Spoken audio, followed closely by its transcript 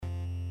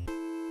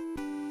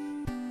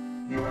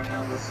You are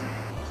now listening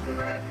to the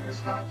RAD FAMILY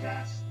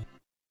podcast.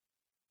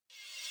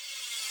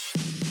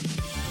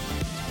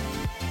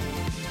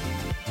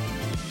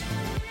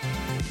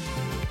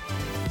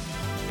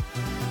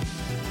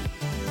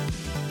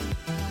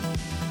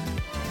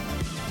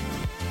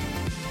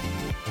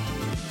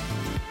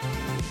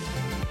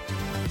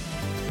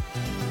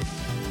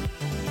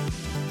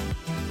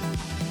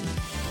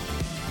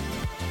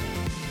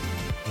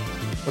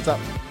 What's up?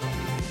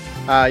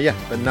 Yeah,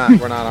 but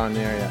we're not on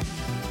the air yet.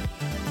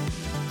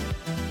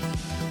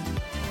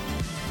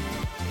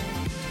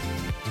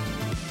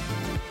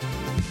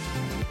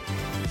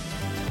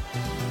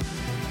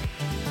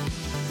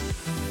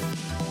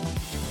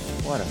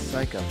 What a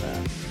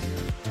psychopath.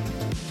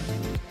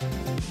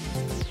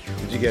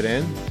 Did you get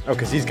in? Oh,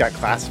 because he's got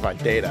classified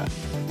data.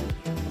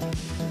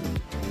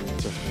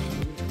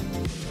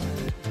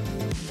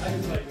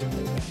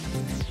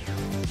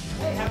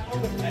 Hey, have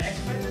fun with the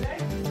X-Men today?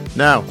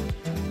 No.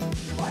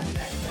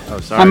 Oh,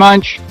 sorry. Hi,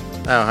 Munch.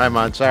 Oh, hi,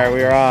 Munch. Sorry,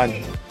 we were on.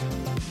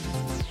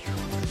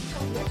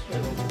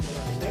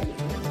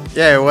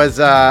 Yeah, it was.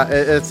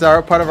 It's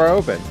our part of our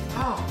open.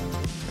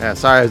 Yeah,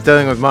 sorry, I was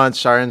dealing with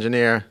Munch, our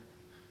engineer,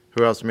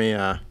 who helps me.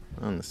 The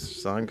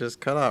song just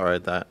cut out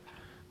right. That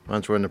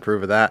Munch wouldn't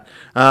approve of that.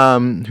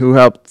 Who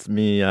helped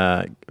me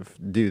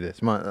do this?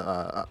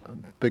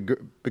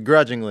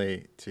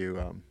 Begrudgingly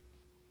to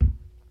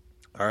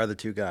our other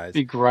two guys.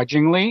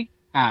 Begrudgingly?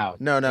 Ow.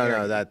 No.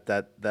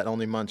 That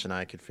only Munch and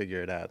I could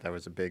figure it out. That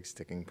was a big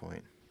sticking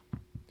point.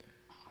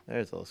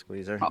 There's a little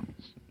squeezer. Oh.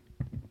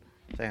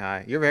 Say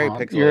hi. You're very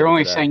pixelated. You're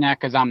only today. saying that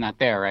because I'm not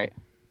there, right?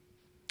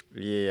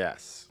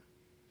 Yes.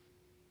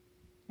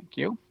 Thank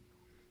you.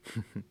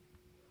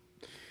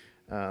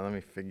 Let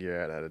me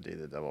figure out how to do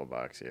the double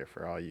box here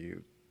for all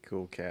you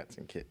cool cats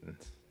and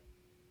kittens.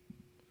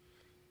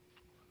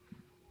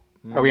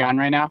 Are we on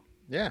right now?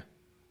 Yeah.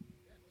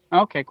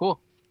 Okay, cool.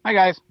 Hi,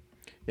 guys.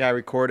 Yeah, I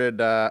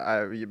recorded.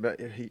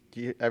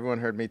 Everyone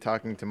heard me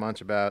talking to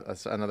Munch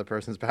about another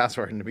person's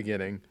password in the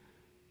beginning.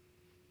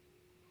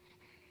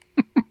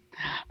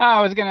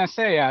 I was going to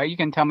say, you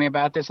can tell me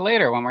about this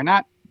later when we're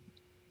not.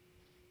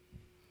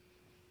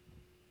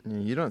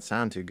 You don't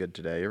sound too good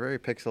today. You're very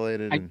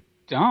pixelated. I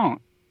don't.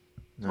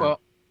 No.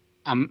 Well,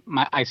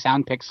 I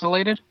sound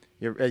pixelated?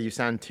 You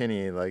sound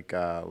tinny, like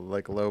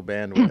low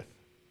bandwidth.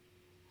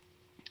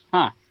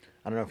 Huh.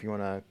 I don't know if you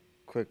want to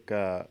quick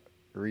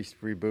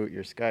reboot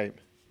your Skype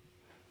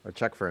or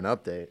check for an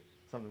update.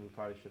 Something we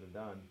probably should have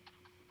done.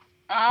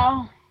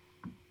 Oh.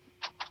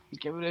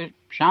 Give it a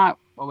shot.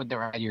 What would the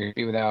radio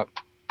be without?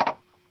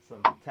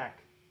 Some tech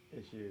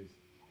issues.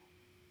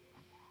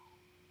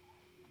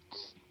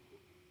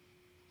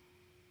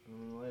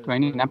 Do I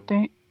need an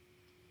update?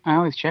 I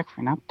always check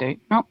for an update.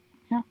 Nope.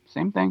 Yeah,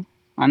 same thing.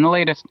 On the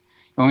latest.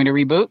 You want me to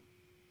reboot?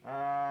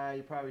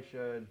 You probably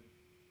should.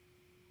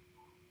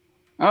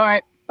 All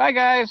right. Bye,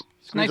 guys.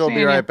 It's Squeeze nice will seeing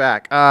be you. right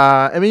back.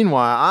 And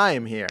meanwhile, I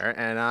am here,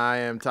 and I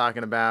am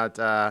talking about,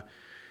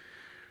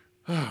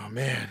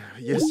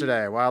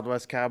 yesterday, Wild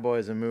West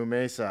Cowboys and Moo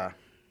Mesa.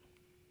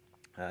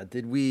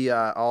 Did we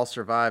all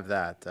survive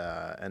that?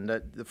 And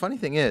the funny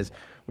thing is,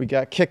 we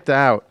got kicked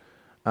out.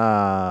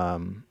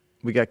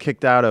 We got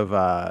kicked out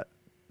of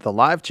the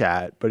live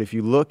chat, but if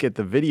you look at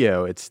the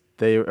video,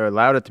 they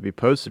allowed it to be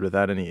posted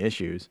without any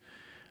issues.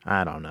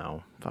 I don't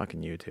know.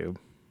 Fucking YouTube.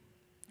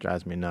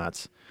 Drives me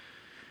nuts.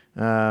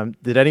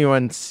 Did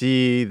anyone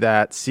see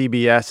that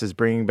CBS is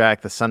bringing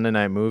back the Sunday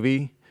night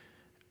movie?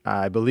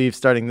 I believe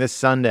starting this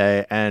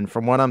Sunday, and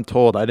from what I'm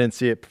told, I didn't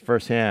see it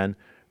firsthand,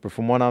 but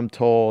from what I'm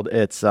told,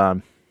 it's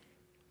the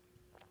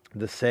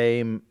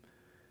same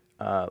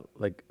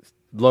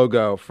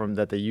logo from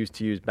that they used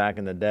to use back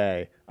in the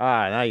day.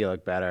 Now you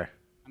look better.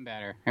 I'm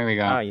better. Here we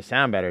go. Oh, you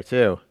sound better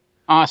too.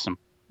 Awesome.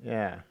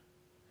 Yeah.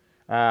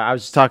 I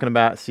was just talking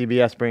about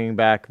CBS bringing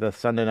back the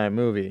Sunday night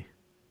movie.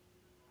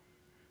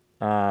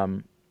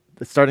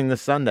 Starting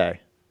this Sunday.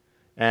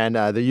 And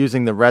they're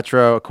using the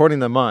retro, according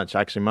to Munch.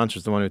 Actually, Munch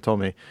was the one who told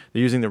me.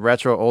 They're using the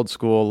retro old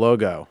school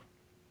logo.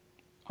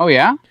 Oh,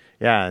 yeah?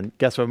 Yeah, and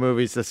guess what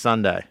movie's this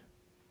Sunday?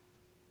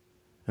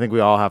 I think we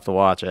all have to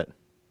watch it.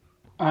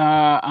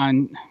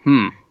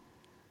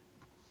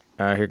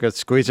 Here goes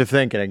Squeezer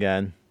thinking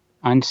again.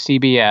 On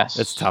CBS.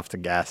 It's tough to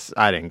guess.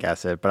 I didn't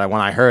guess it, but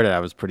when I heard it,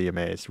 I was pretty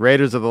amazed.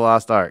 Raiders of the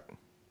Lost Ark.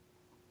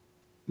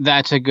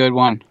 That's a good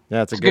one.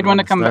 Yeah, it's a good one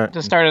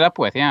to start it up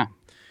with, yeah.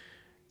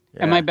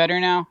 Yeah. Am I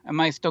better now? Am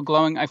I still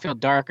glowing? I feel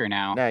darker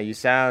now. No, you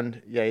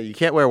sound... Yeah, you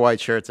can't wear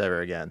white shirts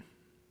ever again.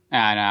 No,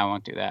 I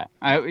won't do that.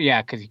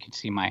 Because you can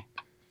see my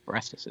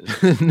breasts.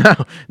 No,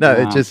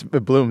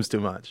 it blooms too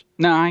much.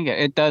 No, I get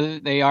it. It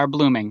does. They are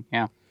blooming,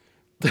 yeah.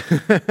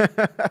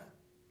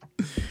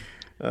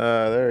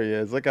 There he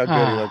is. Look how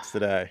good he looks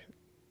today.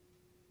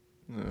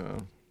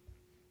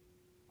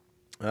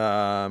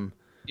 Yeah,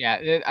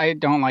 I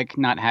don't like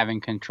not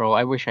having control.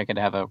 I wish I could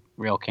have a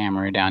real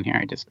camera down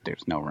here.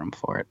 There's no room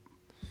for it.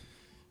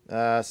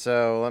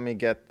 So let me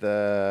get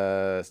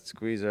the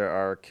Squeezer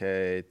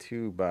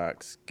RK2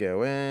 box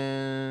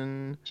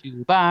going.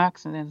 2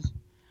 boxes.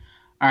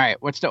 All right,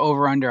 what's the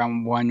over-under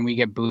on when we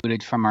get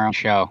booted from our own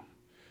show?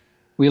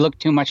 We look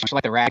too much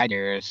like the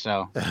Raggers,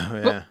 so.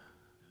 Oh, yeah.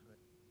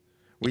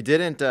 We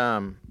didn't.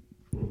 I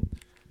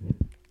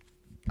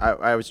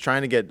was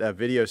trying to get a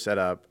video set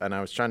up, and I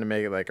was trying to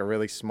make it like a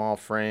really small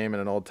frame and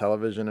an old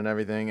television and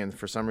everything. And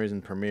for some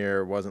reason,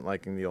 Premiere wasn't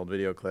liking the old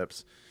video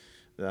clips,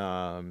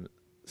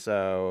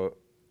 so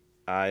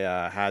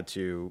I had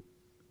to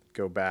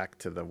go back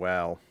to the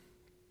well.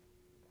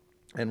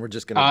 And we're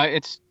just gonna.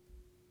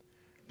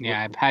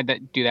 Yeah, I've had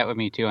that do that with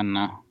me too, and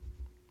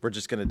we're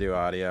just gonna do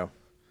audio.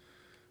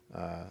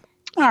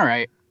 All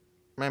right.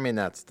 I mean,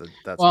 that's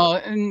well,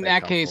 in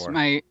that case, for.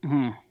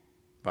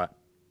 But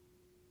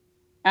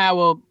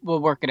we'll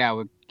work it out.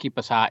 We'll keep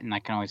us hot, and I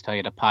can always tell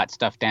you to pot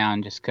stuff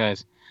down, just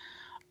because.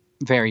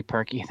 Very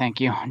perky,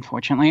 thank you.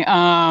 Unfortunately,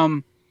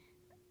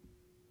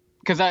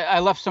 because I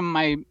left some of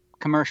my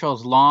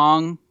commercials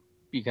long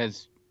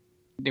because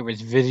there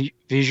was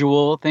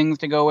visual things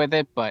to go with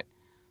it, but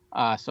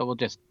so we'll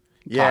just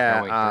talk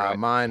our way through it.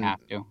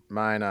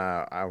 Mine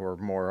were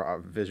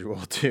more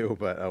visual too,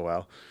 but oh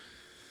well.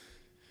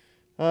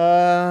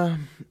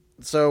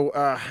 So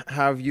how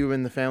have you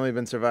and the family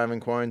been surviving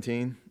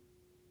quarantine?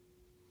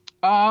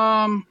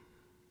 Nothing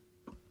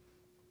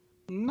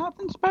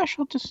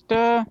special. Just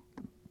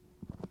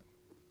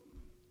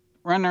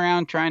running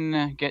around trying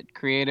to get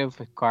creative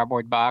with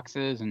cardboard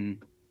boxes and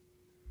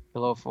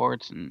pillow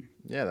forts and.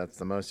 Yeah, that's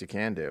the most you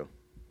can do.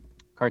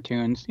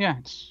 Cartoons. Yeah,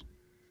 it's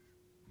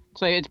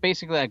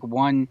basically like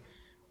one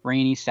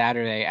rainy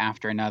Saturday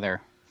after another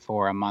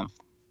for a month.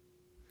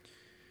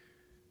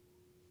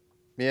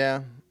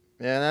 Yeah,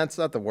 that's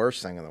not the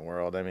worst thing in the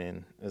world. I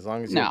mean, as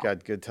long as you've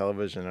got good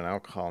television and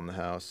alcohol in the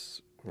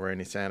house,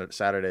 rainy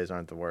Saturdays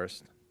aren't the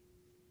worst.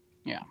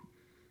 Yeah.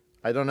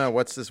 I don't know.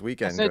 What's this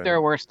weekend? I said there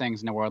are worse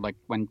things in the world, like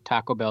when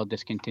Taco Bell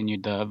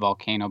discontinued the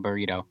volcano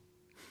burrito.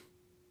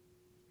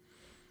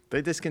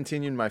 They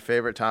discontinued my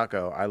favorite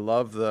taco. I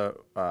love the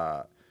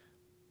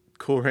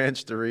Cool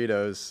Ranch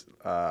Doritos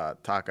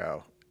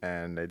taco,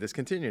 and they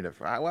discontinued it.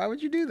 Why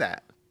would you do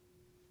that?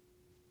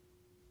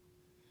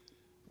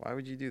 Why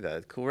would you do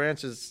that? Cool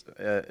Ranch is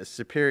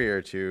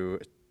superior to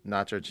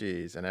nacho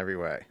cheese in every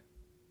way,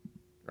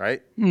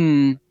 right?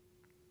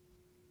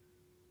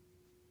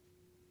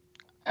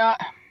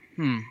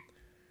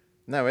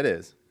 No, it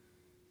is.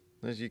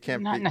 You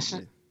can't. Not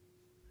necessarily.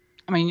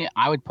 I mean,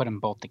 I would put them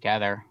both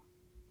together.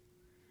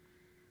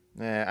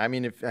 Yeah, I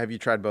mean, have you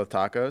tried both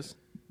tacos?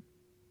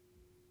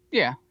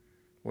 Yeah.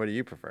 What do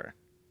you prefer?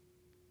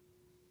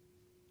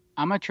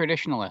 I'm a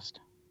traditionalist.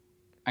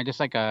 I just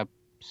like a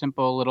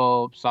simple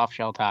little soft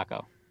shell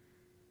taco.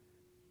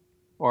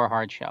 Or a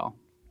hard shell.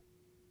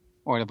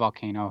 Or the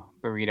volcano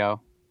burrito.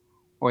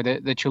 Or the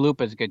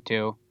chalupa is good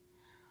too.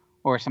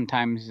 Or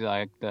sometimes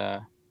like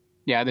the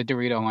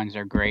Dorito ones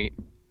are great.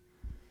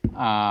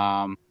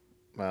 Well,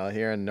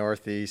 here in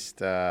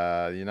Northeast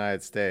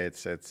United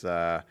States, it's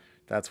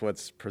that's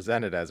what's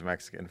presented as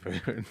Mexican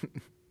food.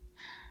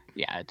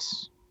 Yeah,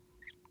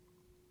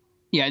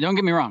 don't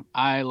get me wrong.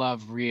 I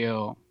love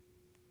real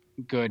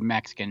good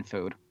Mexican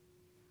food.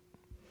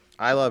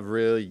 I love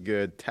really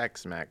good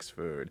Tex-Mex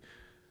food.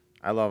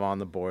 I love On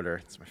the Border.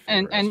 It's my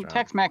favorite and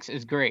Tex-Mex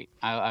is great.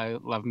 I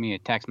love me a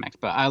Tex-Mex,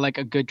 but I like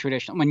a good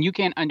traditional. When you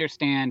can't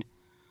understand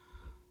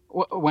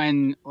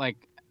when like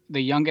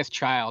the youngest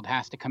child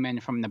has to come in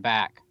from the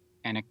back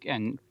and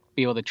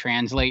be able to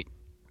translate,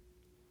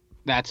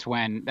 that's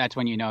when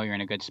you know you're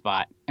in a good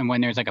spot. And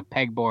when there's like a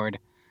pegboard,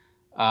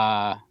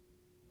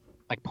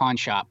 like pawn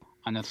shop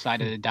on the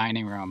side of the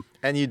dining room,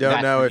 and you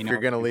don't know if you're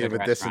going to leave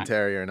with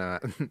dysentery or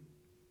not.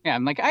 Yeah,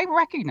 I'm like, I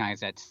recognize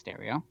that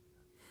stereo.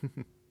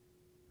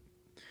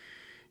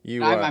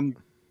 I'm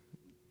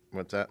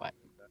what's that? What?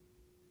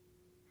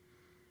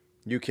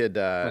 You could.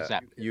 What's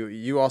that?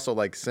 You also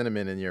like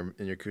cinnamon in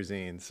your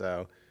cuisine,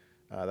 so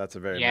that's a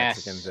very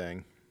Mexican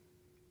thing.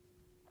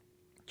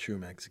 True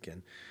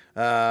Mexican.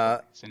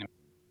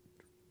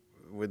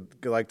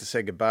 Would like to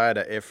say goodbye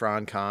to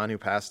Irfan Khan, who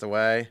passed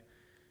away.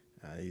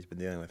 He's been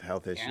dealing with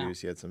health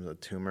issues. He had a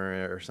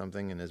tumor or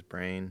something in his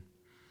brain.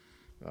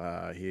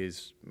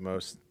 He's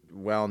most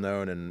well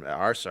known in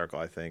our circle,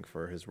 I think,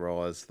 for his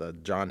role as the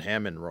John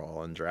Hammond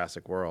role in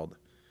Jurassic World.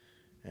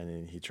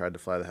 And he tried to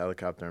fly the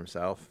helicopter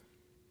himself.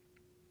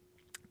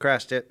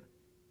 Crashed it.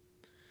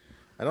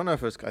 I don't know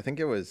if it was, I think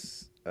it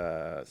was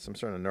some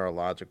sort of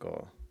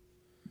neurological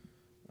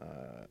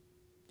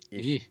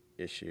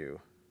issue.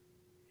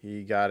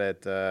 He got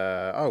it,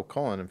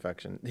 colon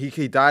infection.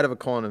 He died of a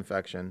colon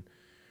infection,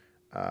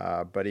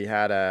 but he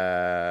had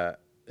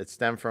it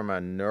stemmed from a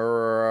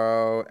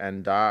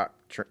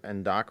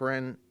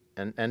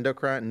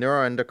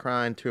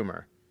neuroendocrine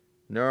tumor.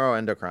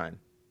 Neuroendocrine.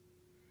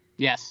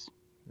 Yes.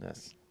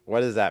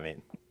 What does that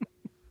mean?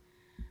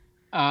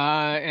 It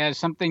has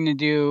something to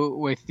do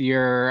with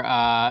your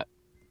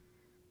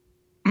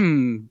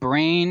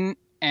brain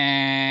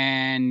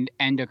and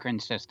endocrine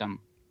system.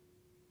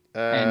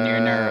 and your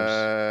nerves.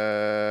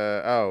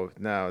 Oh,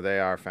 no, they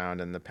are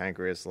found in the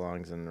pancreas,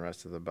 lungs, and the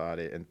rest of the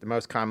body. And the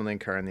most commonly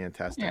occur in the Yeah,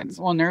 intestines.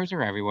 well, nerves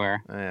are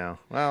everywhere. Yeah.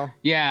 Well,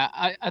 Yeah,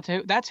 I'll tell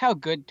you, that's how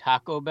good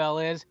Taco Bell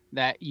is,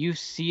 that you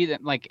see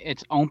that like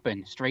it's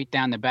open straight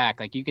down the back.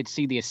 Like you could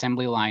see the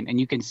assembly line and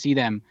you can see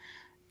them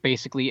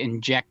basically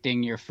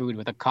injecting your food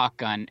with a caulk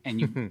gun and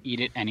you eat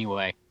it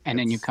anyway. And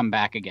then you It's- come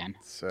back again.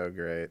 so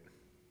great.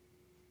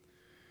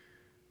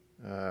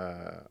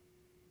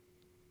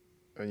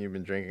 When you've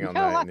been drinking We all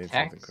got a night, lot you of need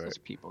something quick. Texas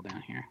people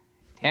down here.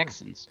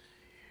 Texans.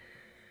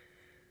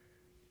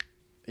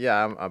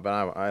 Yeah,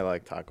 I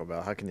like Taco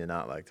Bell. How can you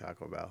not like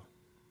Taco Bell?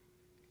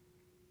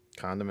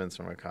 Condiments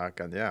from a caulk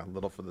gun. Yeah, a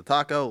little for the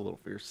taco, a little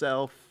for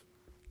yourself.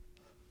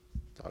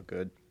 It's all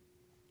good.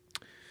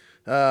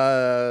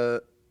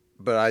 But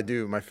I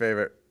do, my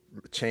favorite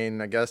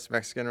chain, I guess,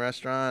 Mexican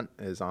restaurant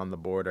is On the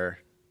Border.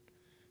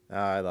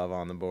 I love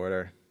On the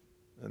Border.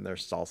 And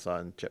there's salsa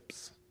and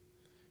chips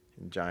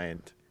and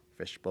giant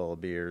fishbowl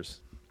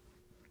beers.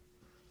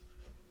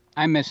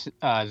 I miss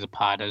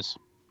Zapata's.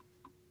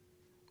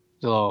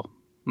 The little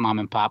mom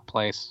and pop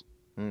place.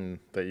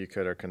 That you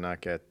could or could not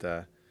get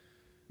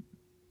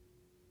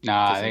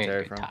Nah, they had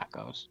dysentery good from?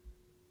 tacos.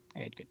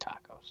 They had good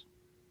tacos.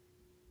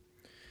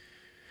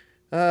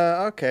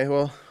 Okay,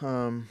 well,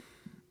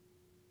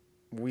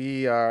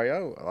 we are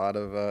a lot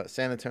of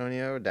San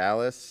Antonio,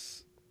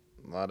 Dallas,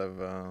 a lot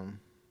of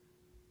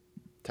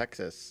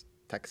Texas,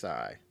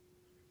 Texi.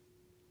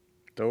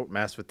 Don't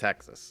mess with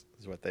Texas,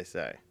 is what they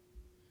say.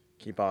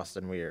 Keep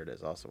Austin weird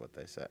is also what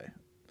they say.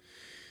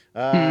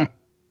 All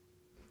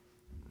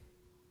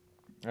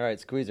right,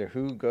 Squeezer,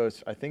 who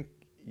goes? I think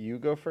you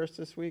go first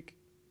this week.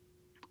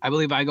 I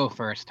believe I go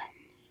first.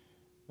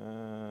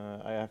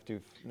 I have to.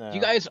 No. Do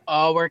you guys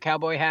all wear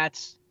cowboy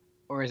hats?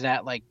 Or is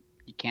that like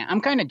you can't?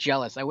 I'm kind of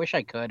jealous. I wish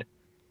I could.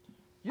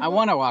 I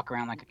want to walk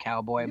around like a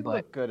cowboy, You but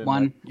look good in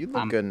one, you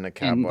look I'm good in a in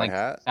cowboy like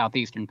hat.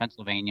 southeastern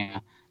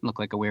Pennsylvania, look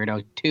like a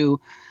weirdo. Two,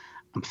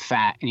 I'm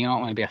fat, and you don't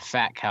want to be a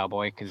fat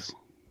cowboy because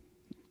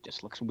it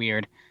just looks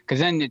weird. Because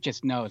then it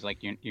just knows like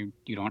you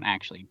don't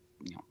actually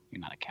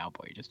you're not a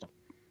cowboy. You're just a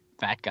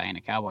fat guy in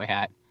a cowboy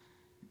hat.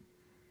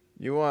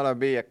 You want to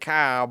be a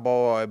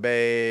cowboy,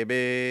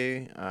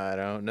 baby. I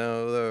don't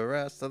know the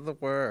rest of the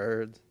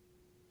words.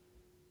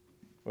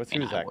 Who's I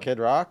that? would. Kid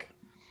Rock?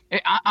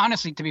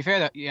 Honestly, to be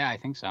fair, yeah, I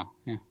think so.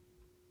 Yeah.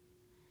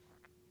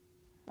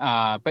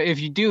 But if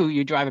you do,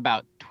 you drive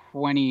about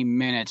 20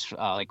 minutes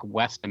like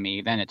west of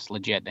me, then it's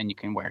legit. Then you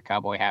can wear a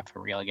cowboy hat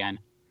for real again.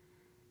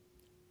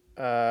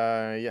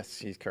 Yes,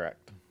 he's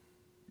correct.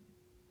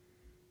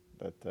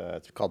 But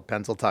it's called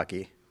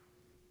Pennsyltucky.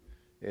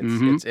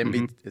 It's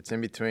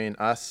in between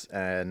us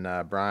and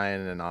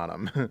Brian and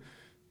Autumn.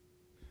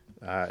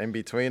 In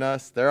between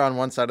us, they're on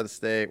one side of the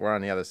state, we're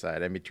on the other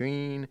side. In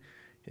between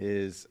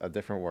is a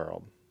different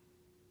world.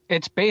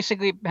 It's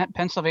basically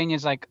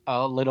Pennsylvania's like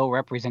a little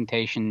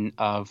representation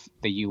of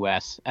the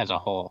U.S. as a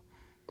whole.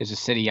 There's a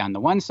city on the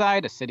one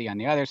side, a city on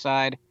the other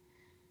side,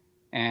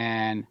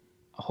 and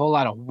a whole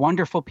lot of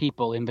wonderful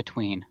people in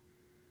between,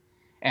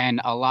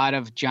 and a lot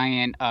of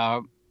giant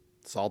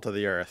Salt of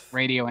the earth.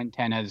 radio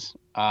antennas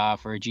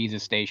for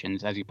Jesus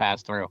stations as you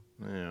pass through.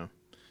 Yeah.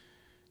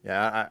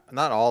 Yeah,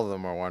 not all of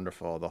them are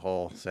wonderful. The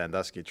whole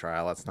Sandusky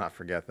trial, let's not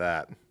forget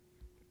that.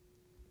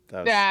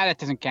 That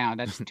doesn't count.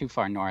 That's too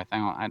far north.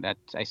 I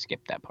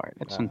skipped that part.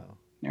 That's Oh.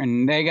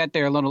 and they got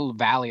their little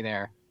valley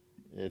there.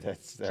 Yeah,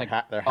 that's like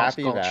their False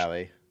Happy Gulch.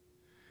 Valley.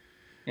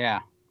 Yeah.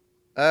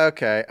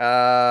 Okay,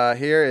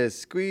 here is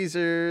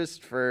Squeezer's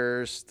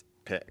first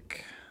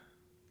pick.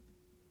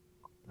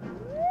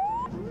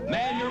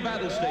 Man your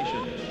battle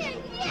stations.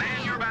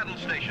 Man your battle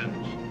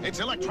stations. It's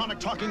electronic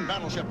talking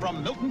battleship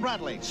from Milton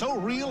Bradley. So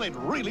real, it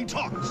really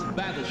talks.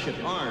 Battleship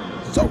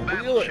arms. So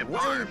real, it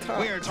really talks.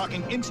 We're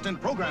talking instant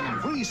programming,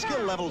 free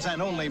skill levels,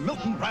 and only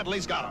Milton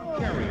Bradley's got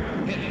them.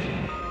 Carrier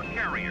hit.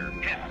 Carrier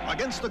hit.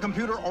 Against the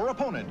computer or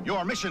opponent,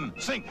 your mission,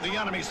 sink the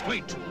enemy's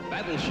fleet.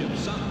 Battleship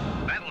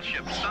sun.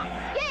 Battleship Sun.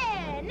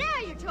 Yeah,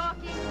 now you're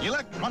talking.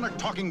 Electronic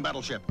talking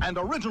battleship and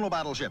original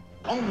battleship,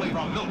 only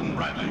from Milton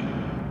Bradley.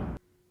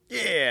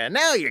 Yeah,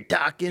 now you're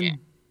talking. Yeah.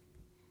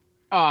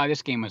 Oh,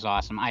 this game was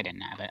awesome. I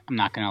didn't have it. I'm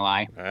not gonna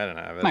lie. I don't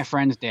have it. My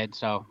friends did.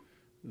 So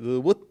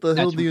What the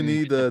hell That's do you really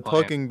need good a to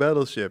play. talking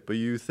battleship? But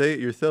you say it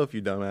yourself,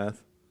 you dumbass.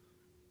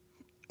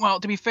 well,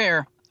 to be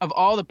fair, of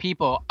all the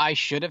people, I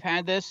should have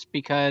had this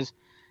because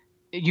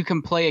you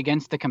can play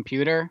against the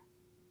computer,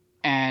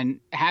 and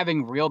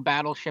having real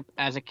Battleship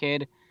as a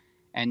kid,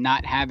 and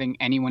not having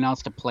anyone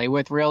else to play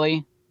with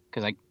really,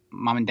 because like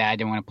mom and dad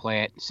didn't want to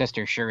play it,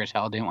 sister sure as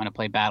hell didn't want to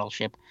play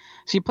Battleship,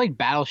 so you played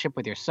Battleship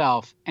with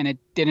yourself, and it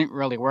didn't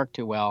really work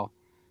too well,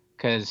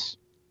 because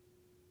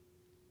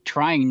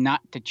trying not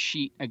to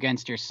cheat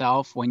against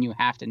yourself when you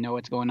have to know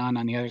what's going on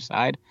the other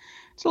side,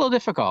 it's a little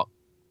difficult.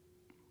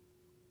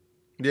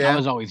 Yeah. I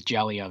was always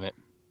jelly of it.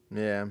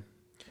 Yeah.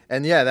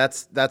 And yeah,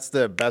 that's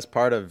the best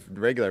part of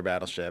regular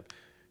Battleship.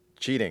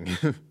 Cheating.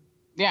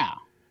 Yeah.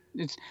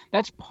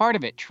 That's part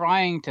of it,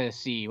 trying to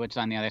see what's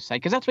on the other side,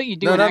 because that's what you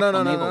do No, in no, actual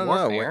no, no, no, naval no,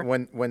 no. warfare.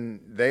 When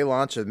they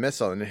launch a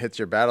missile and it hits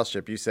your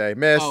battleship, you say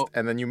missed, Oh.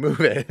 and then you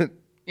move it.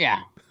 Yeah.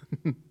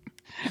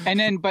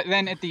 But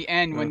then at the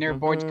end, when their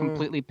board's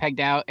completely pegged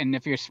out, and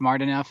if you're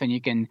smart enough and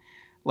you can,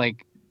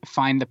 like,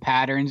 find the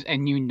patterns,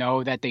 and you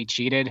know that they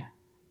cheated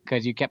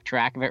because you kept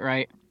track of it,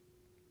 right?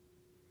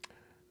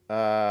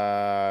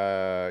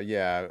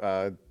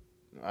 Yeah.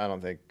 I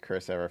don't think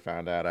Chris ever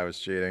found out I was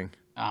cheating.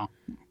 Oh.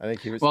 I think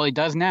he was. Well, he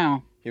does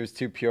now. He was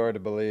too pure to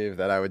believe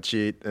that I would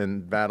cheat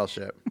in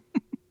Battleship.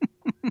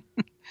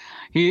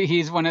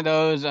 He's one of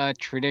those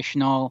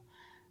traditional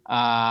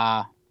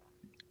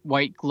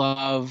white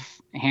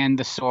glove, hand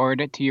the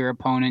sword to your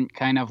opponent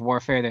kind of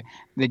warfare.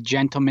 The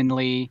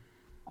gentlemanly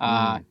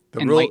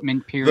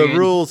Enlightenment period. The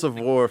rules of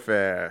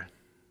warfare.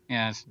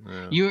 Yes.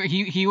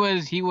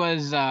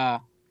 Yeah.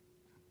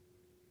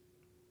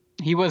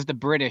 He was the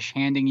British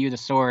handing you the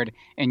sword,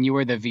 and you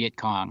were the Viet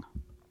Cong.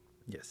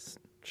 Yes.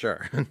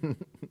 Sure.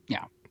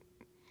 Yeah.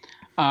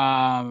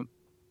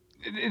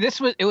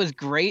 It was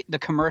great. The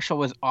commercial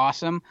was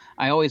awesome.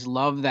 I always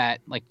loved that,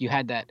 like, you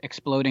had that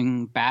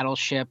exploding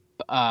battleship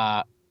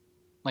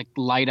like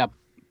light up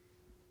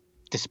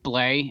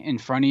display in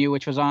front of you,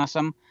 which was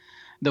awesome.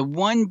 The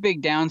one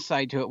big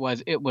downside to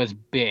it was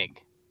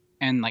big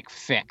and like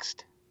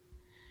fixed.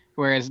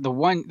 Whereas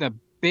the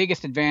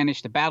biggest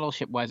advantage to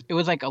Battleship was it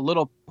was like a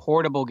little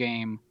portable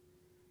game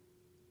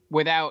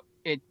without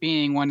it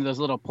being one of those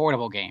little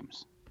portable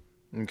games.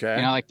 Okay.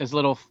 You know, like those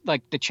little,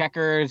 like the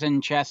checkers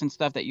and chess and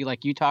stuff that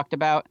you talked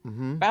about.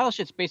 Mm-hmm.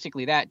 Battleship's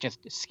basically that, just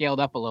scaled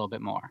up a little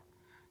bit more.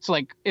 So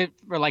like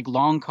for like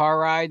long car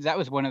rides, that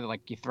was one of the,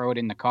 like, you throw it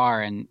in the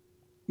car and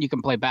you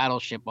can play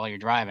Battleship while you're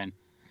driving.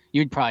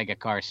 You'd probably get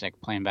car sick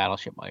playing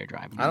Battleship while you're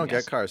driving. I don't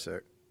get car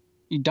sick.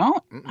 You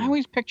don't? Mm-mm. I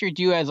always pictured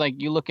you as like,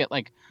 you look at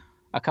like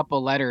a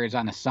couple letters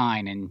on a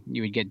sign and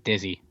you would get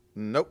dizzy.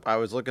 Nope. I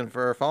was looking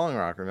for a Falling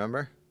Rock,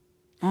 remember?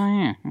 Oh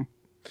yeah.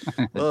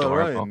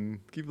 Adorable. Ryan,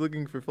 keep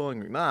looking for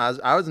Falling Rock. Nah,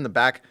 I was in the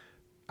back.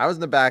 I was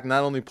in the back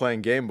not only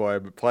playing Game Boy,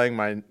 but playing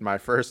my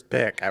first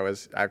pick. I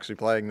was actually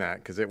playing that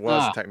because it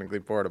was technically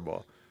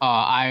portable.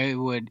 I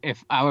would,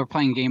 if I were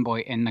playing Game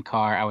Boy in the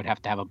car, I would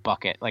have to have a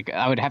bucket. Like,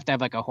 I would have to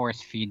have like a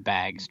horse feed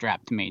bag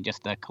strapped to me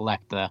just to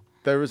collect the.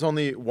 There was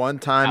only one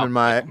time in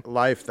my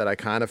life that I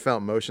kind of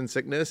felt motion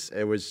sickness.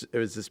 It was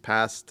this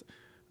past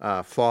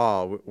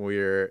fall. We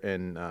were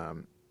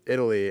in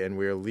Italy and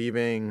we were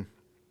leaving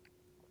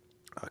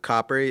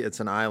Capri. It's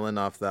an island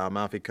off the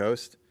Amalfi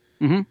Coast.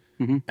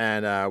 Mm-hmm. Mm-hmm.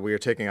 And we were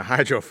taking a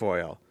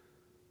hydrofoil.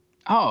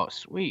 Oh,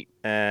 sweet.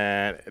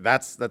 And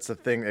that's the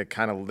thing. It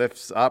kind of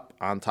lifts up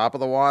on top of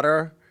the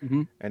water,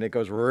 mm-hmm. and it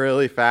goes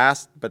really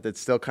fast, but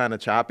it's still kind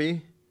of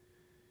choppy.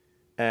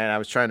 And I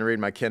was trying to read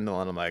my Kindle,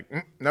 and I'm like,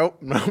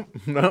 nope,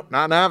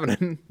 not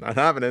happening, not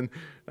happening.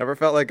 Never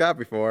felt like that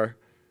before.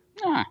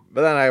 Ah.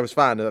 But then I was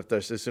fine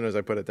as soon as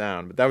I put it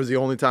down. But that was the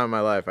only time in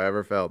my life I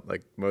ever felt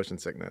like motion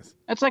sickness.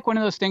 That's like one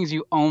of those things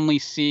you only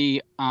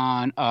see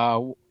on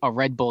a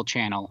Red Bull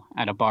channel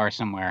at a bar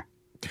somewhere.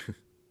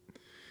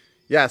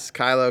 Yes,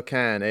 Kylo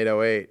Ken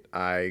 808.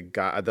 I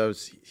got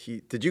those.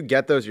 Did you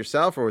get those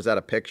yourself, or was that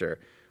a picture?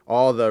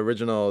 All the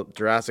original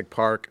Jurassic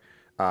Park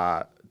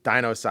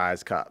dino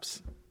size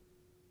cups.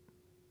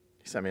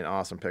 He sent me an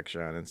awesome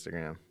picture on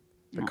Instagram.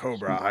 The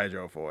Cobra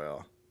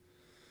hydrofoil.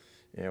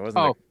 Yeah, it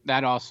wasn't.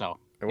 That also.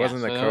 It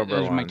wasn't the Cobra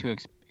those one. are my two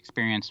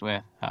experience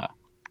with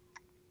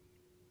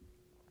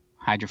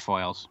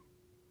hydrofoils.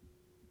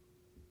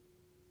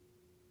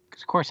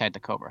 Because of course I had the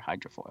Cobra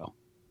hydrofoil.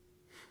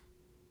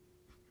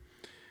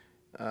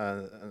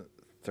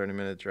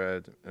 30-minute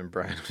drive, and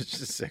Brian was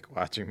just sick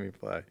watching me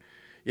play.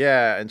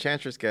 Yeah,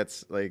 Enchantress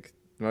gets like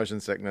motion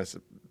sickness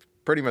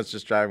pretty much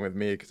just driving with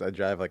me because I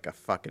drive like a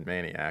fucking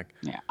maniac.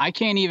 Yeah, I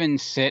can't even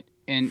sit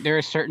in. There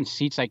are certain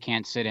seats I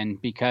can't sit in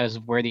because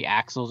of where the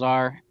axles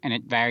are, and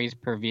it varies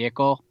per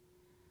vehicle.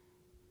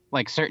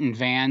 Like certain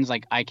vans,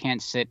 like I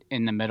can't sit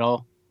in the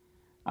middle.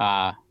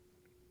 I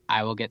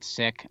will get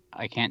sick.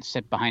 I can't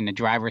sit behind the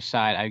driver's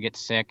side. I get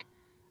sick.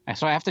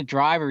 So I have to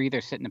drive or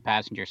either sit in the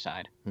passenger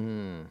side,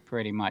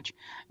 pretty much.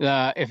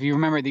 If you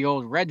remember the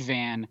old red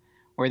van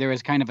where there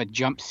was kind of a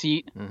jump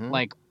seat,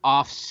 like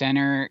off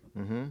center,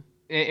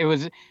 it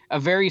was a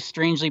very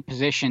strangely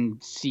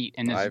positioned seat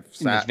in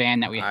this van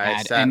that we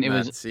had, and it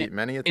was seat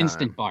many a time.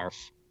 Instant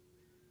barf.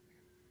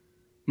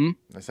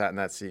 I sat in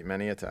that seat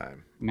many a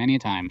time. Many a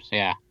times,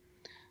 yeah.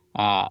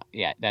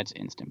 Yeah, that's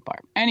instant barf.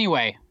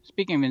 Anyway,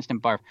 speaking of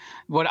instant barf,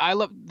 what I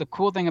love, the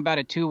cool thing about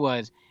it too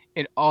was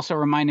it also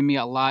reminded me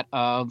a lot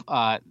of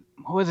what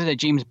was it, a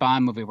James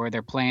Bond movie where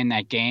they're playing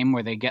that game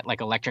where they get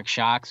like electric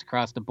shocks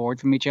across the board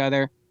from each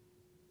other.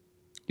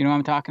 You know what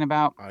I'm talking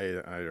about? I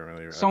don't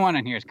really. Someone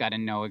on here's got to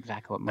know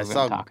exactly what movie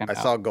I'm talking about.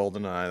 I saw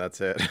GoldenEye. That's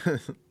it.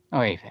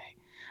 Oh, hey.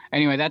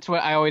 Anyway, that's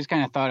what I always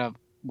kind of thought of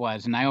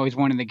was, and I always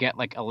wanted to get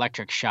like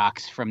electric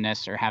shocks from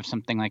this or have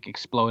something like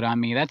explode on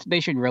me. They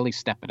should really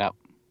step it up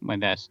with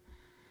this.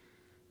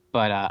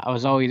 But I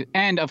was always,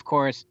 and of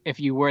course, if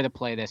you were to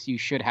play this, you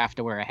should have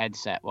to wear a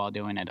headset while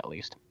doing it at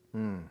least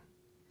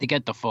to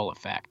get the full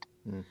effect.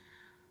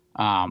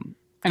 And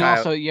Kyle-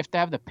 also, you have to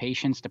have the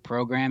patience to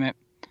program it.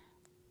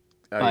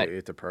 Oh, But- you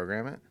have to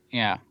program it?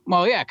 Yeah.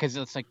 Well, yeah, because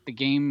it's like the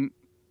game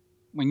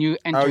when you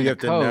enter Oh, the you have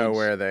to know codes,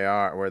 where they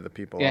are, where the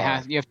people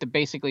are. you have to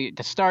basically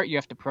to start. You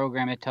have to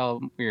program it, tell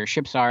where your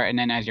ships are, and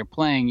then as you're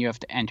playing, you have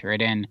to enter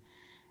it in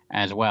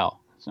as well.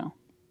 So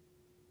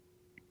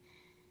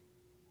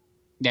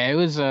yeah, it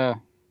was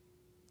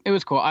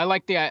cool. I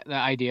like the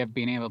idea of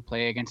being able to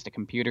play against a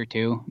computer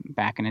too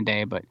back in the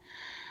day, but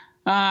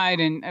I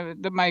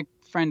didn't. My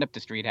friend up the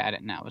street had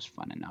it, and that was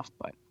fun enough.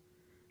 But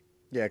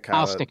Yeah, Kyle.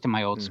 I'll stick to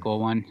my old school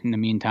one in the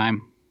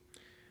meantime.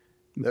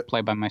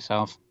 Play by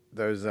myself.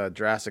 There's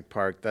Jurassic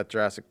Park. That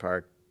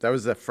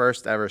was the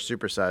first ever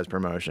supersize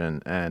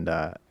promotion, and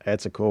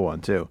it's a cool one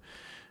too.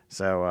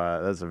 So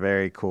that's a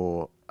very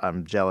cool.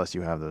 I'm jealous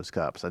you have those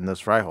cups and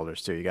those fry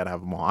holders too. You got to have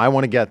them all. I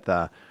want to get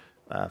the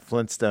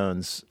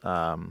Flintstones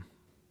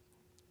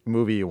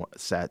movie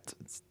set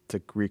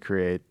to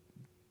recreate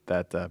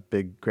that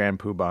big Grand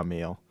Poobah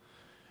meal.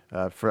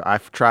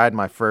 I've tried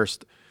my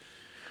first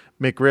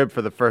McRib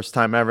for the first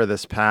time ever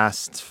this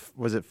past,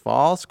 was it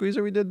fall,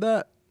 Squeezer? We did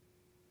that?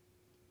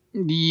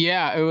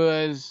 Yeah, it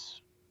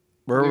was.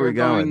 Where were we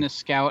going going? to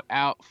scout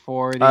out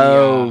for the.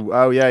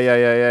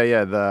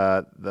 Yeah.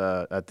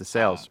 The at the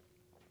sales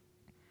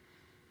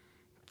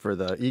for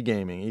the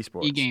e-gaming,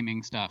 esports.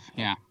 E-gaming stuff,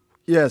 yeah.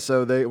 Yeah,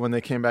 so when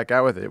they came back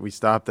out with it, we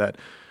stopped at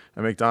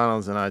a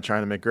McDonald's and I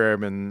tried to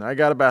McRib, and I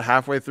got about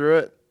halfway through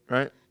it,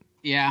 right?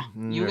 Yeah,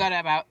 you got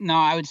about, no,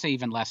 I would say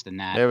even less than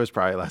that. It was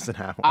probably less than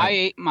halfway. I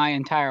ate my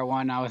entire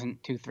one. I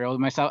wasn't too thrilled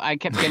with myself. I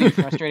kept getting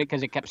frustrated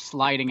because it kept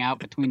sliding out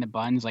between the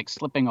buns, like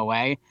slipping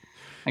away.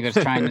 Like it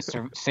was trying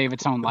to save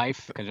its own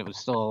life because it was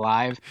still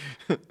alive.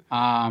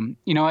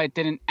 It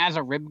didn't, as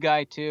a rib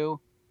guy too.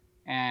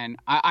 And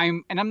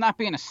I'm not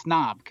being a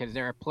snob because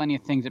there are plenty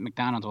of things at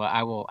McDonald's where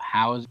I will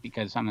house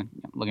because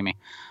look at me.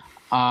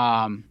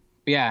 But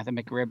yeah, the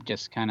McRib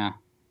just kind of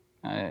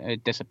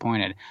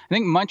disappointed. I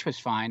think Munch was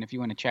fine if you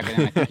want to check it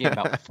in. I think he had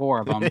about 4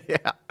 of them.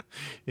 Yeah,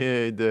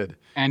 he did.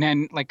 And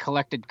then like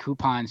collected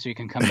coupons so you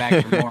can come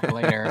back for more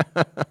later.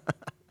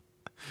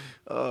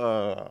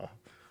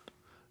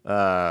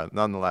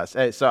 Nonetheless,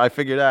 hey, so I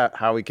figured out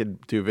how we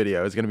could do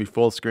video. It's going to be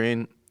full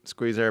screen,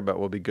 Squeezer, but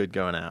we'll be good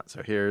going out.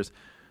 So here's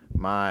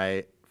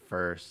my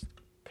first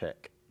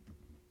pick.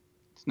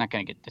 It's not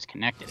going to get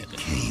disconnected, is it?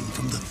 Came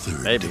from the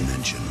third Maybe.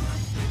 dimension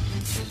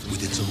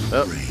with its own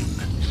brain,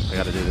 I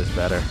got to do this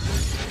better.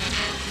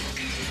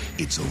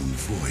 its own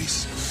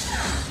voice,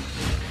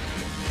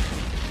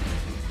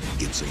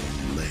 its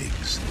own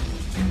legs.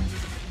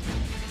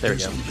 There we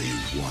There's go. only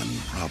one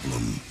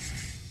problem.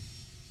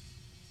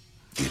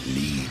 It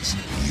needs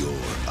your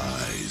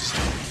eyes.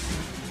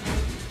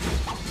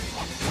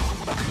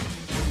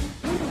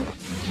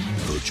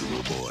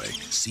 Virtual Boy.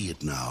 See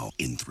it now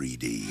in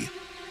 3D.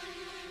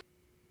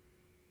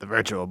 The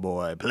Virtual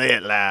Boy. Play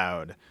it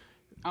loud.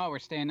 Oh, we're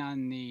staying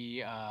on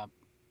the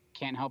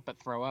can't help but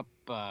throw up.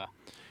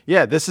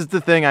 Yeah, this is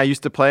the thing I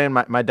used to play in.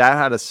 My dad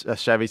had a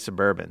Chevy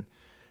Suburban,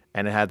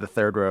 and it had the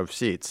third row of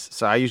seats.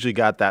 So I usually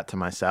got that to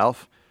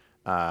myself.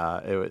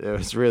 It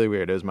was really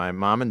weird. It was my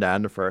mom and dad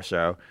in the first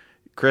row.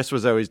 Chris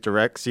was always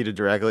seated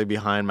directly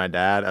behind my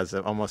dad,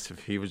 almost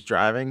if he was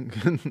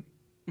driving.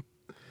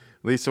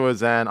 Lisa was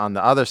then on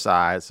the other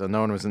side, so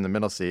no one was in the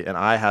middle seat, and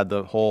I had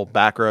the whole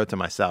back row to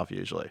myself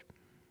usually.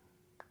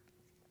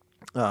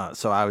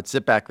 So I would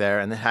sit back there,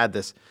 and it had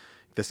this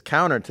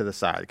counter to the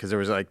side because there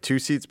was like 2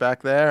 seats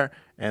back there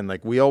and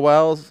like wheel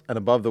wells, and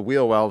above the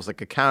wheel well was like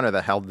a counter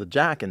that held the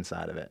jack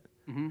inside of it.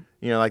 Mm-hmm.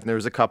 Like there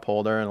was a cup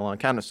holder and a long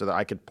counter so that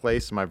I could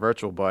place my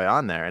Virtual Boy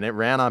on there, and it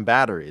ran on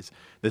batteries.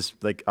 This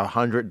like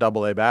 100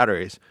 AA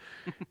batteries,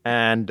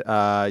 and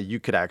you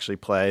could actually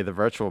play the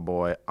Virtual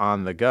Boy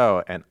on the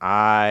go. And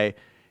I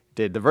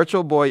did the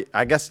Virtual Boy.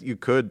 I guess you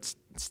could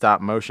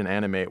stop motion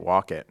animate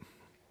walk it,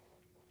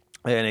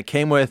 and it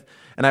came with.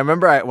 And I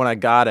remember when I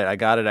got it at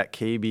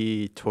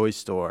KB Toy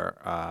Store.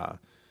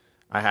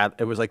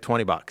 It was like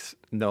 $20,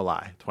 no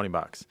lie,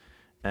 $20,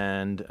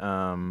 and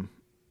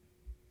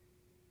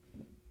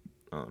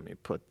let me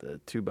put the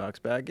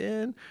 $2 back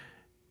in.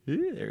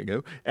 There we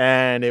go.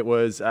 And it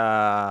was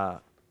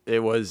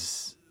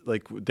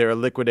like they were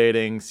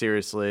liquidating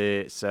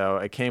seriously. So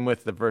it came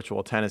with the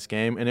virtual tennis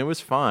game, and it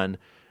was fun.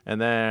 And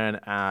then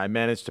I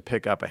managed to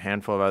pick up a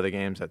handful of other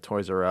games at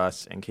Toys R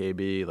Us and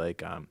KB,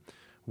 like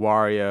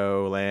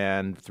Wario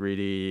Land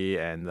 3D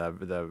and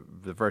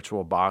the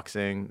virtual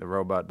boxing, the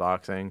robot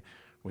boxing,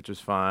 which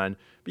was fun.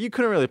 But you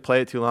couldn't really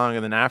play it too long.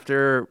 And then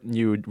after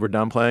you were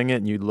done playing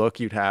it and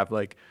you'd have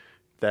like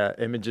the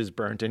images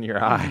burnt in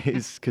your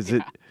eyes because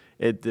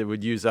it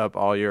would use up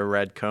all your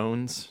red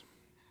cones.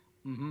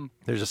 Mm-hmm.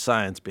 There's a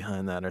science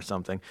behind that or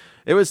something.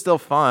 It was still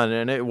fun,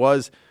 and it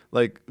was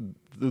like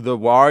the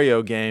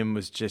Wario game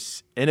was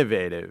just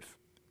innovative,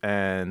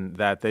 and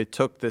that they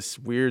took this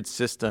weird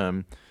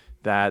system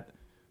that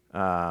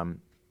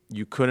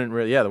you couldn't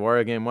really. Yeah, the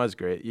Wario game was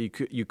great.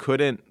 You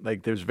couldn't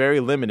like. There's very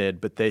limited,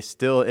 but they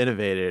still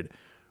innovated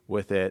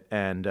with it,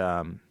 and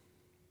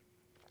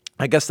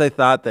I guess they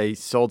thought they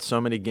sold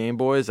so many Game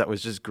Boys that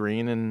was just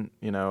green and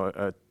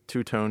a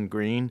two-tone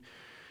green.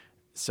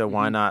 So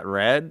why not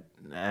red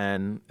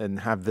and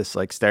have this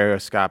like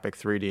stereoscopic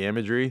 3D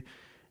imagery?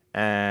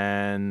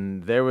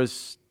 And there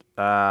was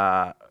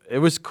it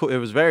was cool. It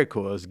was very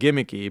cool. It was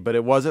gimmicky, but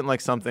it wasn't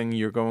like something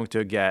you're going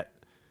to get.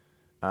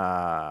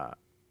 Yeah,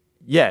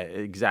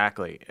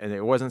 exactly. And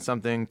it wasn't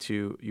something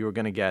you were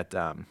going to get.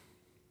 I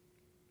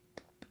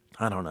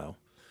don't know,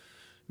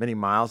 many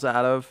miles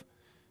out of.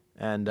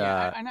 And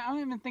I don't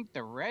even think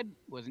the red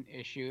was an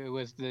issue. It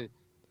was the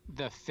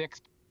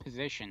fixed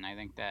position. I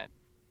think that,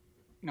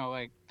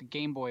 like the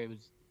Game Boy you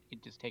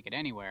could just take it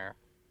anywhere.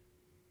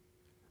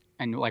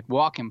 And like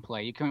walk and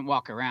play, you couldn't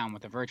walk around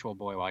with a Virtual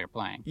Boy while you're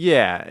playing.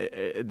 Yeah,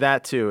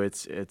 that too.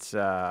 It's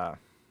and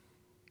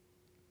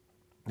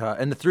the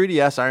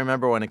 3DS. I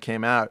remember when it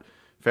came out,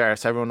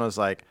 Ferris, everyone was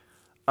like,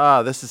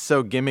 "Oh, this is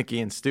so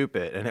gimmicky and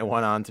stupid," and it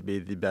went on to be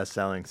the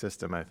best-selling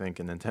system, I think,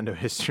 in Nintendo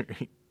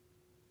history.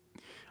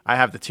 I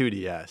have the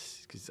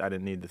 2DS because I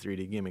didn't need the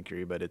 3D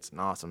gimmickry, but it's an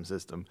awesome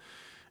system.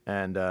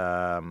 And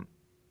the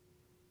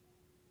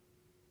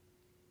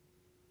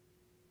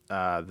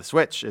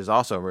Switch is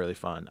also really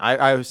fun.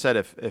 I said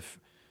if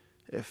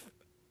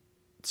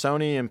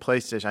Sony and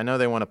PlayStation, I know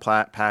they want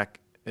to pack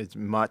as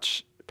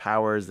much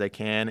power as they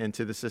can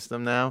into the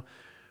system now,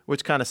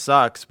 which kind of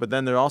sucks. But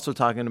then they're also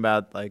talking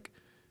about like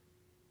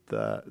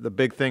the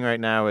big thing right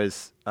now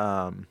is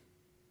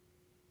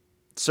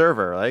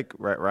server, like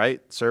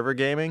right server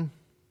gaming.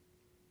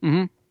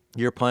 Mm-hmm.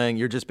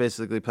 You're just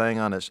basically playing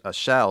on a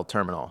shell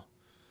terminal,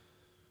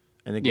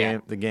 and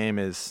the game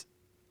is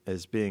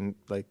being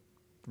like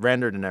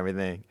rendered and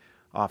everything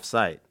off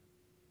site.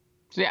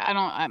 See,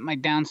 my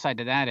downside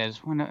to that is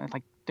when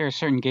like there are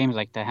certain games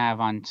like to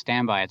have on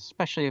standby,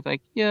 especially if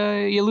like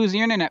you lose the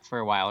internet for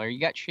a while or you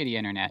got shitty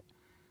internet.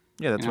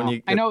 Yeah, that's when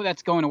you. I know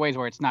that's going to ways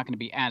where it's not going to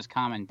be as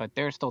common, but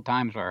there's still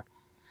times where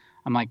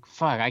I'm like,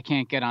 fuck, I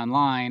can't get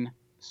online,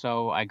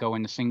 so I go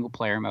into single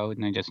player mode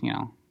and I just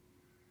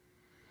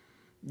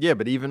Yeah,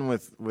 but even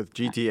with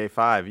GTA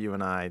 5, you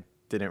and I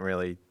didn't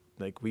really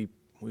like I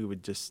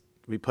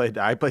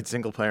played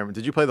single player.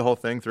 Did you play the whole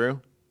thing through?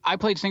 I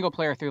played single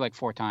player through like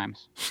 4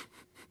 times.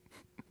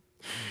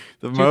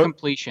 To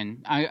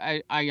completion.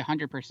 I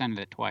 100%ed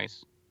it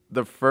twice.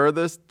 The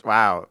furthest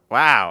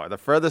the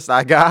furthest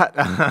I got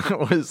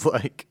was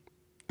like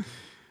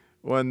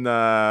when they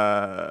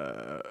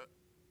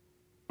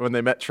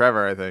met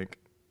Trevor, I think.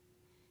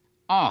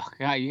 Oh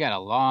god, you got a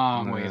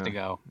long ways to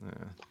go. Yeah.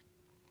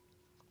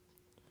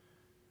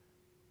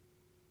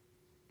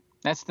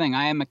 That's the thing.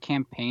 I am a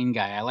campaign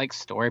guy. I like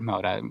story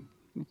mode.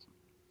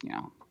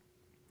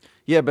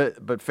 Yeah,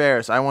 but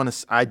Ferris,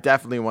 I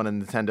definitely want a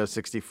Nintendo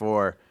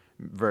 64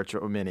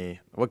 Virtual Mini.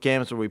 What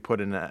games would we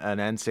put in an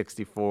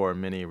N64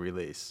 mini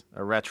release?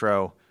 A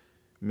retro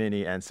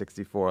mini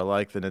N64,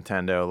 like the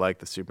Nintendo, like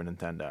the Super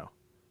Nintendo.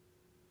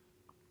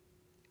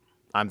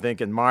 I'm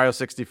thinking Mario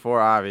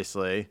 64,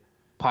 obviously.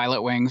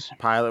 Pilot Wings.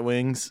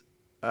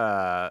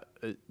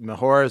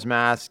 Majora's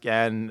Mask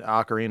and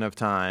Ocarina of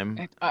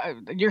Time.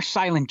 You're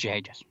silent,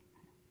 Jay. Just.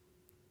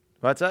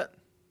 What's that?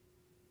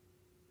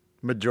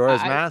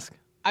 Majora's Mask?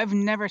 I've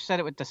never said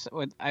it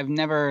I've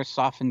never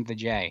softened the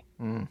J.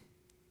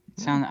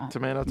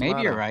 Tomato.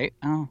 Maybe you're right.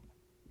 Oh,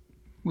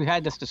 we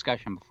had this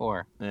discussion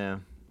before. Yeah.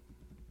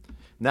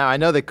 Now I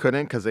know they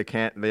couldn't because they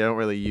don't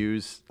really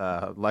use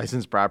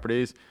licensed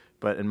properties.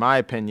 But in my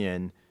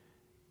opinion,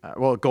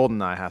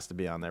 GoldenEye has to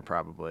be on there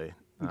probably.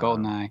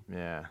 GoldenEye.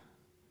 Yeah.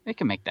 They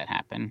can make that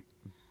happen.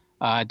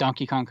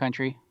 Donkey Kong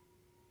Country.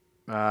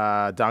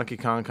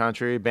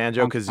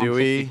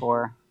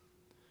 Banjo-Kazooie.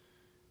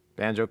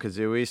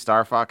 Banjo-Kazooie.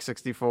 Star Fox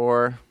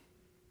 64.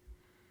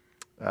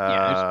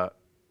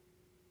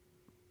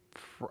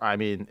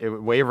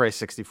 Wave Race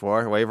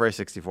 64. Wave Race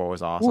 64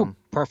 was awesome. Ooh,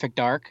 Perfect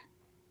Dark.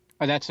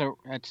 Oh, that's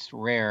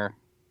rare.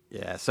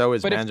 Yeah, so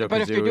is Banjo-Kazooie.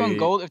 But if they're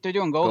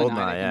doing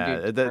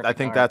GoldenEye, I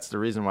think that's the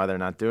reason why they're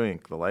not doing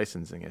the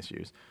licensing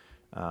issues.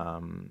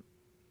 But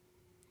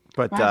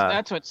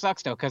that's what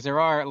sucks though, because there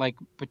are like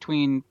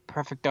between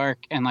Perfect Dark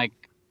and like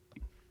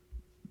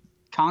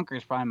Conquer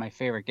is probably my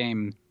favorite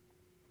game.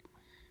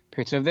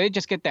 So if they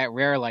just get that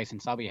rare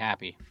license, I'll be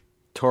happy.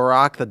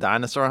 Turok the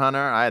Dinosaur Hunter,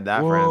 I had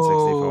that for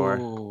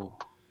N64.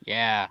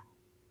 Yeah.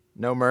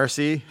 No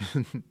Mercy.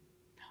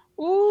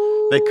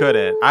 Ooh. They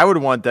couldn't. I would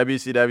want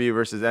WCW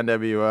versus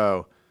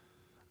NWO.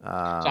 So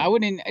I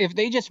wouldn't. If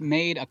they just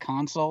made a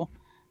console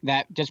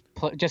that just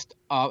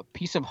a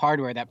piece of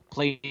hardware that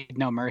played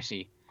No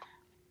Mercy,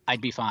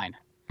 I'd be fine.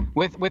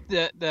 With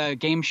the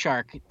Game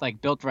Shark like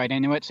built right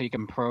into it, so you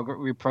can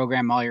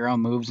reprogram all your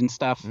own moves and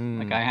stuff,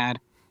 like I had.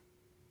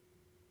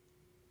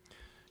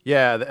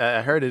 Yeah,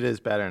 I heard it is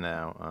better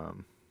now.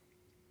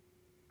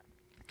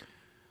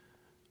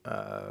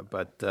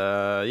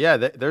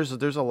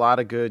 There's a lot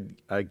of good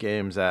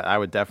games that I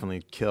would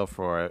definitely kill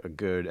for a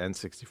good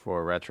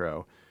N64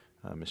 retro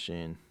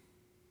machine.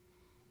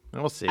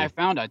 And we'll see. I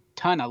found a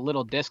ton of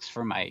little discs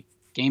for my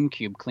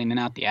GameCube cleaning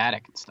out the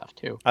attic and stuff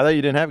too. I thought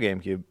you didn't have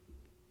GameCube.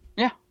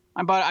 Yeah,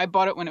 I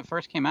bought it when it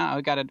first came out.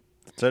 I got it.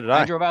 So did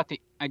I. I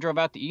drove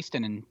out to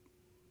Easton and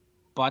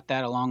bought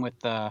that along with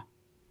the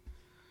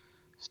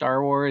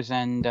Star Wars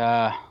and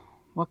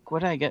what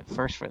did I get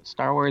first for it?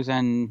 Star Wars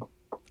and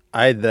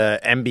I had the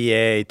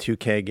NBA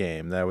 2K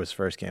game. That was the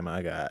first game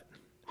I got.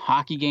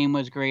 hockey game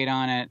was great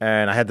on it.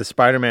 And I had the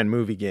Spider-Man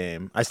movie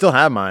game. I still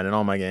have mine in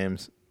all my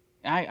games.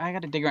 I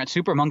got to dig around.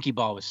 Super Monkey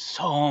Ball was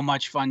so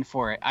much fun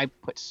for it. I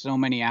put so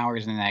many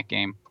hours in that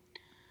game.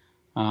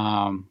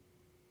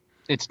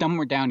 It's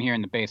somewhere down here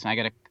in the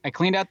basement. I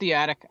cleaned out the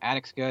attic.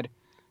 Attic's good.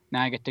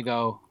 Now I get to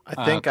go.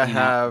 I think I clean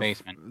out have the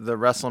basement. the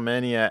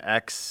WrestleMania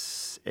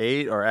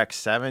X8 or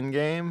X7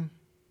 game.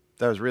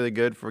 That was really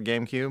good for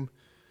GameCube.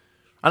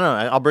 I don't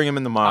know. I'll bring him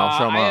in tomorrow. I'll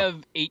show him I up.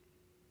 have 8.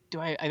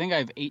 I think I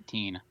have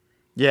 18.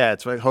 Yeah,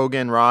 it's like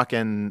Hogan, Rock,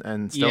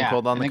 and Stone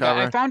Cold on the cover.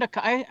 I found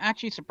I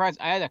actually surprised.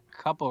 I had a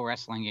couple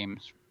wrestling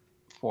games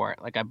for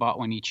it. Like I bought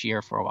one each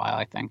year for a while.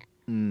 I think.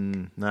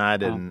 No, I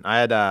didn't. I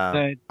had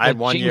The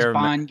 1 James year.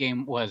 Bond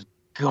game was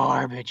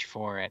garbage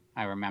for it.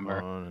 I remember.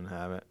 I didn't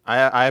have it.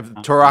 I have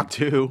Turok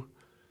 2,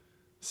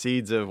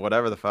 Seeds of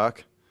whatever the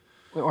fuck.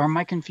 Or am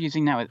I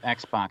confusing that with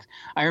Xbox?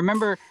 I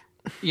remember.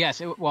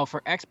 Yes, well,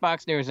 for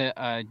Xbox, there was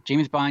a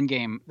James Bond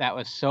game that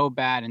was so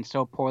bad and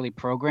so poorly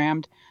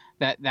programmed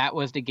that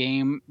was the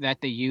game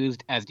that they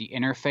used as the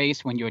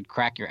interface when you would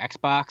crack your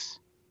Xbox.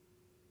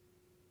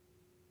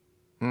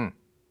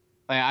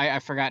 I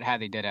forgot how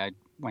they did it. I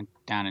went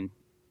down and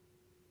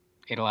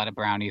ate a lot of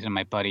brownies, and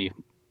my buddy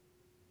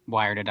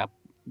wired it up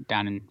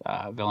down in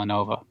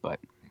Villanova. But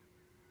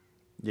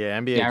yeah,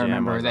 NBA yeah, I Jam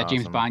remember was that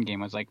James awesome. Bond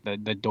game was like the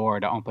door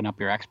to open up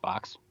your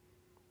Xbox.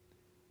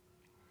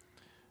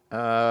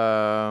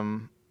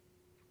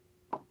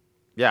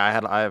 Yeah, I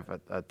have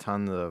a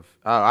ton of.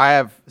 Oh, I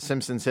have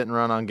Simpsons Hit and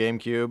Run on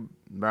GameCube,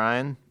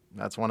 Brian.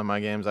 That's one of my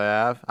games I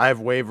have. I have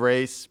Wave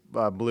Race,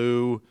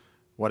 Blue,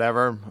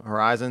 whatever,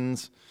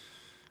 Horizons.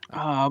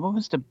 What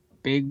was the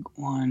big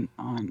one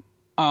on?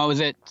 Oh,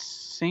 was it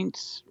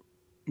Saints?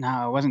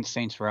 No, it wasn't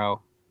Saints Row.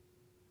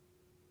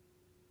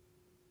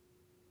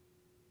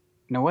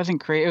 No, it wasn't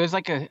crazy. It was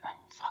like a.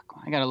 Fuck,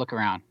 I gotta look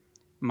around.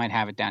 I might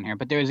have it down here.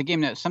 But there was a game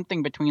that was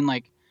something between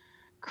like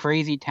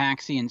Crazy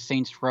Taxi and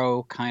Saints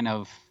Row, kind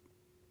of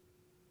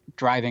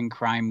driving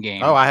crime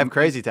game. Oh, I have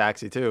Crazy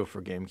Taxi too for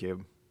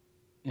GameCube.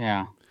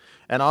 Yeah.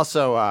 And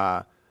also,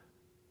 I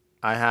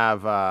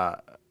have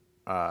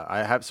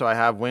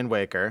Wind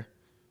Waker,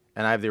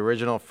 and I have the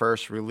original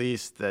first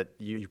release that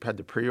you had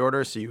to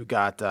pre-order. So you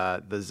got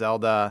the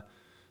Zelda,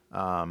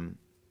 Ocarina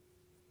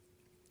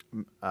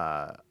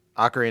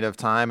of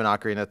Time and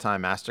Ocarina of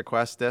Time Master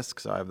Quest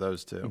discs. So I have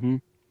those too. Mm-hmm.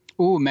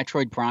 Ooh,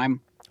 Metroid Prime.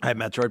 I have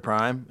Metroid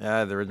Prime.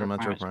 Yeah, the original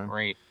Metroid is Prime.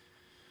 Great.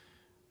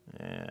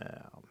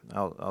 Yeah,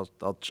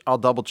 I'll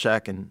double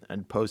check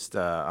and post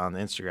on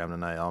Instagram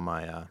tonight all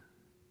my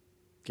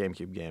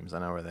GameCube games. I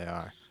know where they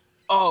are.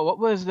 Oh, what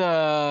was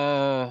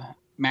the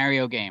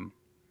Mario game?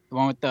 The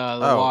one with the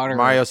water.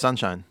 Mario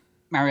Sunshine.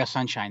 Mario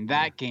Sunshine.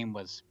 That game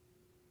was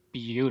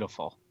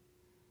beautiful.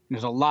 It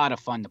was a lot of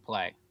fun to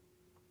play.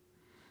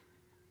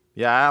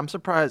 Yeah, I'm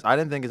surprised. I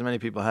didn't think as many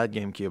people had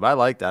GameCube. I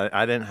liked that.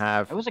 I didn't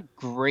have. It was a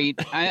great.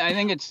 I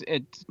think it's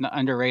an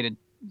underrated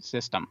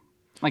system.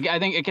 Like I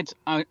think it gets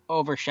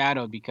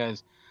overshadowed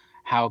because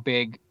how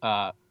big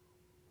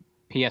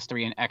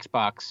PS3 and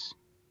Xbox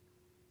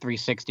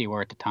 360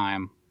 were at the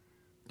time.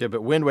 Yeah,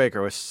 but Wind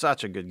Waker was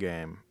such a good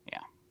game.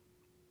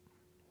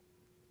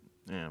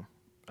 Yeah.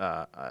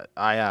 Yeah.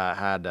 I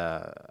had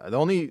there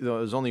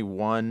was only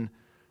one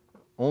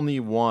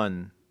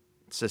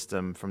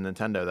system from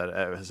Nintendo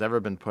that has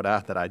ever been put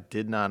out that I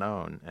did not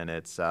own, and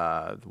it's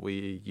the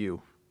Wii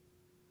U.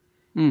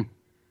 I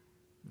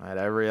had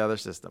every other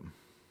system.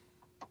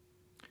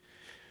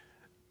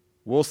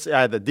 We'll see.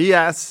 I had the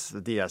DS, the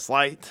DS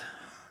Lite,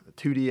 the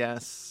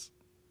 2DS,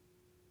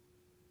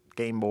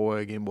 Game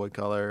Boy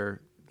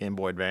Color, Game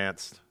Boy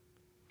Advanced.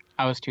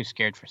 I was too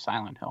scared for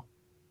Silent Hill.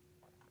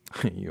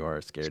 You are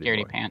a scaredy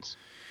Scaredy boy. pants.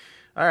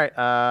 All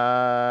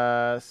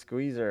right,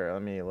 Squeezer.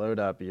 Let me load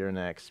up your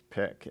next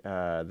pick.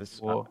 Is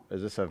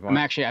this a?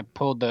 I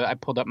pulled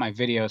up my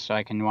video so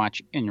I can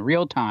watch in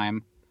real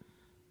time,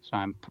 so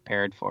I'm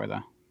prepared for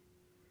the.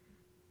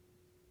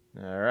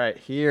 All right,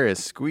 here is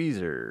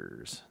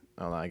Squeezers.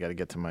 Hold on, I got to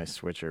get to my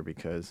switcher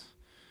because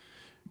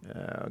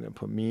I'm gonna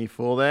put me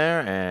full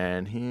there,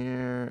 and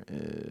here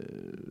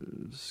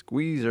is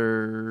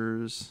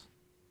Squeezers.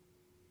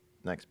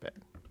 Next pick.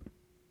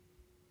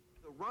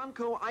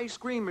 Ronco ice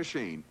cream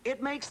machine.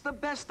 It makes the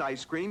best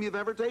ice cream you've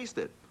ever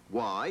tasted.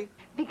 Why?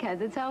 Because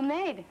it's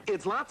homemade.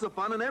 It's lots of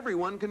fun and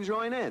everyone can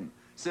join in.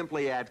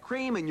 Simply add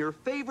cream and your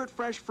favorite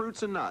fresh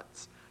fruits and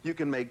nuts. You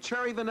can make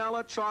cherry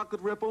vanilla,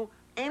 chocolate ripple,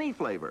 any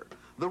flavor.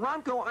 The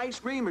Ronco ice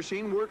cream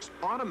machine works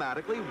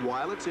automatically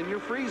while it's in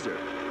your freezer.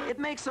 It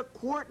makes 1.5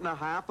 quarts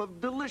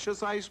of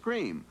delicious ice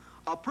cream.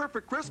 A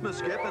perfect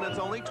Christmas gift, and it's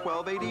only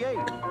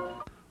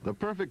 $12.88. The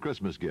perfect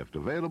Christmas gift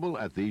available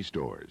at these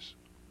stores.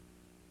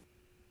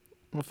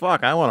 Well,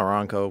 fuck, I want a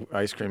Ronco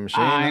ice cream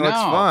machine. It looks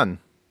know. fun.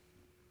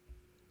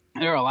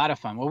 They're a lot of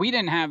fun. Well, we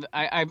didn't have.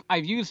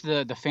 I've used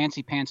the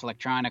fancy pants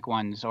electronic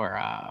ones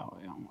or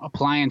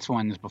appliance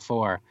ones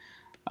before.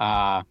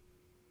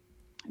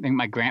 I think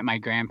my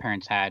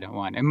grandparents had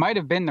one. It might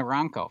have been the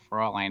Ronco for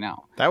all I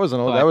know. That was an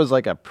old. But That was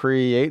like a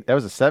pre-8. That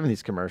was a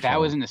 '70s commercial. that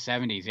was in the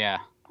 70s, yeah.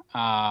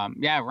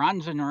 Yeah,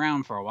 Ron's been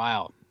around for a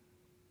while.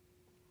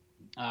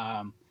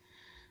 And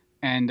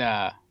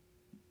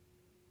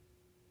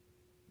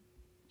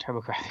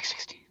TurboGrafx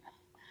 16.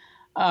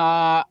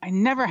 I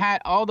never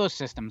had all those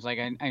systems. Like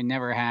I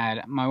never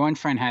had. My one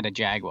friend had a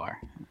Jaguar,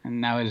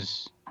 and that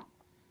was.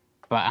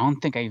 But I don't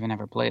think I even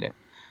ever played it.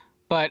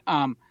 But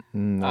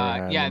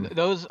yeah,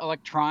 those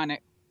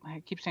electronic.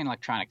 I keep saying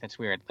electronic. That's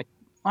weird. Like,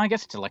 well, I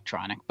guess it's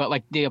electronic, but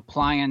like the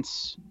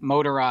appliance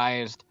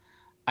motorized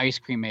ice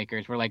cream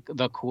makers were like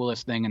the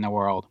coolest thing in the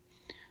world.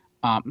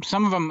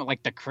 Some of them,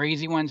 like the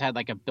crazy ones, had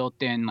like a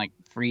built-in like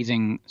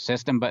freezing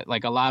system, but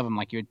like a lot of them,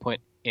 like you would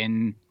put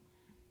in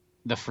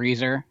the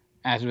freezer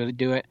as we would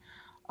do it.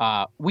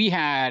 We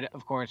had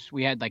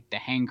like the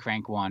hang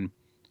crank one,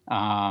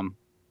 and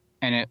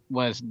it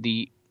was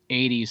the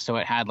 80s, so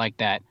it had like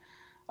that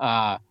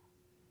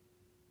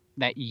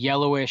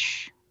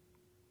yellowish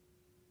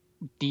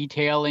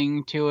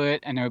detailing to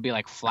it, and there would be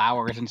like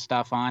flowers and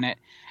stuff on it,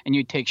 and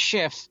you'd take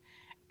shifts.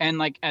 And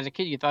like as a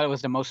kid, you thought it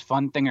was the most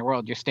fun thing in the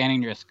world. You're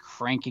standing there just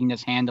cranking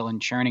this handle and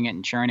churning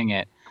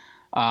it.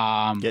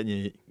 Getting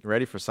you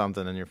ready for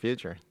something in your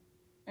future.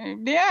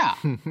 Yeah.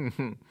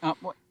 No,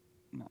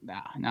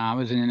 I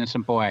was an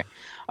innocent boy.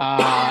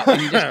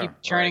 And you just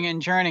keep churning it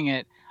and churning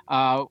it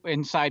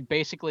inside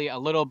basically a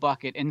little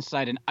bucket,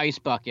 inside an ice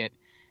bucket.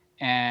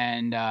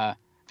 And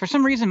for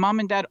some reason, Mom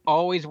and Dad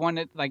always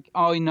wanted, like,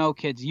 oh, no,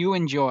 kids, you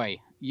enjoy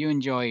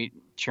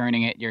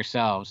churning it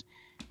yourselves.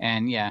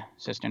 And yeah,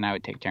 sister and I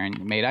would take turns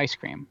and made ice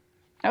cream.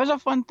 That was a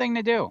fun thing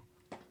to do.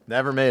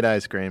 Never made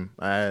ice cream.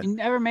 You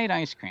never made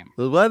ice cream.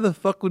 Well, why the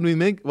fuck would we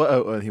make?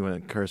 Oh, he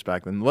went curse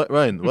back then. What,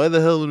 Ryan? Why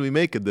the hell would we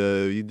make it?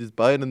 You just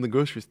buy it in the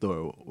grocery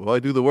store. Why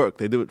do the work?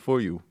 They do it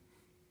for you.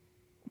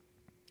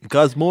 It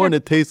costs more and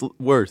it tastes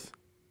worse.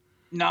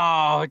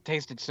 No, it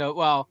tasted so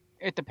well.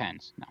 It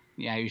depends. No,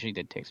 yeah, it usually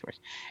did taste worse.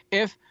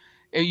 If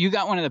you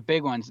got one of the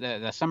big ones,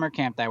 the summer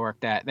camp that I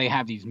worked at, they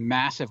have these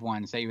massive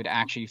ones that you would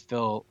actually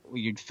fill.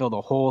 You'd fill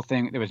the whole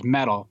thing. There was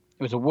metal.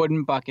 It was a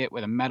wooden bucket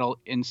with a metal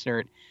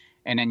insert,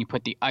 and then you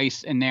put the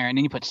ice in there, and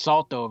then you put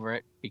salt over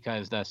it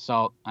because the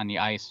salt on the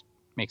ice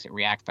makes it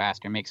react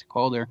faster, makes it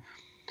colder.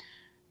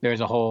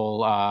 There's a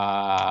whole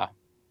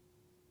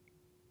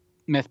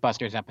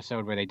Mythbusters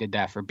episode where they did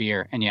that for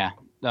beer, and yeah,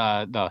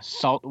 the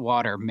salt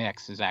water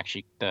mix is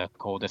actually the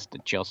coldest to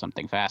chill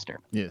something faster.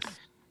 Yes.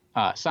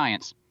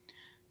 Science.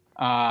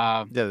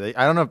 Yeah,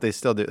 I don't know if they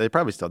still do. They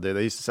probably still do.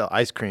 They used to sell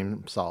ice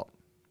cream salt.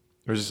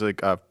 It was just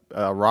like a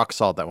rock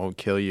salt that won't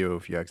kill you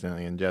if you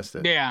accidentally ingest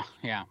it. Yeah.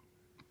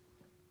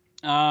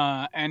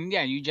 And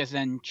yeah, you just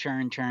then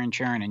churn,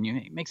 and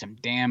you make some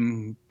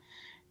damn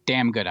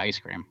good ice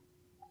cream.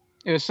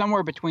 It was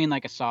somewhere between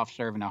like a soft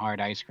serve and a hard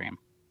ice cream.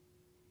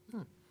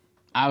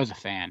 I was a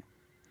fan.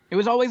 It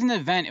was always an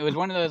event. It was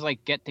one of those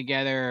like get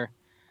together.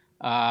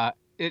 I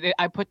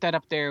put that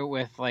up there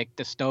with like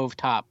the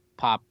stovetop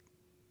pop,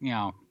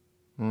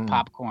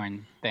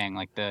 popcorn thing,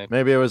 like the.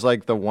 Maybe it was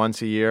like the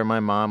once a year my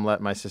mom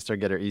let my sister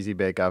get her easy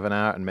bake oven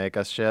out and make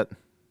us shit.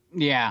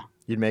 Yeah.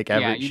 She'd make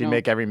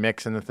every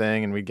mix in the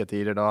thing, and we'd get to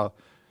eat it all.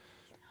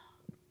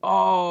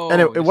 Oh.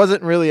 And it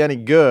wasn't really any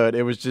good.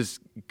 It was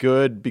just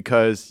good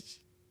because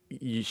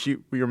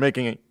you were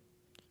making it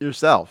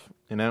yourself,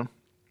 you know.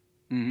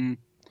 Mm-hmm.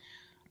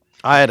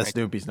 I had a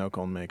Snoopy snow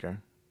cone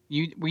maker.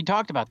 We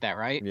talked about that,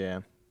 right? Yeah.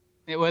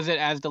 Was it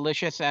as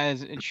delicious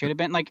as it should have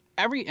been? Like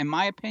in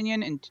my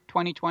opinion, in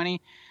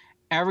 2020,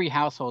 every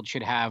household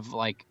should have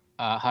like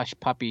a Hush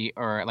Puppy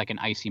or like an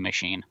icy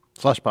machine.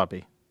 Slush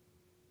Puppy.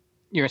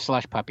 You're a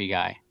Slush Puppy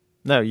guy.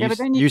 No,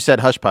 you said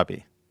Hush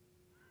Puppy.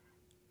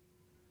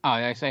 Oh,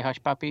 did I say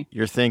Hush Puppy?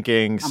 You're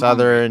thinking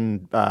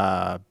Southern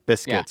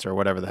biscuits or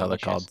whatever the hell they're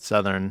called.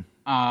 Southern.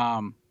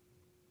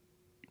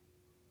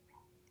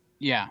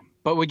 Yeah,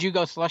 but would you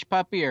go Slush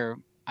Puppy or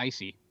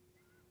icy?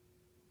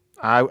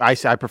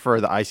 I prefer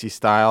the icy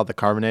style, the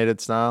carbonated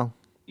style.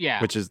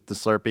 Yeah. Which is the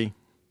Slurpee.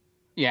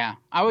 Yeah,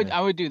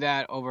 I would do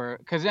that over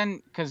because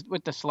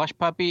with the Slush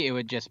Puppy it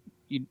would just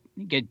you'd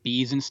get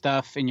bees and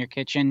stuff in your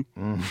kitchen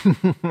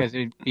because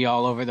it'd be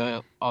all over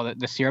the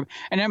syrup,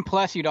 and then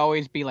plus you'd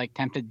always be like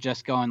tempted to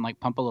just go and like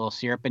pump a little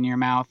syrup in your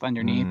mouth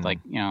underneath, like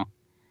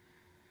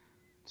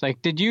it's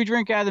like, did you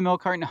drink out of the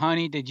milk carton,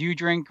 honey? Did you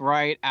drink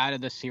right out of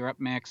the syrup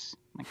mix?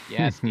 Like,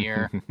 yes,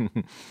 dear.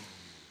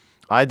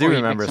 I do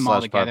remember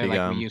Slush Puppy like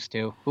gum. We used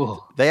to.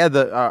 Ooh. They had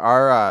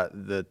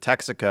the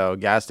Texaco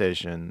gas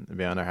station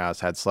behind our house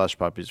had Slush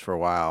Puppies for a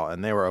while,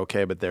 and they were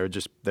okay, but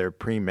they're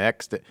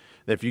pre-mixed.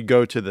 If you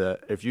go to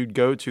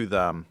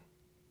the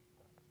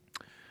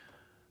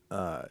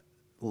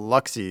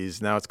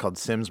Luxie's, now it's called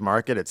Sims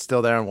Market. It's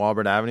still there on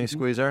Walbert Avenue,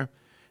 Squeezer.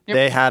 Yep.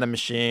 They had a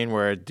machine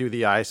where it'd do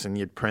the ice and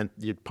you'd pump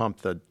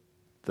the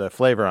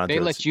flavor onto it.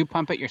 They let you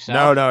pump it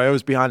yourself? No, it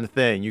was behind the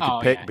thing. You could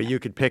pick, but you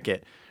could pick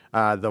it.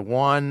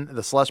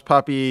 The slush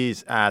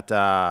puppies at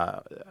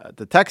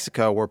the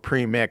Texaco were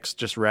pre-mixed,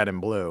 just red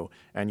and blue,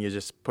 and you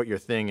just put your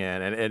thing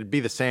in, and it'd be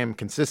the same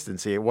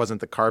consistency. It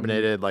wasn't the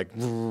carbonated like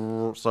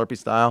Slurpee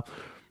style,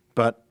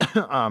 but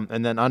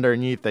and then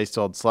underneath they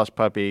sold slush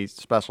puppy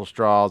special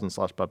straws and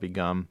slush puppy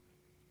gum,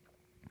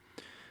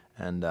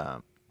 and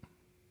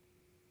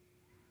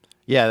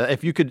yeah,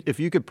 if you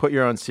could put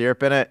your own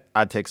syrup in it,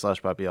 I'd take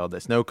slush puppy all day.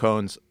 Snow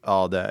cones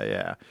all day,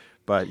 yeah,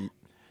 but.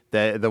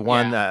 The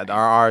one that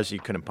are ours, you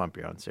couldn't pump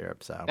your own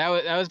syrup. So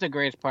that was the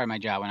greatest part of my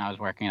job when I was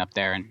working up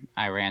there, and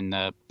I ran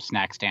the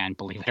snack stand,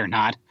 believe it or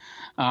not.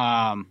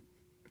 And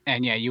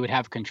yeah, you would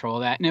have control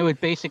of that, and it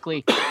would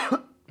basically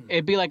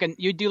it'd be like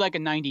you'd do like a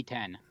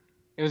 90-10.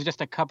 It was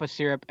just a cup of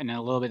syrup and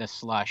a little bit of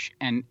slush,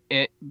 and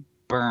it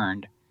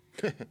burned.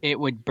 It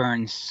would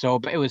burn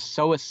it was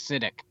so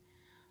acidic.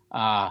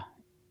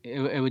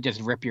 It would just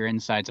rip your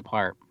insides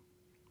apart.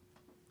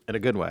 In a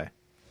good way.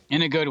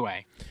 In a good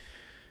way.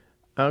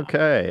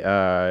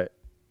 Okay.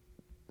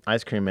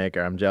 Ice cream maker.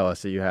 I'm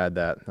jealous that you had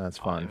that. That's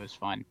fun. It was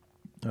fun.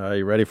 Are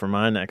you ready for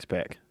my next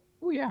pick?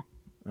 Oh, yeah.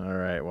 All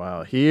right.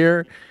 Well,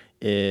 here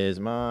is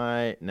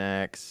my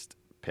next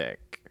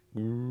pick.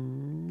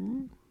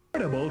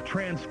 Portable,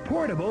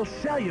 transportable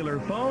cellular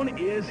phone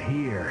is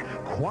here.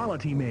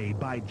 Quality made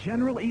by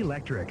General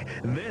Electric.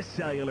 This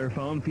cellular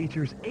phone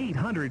features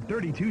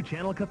 832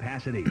 channel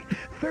capacity,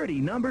 30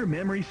 number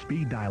memory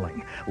speed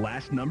dialing,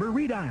 last number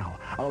redial,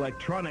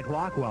 electronic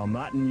lock while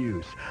not in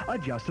use,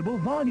 adjustable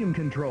volume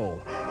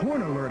control,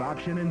 horn alert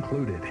option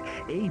included.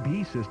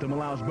 AB system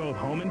allows both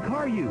home and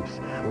car use.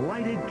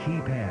 Lighted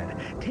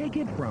keypad. Take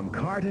it from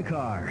car to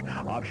car.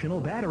 Optional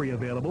battery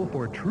available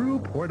for true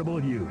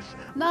portable use.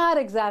 Not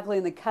exactly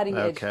in the cutting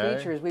edge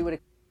features we would.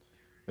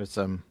 There's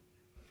some.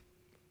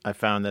 I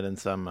found that in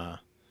some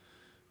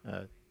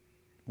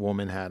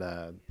woman had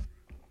a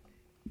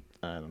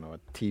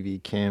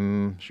TV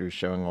Kim. She was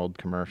showing old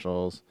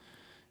commercials,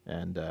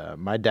 and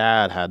my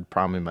dad had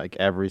probably like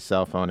every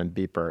cell phone and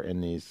beeper in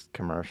these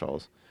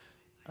commercials.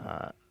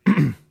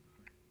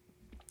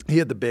 He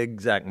had the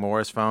big Zach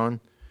Morris phone,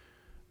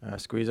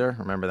 squeezer.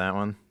 Remember that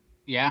one?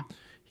 Yeah.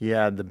 He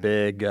had the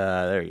big.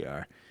 There you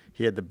are.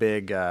 He had the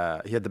big.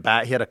 He had the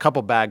bag. He had a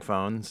couple bag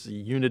phones.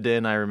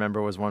 Uniden, I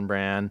remember, was one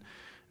brand.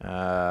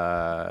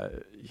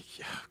 God,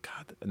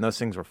 and those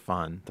things were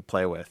fun to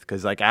play with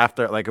because, like,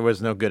 after it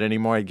was no good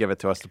anymore, he'd give it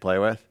to us to play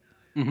with.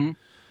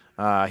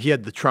 Mm-hmm. He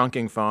had the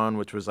trunking phone,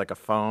 which was like a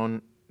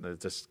phone that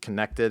just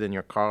connected in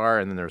your car,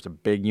 and then there was a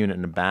big unit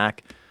in the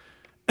back.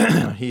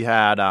 He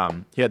had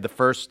the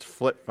first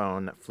flip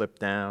phone that flipped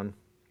down.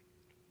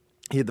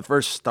 He had the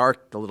first the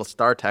little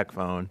StarTech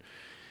phone.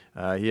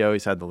 He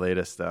always had the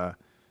latest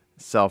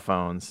cell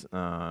phones.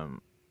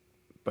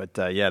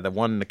 But yeah, the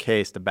one in the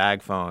case, the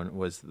bag phone,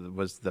 was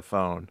the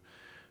phone.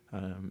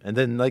 And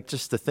then, like,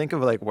 just to think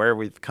of like where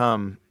we've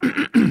come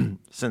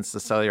since the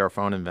cellular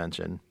phone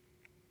invention.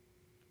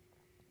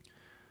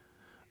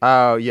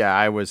 Oh yeah,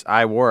 I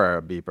wore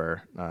a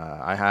beeper.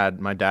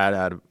 My dad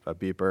had a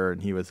beeper,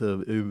 and he was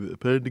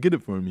planning to get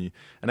it for me.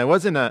 And I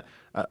wasn't a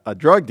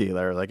drug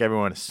dealer like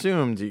everyone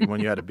assumed when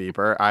you had a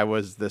beeper. I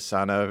was the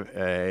son of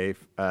a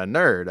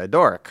nerd, a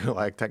dork who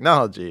liked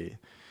technology.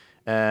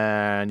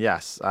 And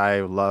yes,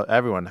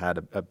 everyone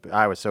had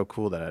I was so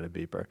cool that I had a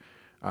beeper.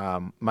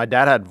 My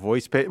dad had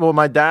well,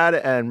 my dad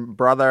and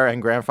brother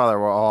and grandfather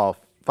were all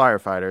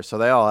firefighters, so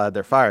they all had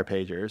their fire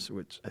pagers,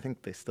 which I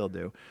think they still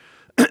do.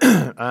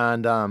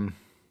 And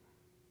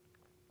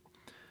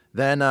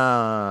then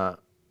my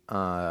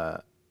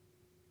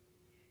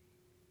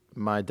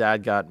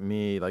dad got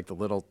me like the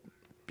little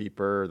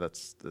beeper that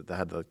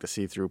had like the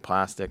see-through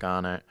plastic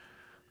on it.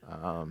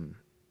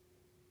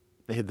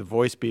 They had the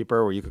voice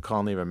beeper where you could call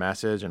and leave a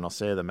message, and I'll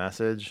say the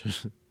message.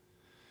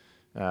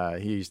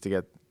 He used to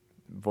get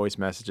voice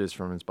messages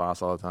from his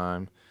boss all the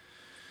time.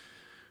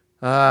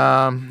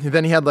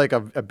 Then he had like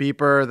a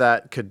beeper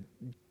that could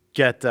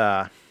get.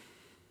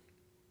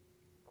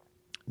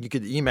 You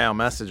could email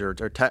message or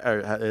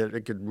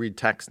it could read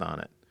text on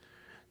it.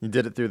 You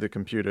did it through the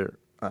computer.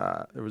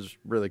 It was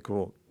really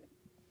cool.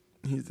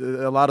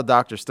 A lot of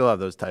doctors still have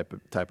those type of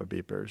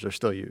beepers. They're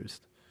still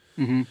used.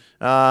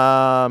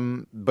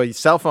 Mm-hmm. But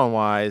cell phone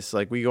wise,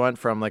 like we went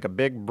from like a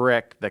big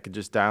brick that could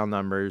just dial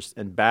numbers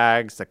and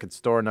bags that could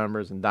store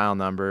numbers and dial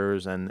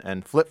numbers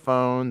and flip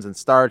phones and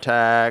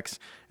StarTACs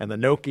and the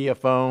Nokia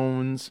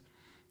phones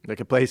that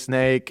could play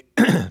Snake.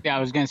 Yeah,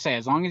 I was gonna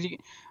say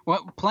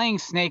playing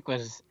Snake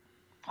was.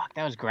 Fuck,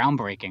 that was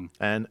groundbreaking.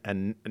 And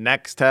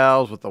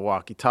Nextels with the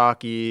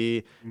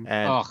walkie-talkie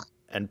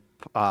and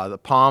the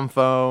Palm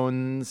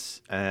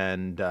phones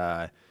and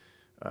yeah,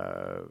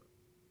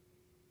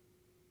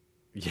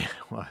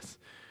 it was.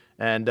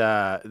 And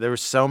there were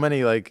so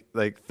many like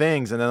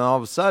things, and then all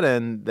of a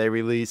sudden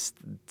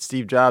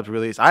Steve Jobs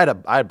released. I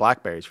had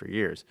Blackberries for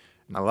years,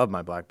 and I love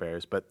my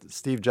Blackberries. But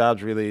Steve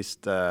Jobs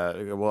released,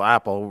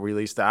 Apple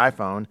released the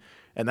iPhone.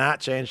 And that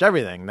changed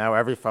everything. Now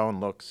every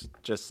phone looks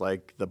just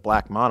like the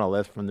black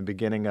monolith from the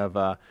beginning of,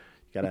 you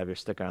got to have your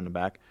sticker on the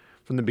back,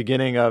 from the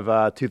beginning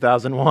of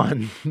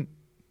 2001.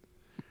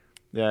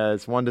 Yeah,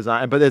 it's one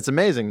design, but it's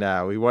amazing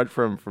now. We went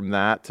from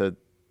that to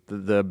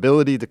the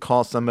ability to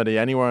call somebody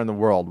anywhere in the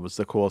world was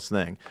the coolest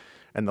thing.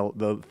 And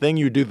the thing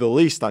you do the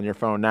least on your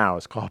phone now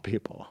is call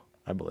people,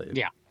 I believe.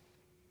 Yeah.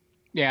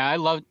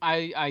 Yeah,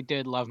 I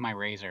did love my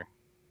Razor.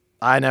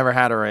 I never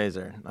had a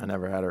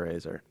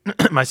Razor.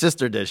 My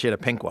sister did. She had a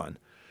pink one.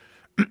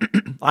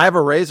 I have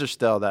a Razor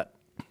still that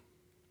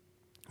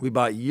we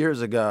bought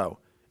years ago.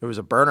 It was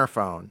a burner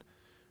phone.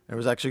 It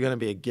was actually going to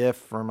be a gift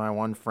for my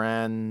one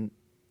friend,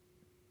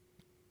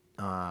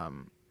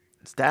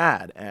 his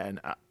dad, and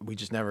we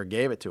just never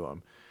gave it to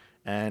him.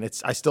 And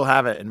I still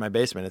have it in my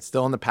basement. It's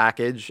still in the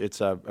package. It's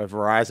a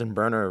Verizon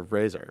burner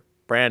Razor,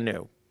 brand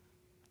new,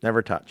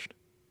 never touched.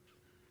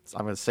 So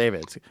I'm going to save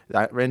it.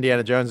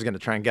 Indiana Jones is going to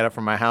try and get it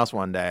from my house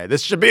one day.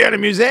 This should be in a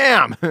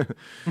museum.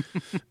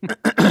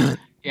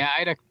 Yeah, I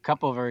had a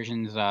couple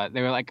versions.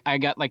 They were like, I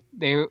got like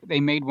they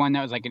made one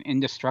that was like an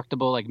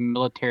indestructible, like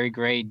military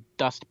grade,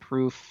 dust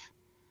proof,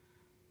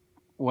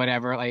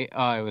 whatever. Like,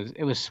 oh,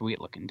 it was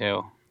sweet looking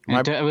too.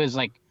 And it was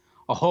like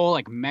a whole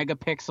like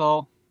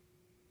megapixel.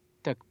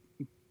 Took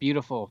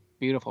beautiful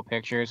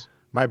pictures.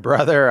 My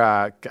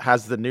brother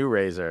has the new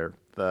Razor.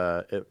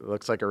 It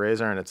looks like a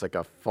Razor and it's like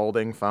a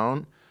folding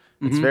phone.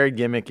 It's very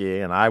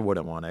gimmicky, and I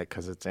wouldn't want it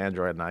because it's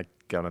Android, and I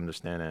don't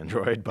understand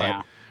Android.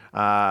 But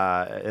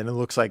and it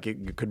looks like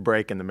it could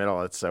break in the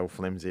middle. It's so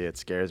flimsy, it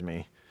scares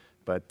me.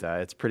 But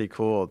it's pretty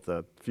cool.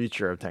 The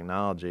future of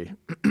technology.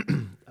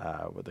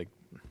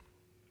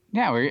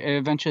 Yeah,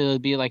 eventually it'll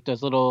be like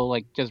those little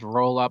like just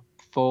roll up,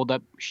 fold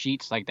up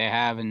sheets like they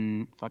have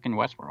in fucking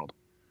Westworld.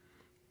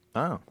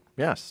 Oh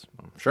yes,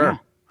 sure, yeah.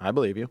 I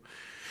believe you.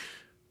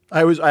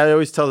 I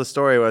always tell the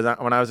story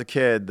when I was a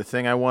kid, the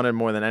thing I wanted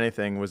more than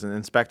anything was an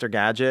Inspector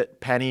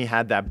Gadget. Penny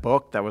had that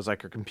book that was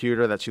like her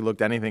computer that she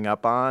looked anything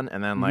up on,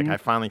 and then like I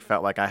finally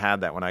felt like I had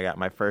that when I got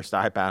my first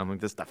iPad. I'm like,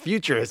 the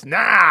future is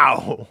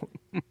now.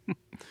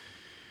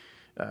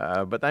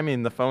 But I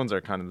mean, the phones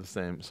are kind of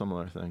the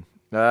similar thing.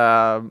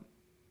 All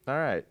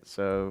right,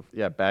 so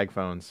yeah, bag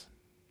phones,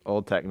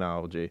 old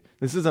technology.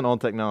 This isn't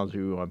old technology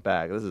we want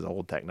back. This is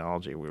old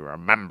technology we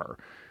remember.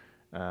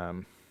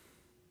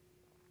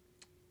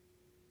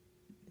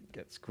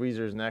 Get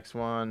Squeezer's next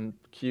one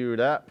queued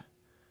up.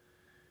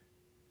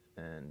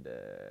 And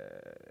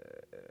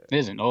it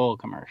is an old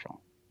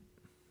commercial.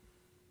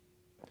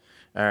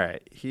 All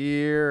right,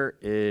 here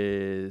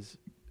is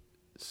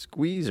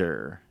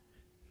Squeezer,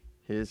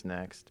 his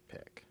next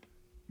pick.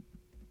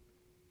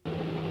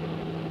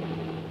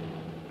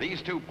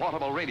 These two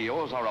portable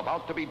radios are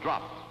about to be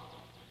dropped.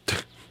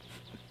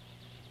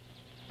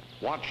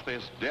 Watch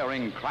this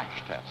daring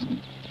crash test.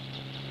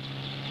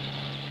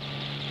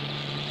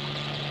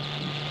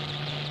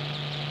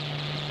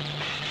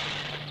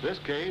 This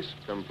case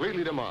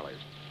completely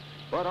demolished.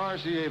 But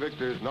RCA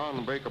Victor's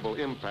non-breakable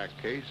impact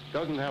case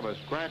doesn't have a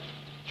scratch,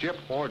 chip,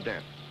 or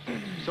dent.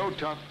 So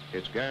tough,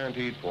 it's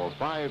guaranteed for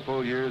 5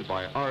 full years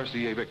by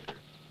RCA Victor.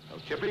 No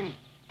chipping,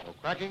 no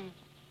cracking,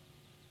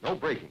 no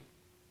breaking.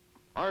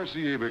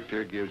 RCA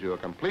Victor gives you a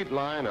complete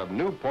line of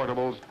new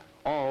portables,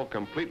 all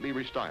completely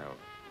restyled.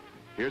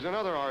 Here's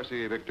another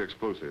RCA Victor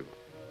exclusive.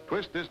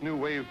 Twist this new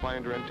wave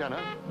finder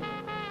antenna.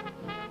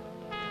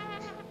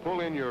 Pull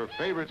in your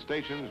favorite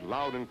stations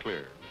loud and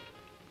clear.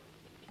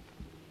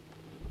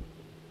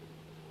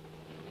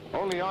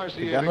 Only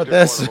RCA done Victor with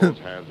this?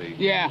 have the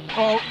Yeah.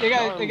 Oh, they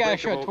got to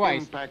show it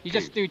twice. You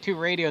just do 2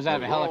 radios out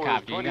of a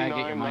helicopter. You got to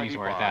get your money's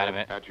worth out of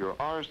it. At your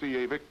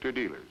RCA Victor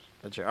dealers.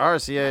 At your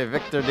RCA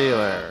Victor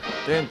dealer.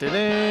 Dun, dun,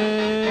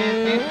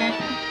 dun.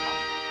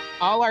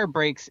 All our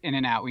breaks in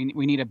and out. We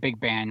need a big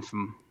band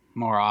from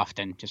more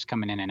often, just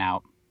coming in and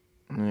out.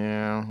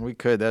 Yeah, we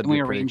could. That'd Can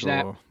be we pretty arrange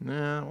cool. that?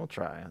 Yeah, we'll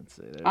try. Let's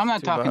see. I'm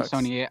not talking $2.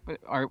 Sony,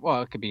 or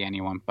well, it could be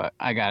anyone, but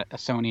I got a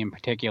Sony in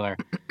particular.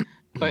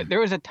 But there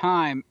was a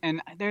time,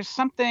 and there's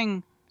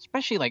something,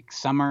 especially like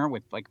summer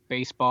with like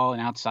baseball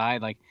and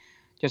outside, like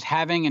just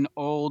having an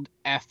old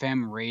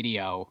FM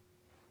radio,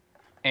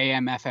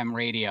 AM FM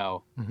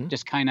radio,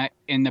 just kind of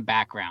in the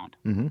background.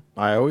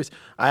 I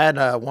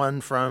had one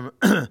from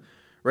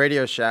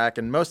Radio Shack,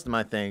 and most of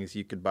my things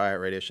you could buy at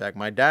Radio Shack.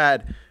 My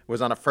dad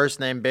was on a first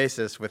name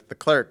basis with the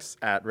clerks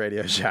at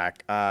Radio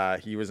Shack.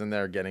 He was in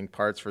there getting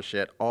parts for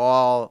shit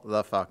all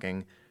the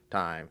fucking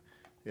time.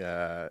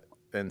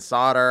 And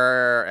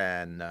solder,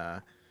 and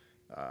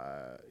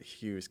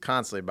he was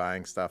constantly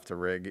buying stuff to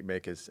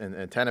make his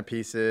antenna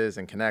pieces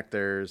and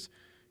connectors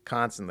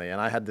constantly. And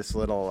I had this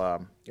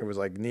little, it was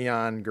like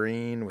neon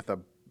green with a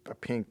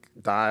pink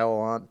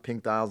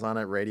dials on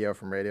it, radio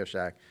from Radio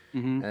Shack.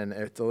 And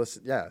to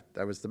listen,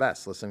 that was the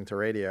best, listening to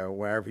radio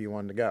wherever you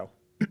wanted to go.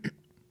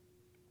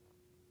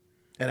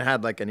 And it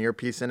had like an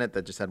earpiece in it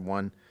that just had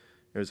one,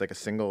 it was like a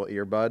single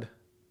earbud.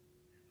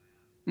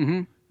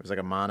 It was like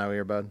a mono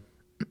earbud.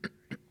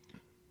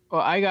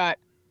 Well, I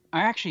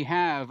actually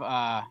have,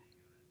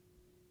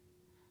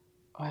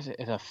 what is it?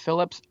 It's a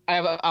Philips.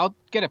 I'll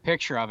get a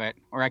picture of it,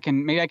 or I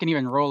can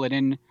even roll it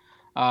in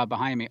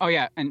behind me. Oh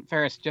yeah, and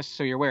Ferris, just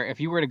so you're aware, if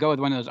you were to go with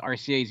one of those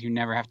RCAs, you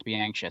never have to be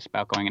anxious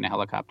about going in a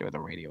helicopter with a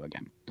radio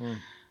again.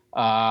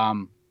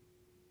 I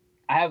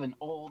I have an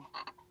old.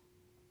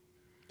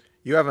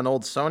 You have an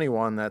old Sony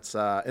one that's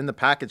in the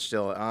package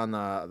still on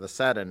the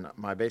set in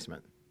my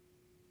basement.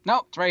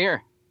 No, it's right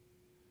here.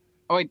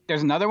 Oh wait,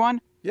 there's another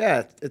one.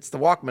 Yeah, it's the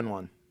Walkman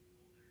one.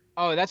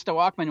 Oh, that's the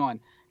Walkman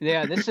one.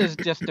 Yeah, this is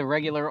just the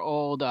regular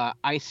old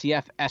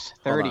ICF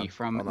S30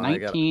 from Hold on,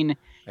 1982.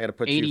 I gotta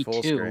put you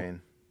full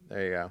screen.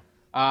 There you go.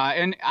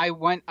 And I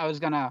was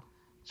gonna.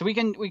 So we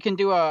can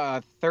do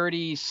a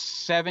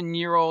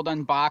 37-year-old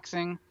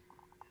unboxing.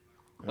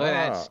 Look at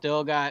that, it's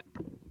still got.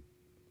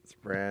 It's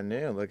brand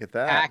new. Look at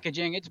that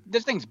packaging.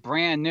 This thing's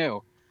brand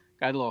new.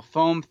 Got a little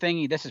foam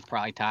thingy. This is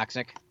probably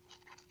toxic.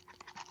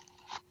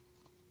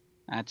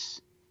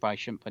 Probably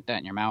shouldn't put that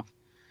in your mouth.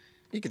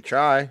 You could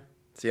try.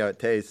 See how it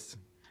tastes.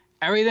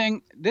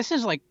 Everything. This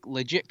is like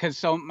legit.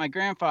 So my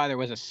grandfather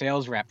was a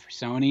sales rep for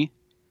Sony,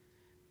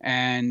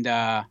 and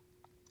so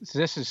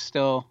this is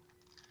still.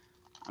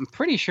 I'm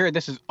pretty sure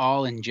this is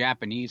all in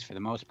Japanese for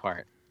the most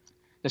part.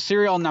 The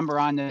serial number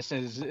on this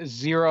is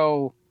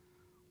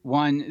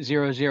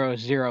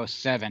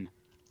 010007.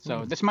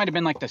 So this might have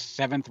been like the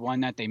 7th one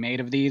that they made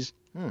of these.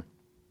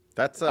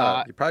 That's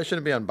you probably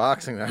shouldn't be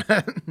unboxing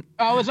that.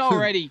 Oh, it was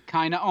already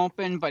kind of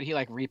open, but he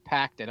like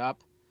repacked it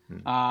up.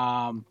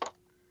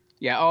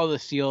 Yeah, all the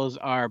seals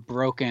are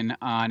broken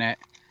on it.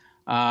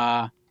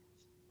 I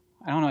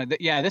don't know.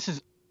 Yeah, this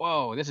is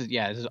this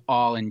is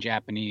all in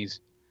Japanese.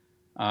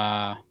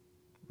 Yeah.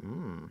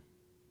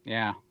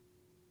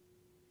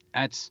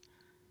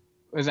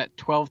 Was that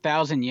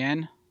 12,000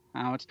 yen?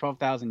 Oh, it's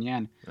 12,000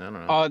 yen. I don't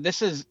know. Oh,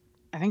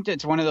 I think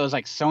it's one of those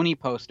like Sony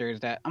posters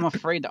that I'm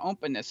afraid to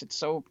open this. It's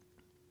so.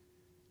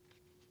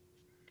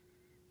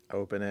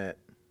 Open it.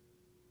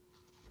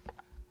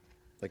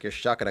 Like you're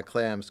shucking a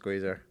clam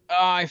squeezer. Oh,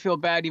 I feel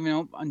bad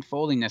even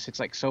unfolding this. It's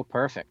like so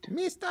perfect.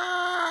 Mr.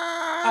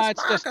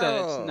 It's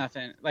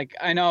nothing. Like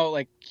I know,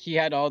 like he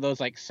had all those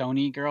like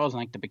Sony girls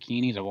and like the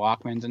bikinis or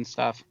Walkmans and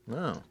stuff.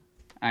 Oh.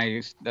 I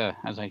used to,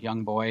 as a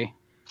young boy,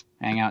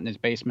 hang out in his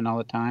basement all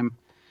the time.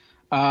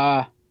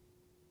 I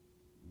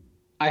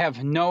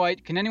have no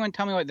idea. Can anyone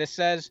tell me what this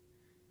says?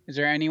 Is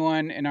there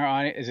anyone in our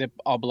audience? Is it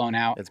all blown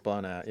out? It's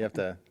blown out. You have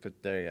to put.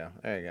 There you go.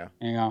 There you go.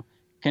 There you go.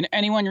 Can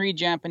anyone read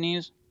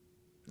Japanese?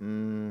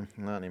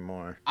 Not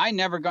anymore. I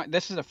never got.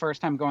 This is the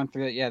first time going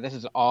through it. Yeah, this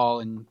is all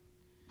in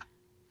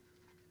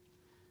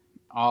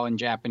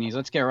Japanese.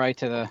 Let's get right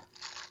to the.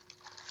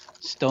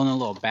 Still in a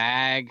little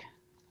bag.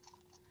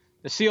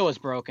 The seal is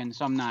broken,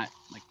 so I'm not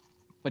like.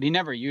 But he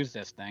never used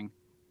this thing.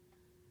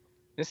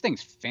 This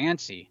thing's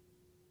fancy.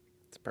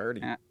 It's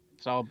pretty.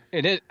 So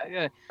it is.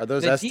 Are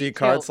those SD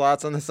card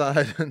slots on the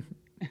side?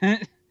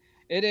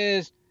 It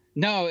is.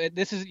 No,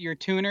 this is your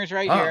tuners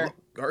right here.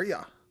 Are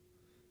ya?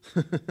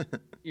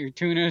 Your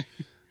tuners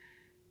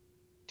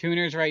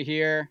right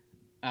here.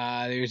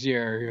 There's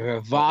your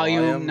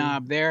volume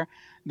knob there.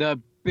 The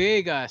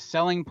big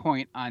selling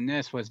point on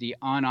this was the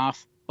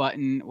on-off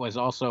button was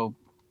also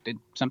did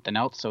something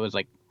else, so it was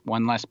like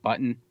one less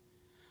button.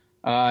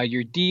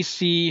 Your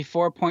DC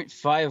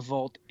 4.5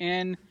 volt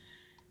in.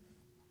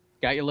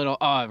 Got your little.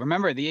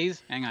 Remember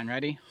these? Hang on,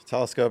 ready?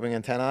 Telescoping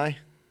antennae.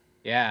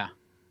 Yeah.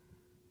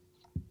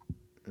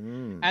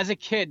 As a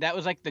kid, that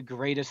was like the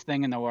greatest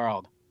thing in the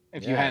world.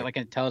 If you had like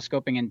a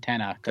telescoping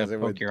antenna to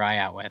poke your eye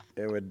out with.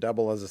 It would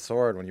double as a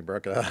sword when you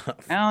broke it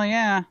off. Hell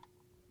yeah.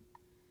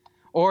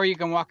 Or you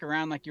can walk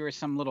around like you were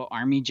some little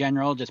army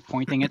general just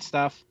pointing at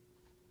stuff.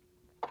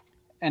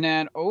 And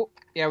then,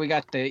 we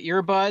got the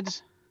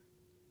earbuds.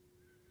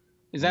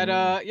 Is that,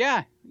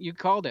 yeah, you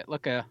called it.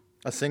 Look, a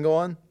single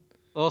one?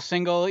 Little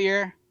single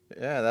ear.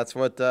 Yeah, that's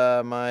what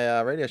my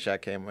Radio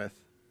Shack came with.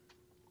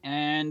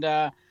 And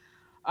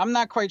I'm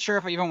not quite sure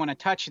if I even want to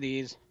touch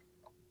these.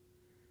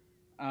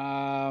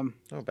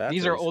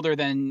 These are older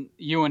than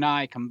you and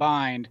I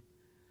combined.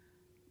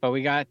 But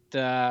we got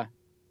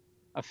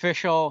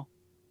official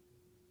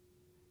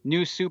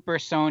new Super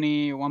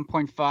Sony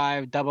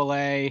 1.5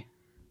 AA.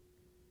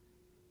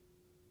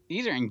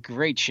 These are in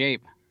great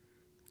shape.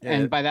 Yeah,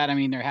 and by that I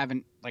mean they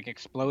haven't like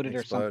exploded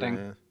or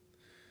something.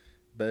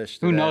 Yeah.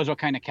 Who knows what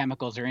kind of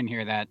chemicals are in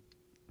here that...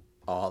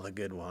 All the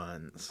good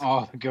ones.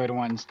 All the good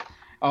ones.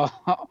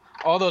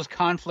 All those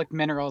conflict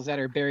minerals that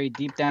are buried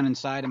deep down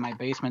inside of my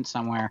basement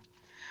somewhere.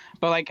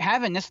 But like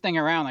having this thing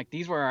around, like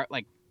these were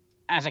like,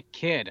 as a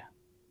kid,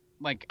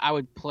 like I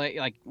would play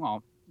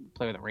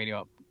with a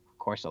radio, of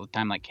course, all the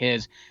time, like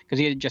his, because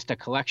he had just a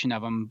collection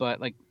of them. But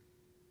like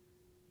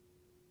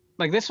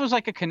this was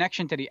like a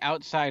connection to the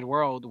outside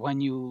world when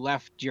you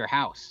left your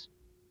house.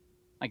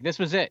 Like this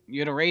was it.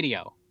 You had a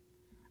radio.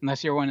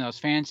 Unless you're one of those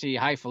fancy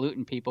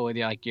highfalutin people with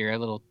your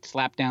little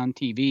slap down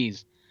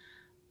TVs.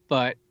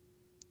 But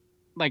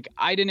like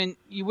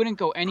you wouldn't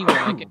go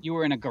anywhere. Like if you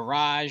were in a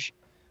garage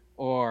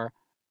or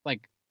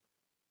like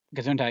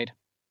Gesundheit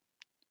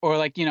or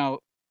like,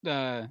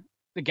 the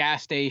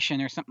gas station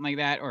or something like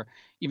that, or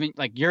even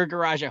like your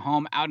garage at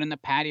home, out in the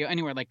patio,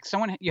 anywhere, like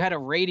you had a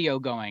radio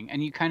going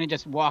and you kind of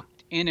just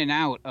walked in and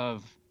out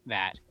of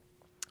that.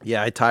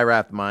 Yeah, I tie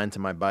wrapped mine to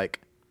my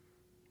bike.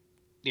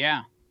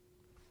 Yeah.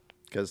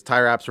 Because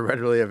tie wraps are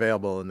readily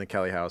available in the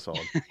Kelly household.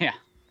 Yeah.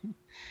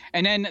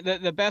 And then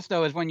the best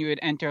though is when you would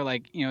enter,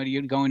 like,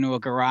 you'd go into a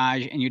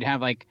garage and you'd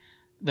have like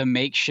the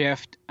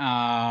makeshift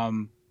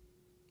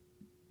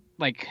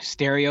like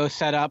stereo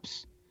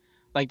setups.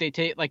 Like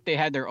they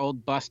had their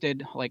old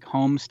busted like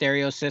home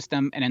stereo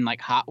system and then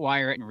like hot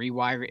wire it and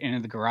rewire it into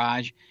the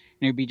garage.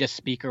 And it'd be just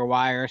speaker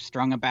wire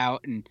strung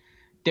about and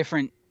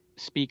different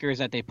speakers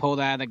that they pulled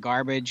out of the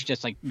garbage,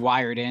 just like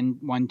wired in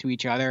one to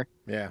each other.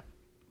 Yeah.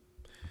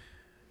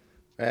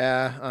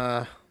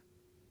 Yeah.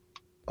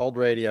 Old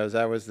radios,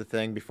 that was the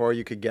thing before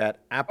you could get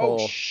Apple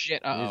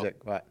Music.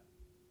 What?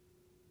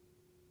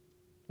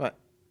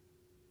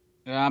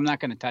 I'm not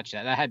going to touch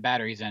that. That had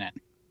batteries in it.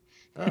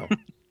 Oh.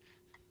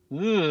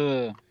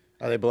 Ugh.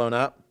 Are they blown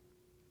up?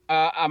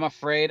 I'm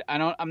afraid.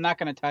 I'm not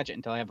going to touch it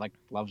until I have like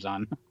gloves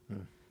on.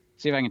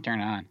 See if I can turn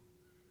it on.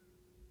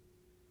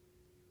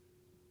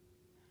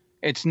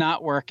 It's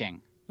not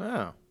working.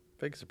 Oh,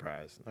 big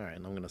surprise. All right,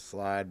 and I'm going to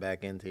slide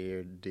back into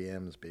your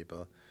DMs,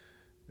 people.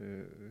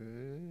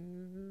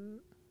 Sounded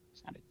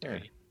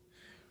dirty.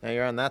 Now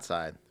you're on that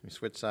side. We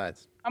switch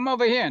sides. I'm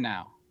over here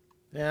now.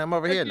 Yeah, I'm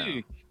over here now.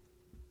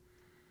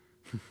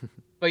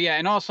 But yeah,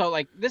 and also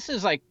like this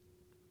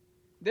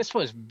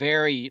was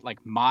very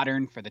like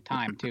modern for the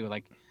time too.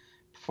 Like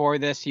before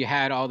this, you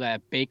had all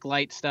that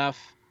Bakelite stuff,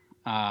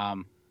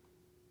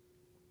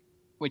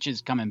 which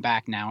is coming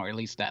back now, or at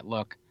least that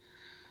look.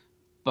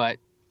 But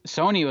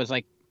Sony was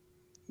like,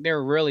 they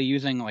were really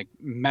using like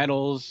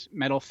metal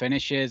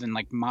finishes and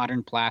like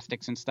modern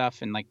plastics and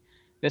stuff, and like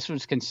this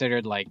was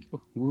considered like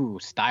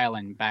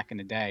styling back in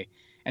the day.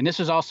 And this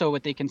was also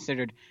what they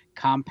considered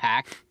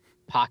compact,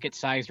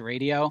 pocket-sized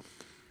radio.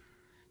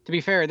 To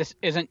be fair, this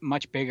isn't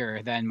much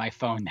bigger than my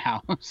phone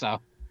now. So,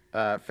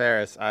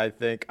 Ferris, I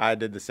think I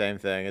did the same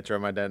thing. It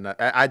drove my dad nuts.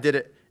 I did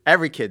it.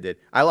 Every kid did.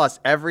 I lost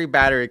every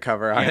battery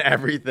cover on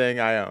everything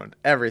I owned.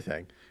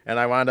 Everything. And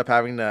I wound up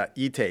having to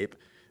e-tape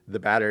the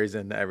batteries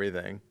into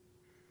everything.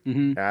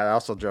 Mm-hmm. And I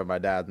also drove my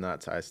dad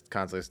nuts. I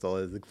constantly stole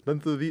his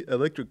expensive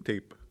electric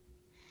tape.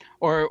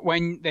 Or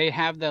when they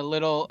have the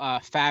little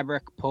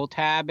fabric pull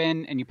tab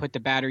in and you put the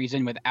batteries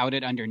in without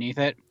it underneath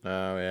it.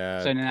 Oh, yeah.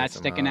 So then that's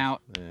sticking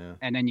out. Yeah.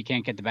 And then you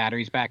can't get the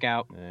batteries back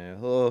out. Yeah.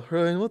 Oh,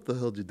 Ryan, what the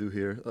hell did you do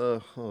here?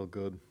 Oh,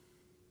 good.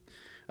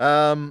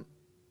 All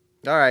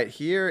right,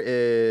 here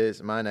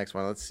is my next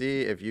one. Let's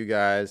see if you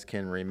guys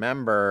can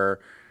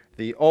remember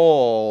the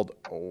old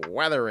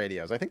weather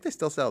radios. I think they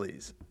still sell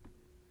these.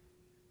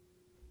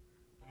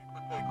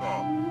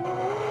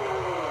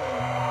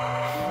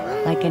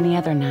 Like any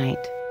other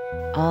night,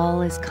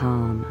 all is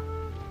calm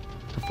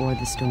before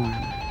the storm.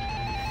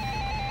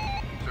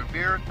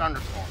 Severe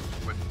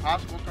thunderstorms with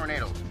possible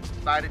tornadoes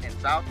sighted in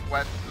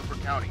southwest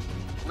Cooper County.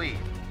 Please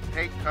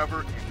take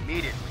cover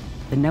immediately.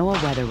 The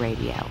NOAA Weather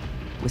Radio,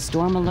 with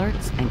storm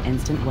alerts and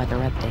instant weather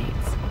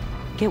updates.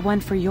 Get one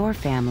for your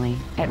family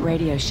at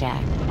Radio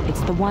Shack.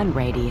 It's the one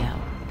radio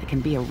that can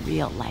be a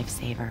real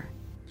lifesaver.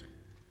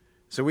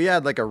 So we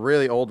had like a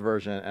really old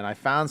version, and I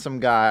found some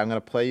guy. I'm going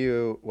to play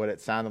you what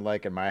it sounded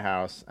like in my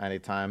house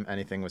anytime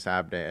anything was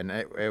happening. And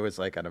it was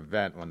like an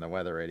event when the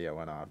weather radio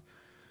went off.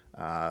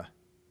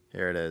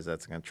 Here it is.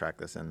 That's going to track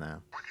this in now. 21.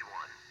 And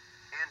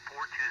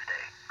for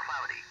Tuesday,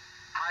 cloudy.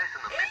 Highs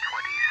in the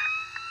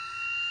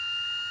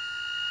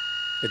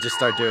mid-20s. It just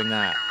started doing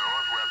that.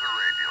 NOAA's Weather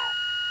Radio.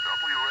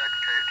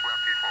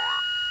 WXK24.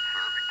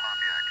 Serving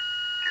Pontiac,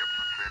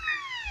 Gibson City,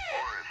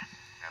 Forest,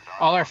 and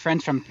All our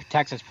friends from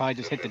Texas probably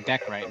just hit the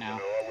deck right now.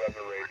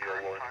 Weather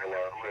radio warning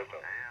alarm system.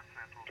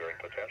 During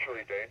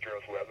potentially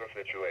dangerous weather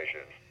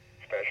situations,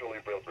 specially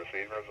built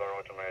receivers are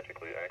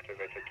automatically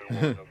activated to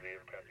warn of the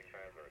impending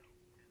hazard.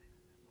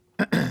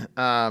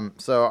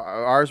 So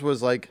ours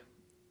was like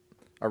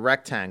a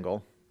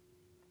rectangle,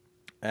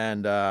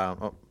 and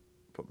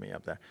put me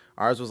up there.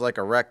 Ours was like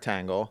a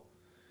rectangle,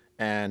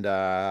 and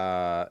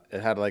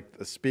it had like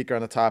a speaker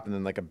on the top, and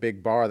then like a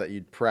big bar that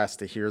you'd press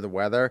to hear the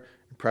weather,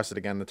 and press it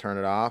again to turn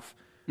it off,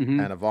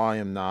 and a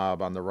volume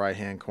knob on the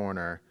right-hand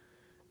corner,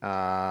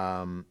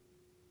 and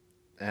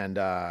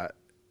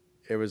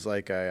it was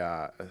like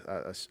a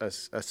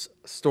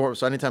storm.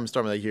 So anytime a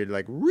storm, like you'd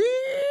like, and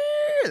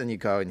then you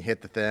go and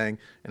hit the thing,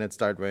 and it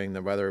started reading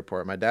the weather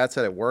report. My dad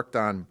said it worked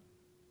on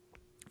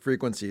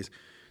frequencies.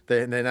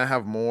 They now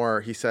have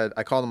more. He said,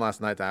 I called him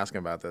last night to ask him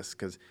about this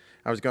because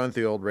I was going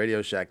through old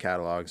Radio Shack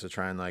catalogs to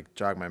try and like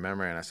jog my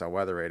memory, and I saw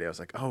weather radio. I was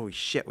like, holy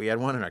shit, we had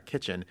one in our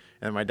kitchen,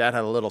 and my dad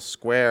had a little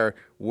square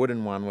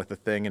wooden one with a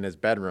thing in his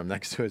bedroom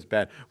next to his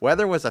bed.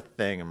 Weather was a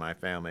thing in my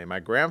family. My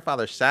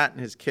grandfather sat in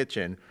his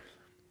kitchen.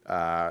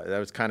 That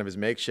was kind of his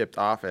makeshift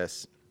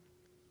office.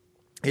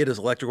 He had his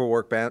electrical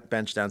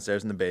workbench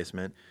downstairs in the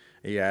basement.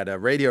 He had a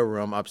radio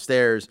room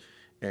upstairs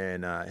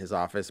in his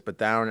office, but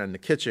down in the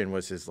kitchen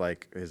was his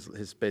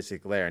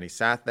basic lair. And he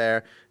sat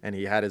there, and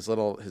he had his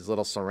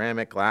little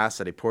ceramic glass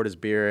that he poured his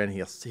beer in.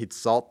 He'd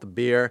salt the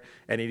beer,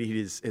 and he'd eat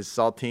his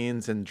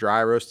saltines and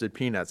dry roasted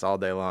peanuts all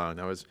day long.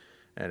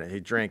 And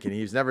he'd drink, and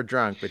he was never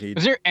drunk, but he.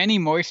 Was there any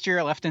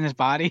moisture left in his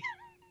body?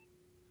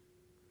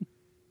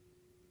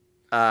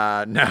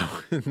 No,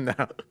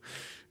 no,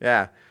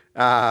 yeah.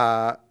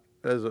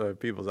 That's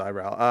people's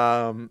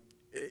eyebrow.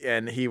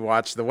 and he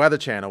watched the Weather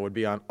Channel would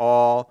be on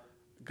all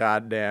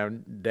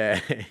goddamn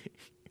day.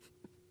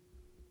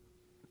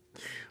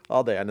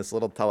 All day on this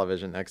little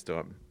television next to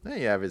him. Then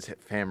you have his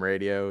ham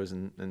radios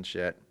and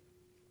shit.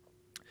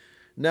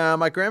 No,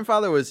 my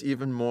grandfather was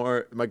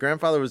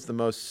the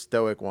most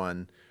stoic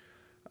one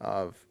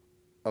of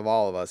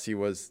all of us. He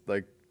was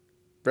like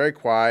very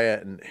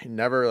quiet, and he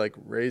never like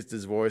raised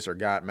his voice or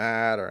got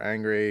mad or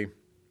angry.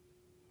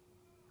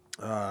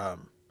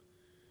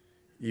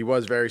 He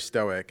was very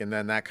stoic, and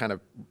then that kind of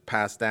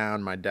passed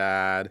down my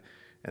dad,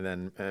 and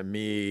then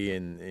me,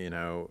 and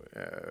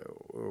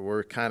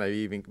we're kind of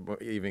even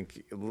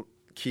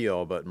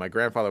keel. But my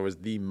grandfather was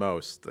the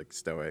most like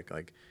stoic.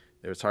 Like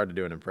it was hard to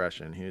do an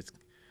impression.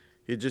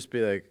 He'd just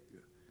be like,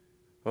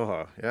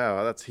 "Oh yeah,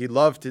 well, he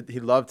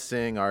loved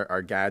seeing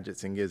our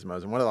gadgets and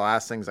gizmos." And one of the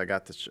last things I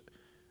got to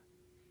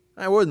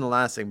it wasn't the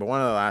last thing, but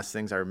one of the last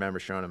things I remember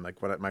showing him,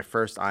 like my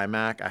first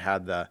iMac, I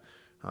had the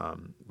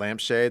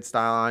lampshade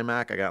style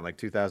iMac I got in like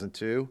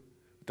 2002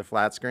 with the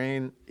flat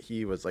screen.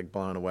 He was like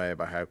blown away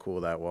by how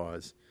cool that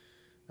was.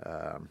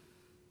 Yeah,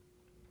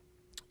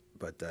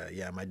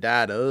 my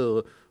dad, I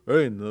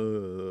don't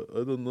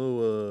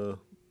know,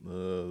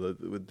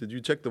 did you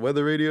check the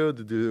weather radio?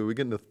 Are we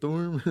getting a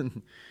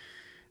storm?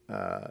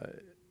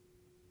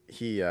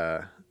 He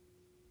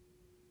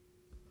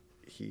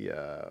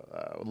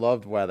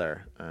loved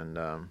weather, and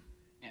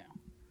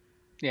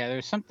yeah,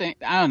 there's something,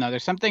 I don't know,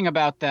 there's something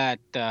about that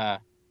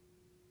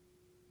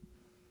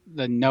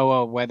the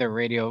NOAA weather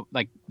radio,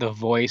 like the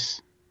voice,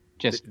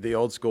 just the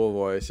old school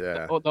voice.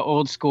 Yeah, the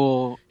old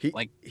school.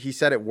 He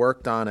said it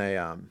worked on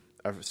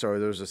so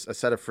there's a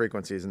set of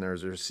frequencies, and there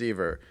was a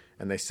receiver,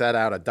 and they set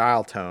out a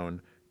dial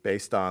tone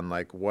based on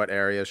like what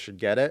areas should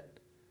get it.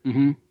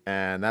 Mm-hmm.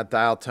 And that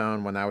dial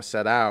tone, when that was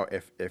set out,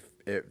 if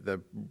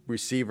the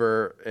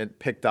receiver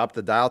picked up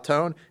the dial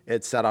tone,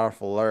 it set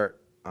off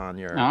alert on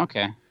your. Oh,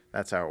 okay.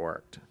 That's how it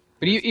worked.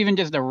 But even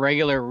just the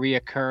regular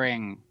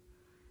reoccurring.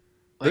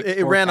 Like,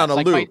 it ran on a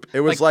loop. It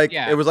was like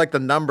the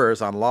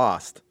numbers on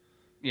Lost.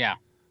 Yeah.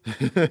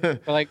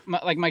 But like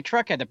my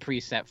truck had the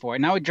preset for it,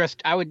 and I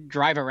would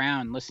drive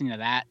around listening to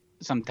that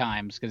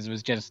sometimes because it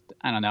was just,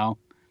 I don't know,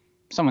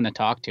 someone to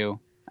talk to,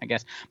 I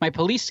guess. My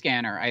police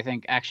scanner, I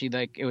think, actually,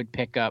 like, it would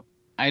pick up.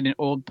 I had an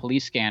old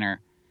police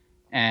scanner,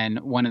 and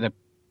one of the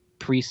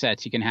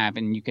presets you can have,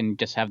 and you can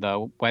just have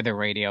the weather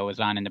radio is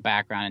on in the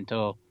background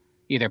until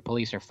either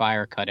police or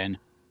fire cut in.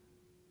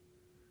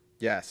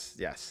 Yes.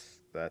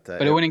 But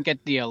it wouldn't get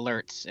the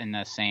alerts in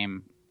the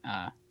same,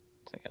 I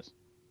guess.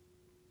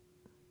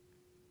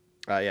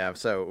 Yeah.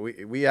 So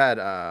we had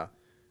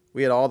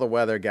all the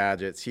weather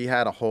gadgets. He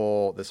had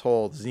this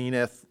whole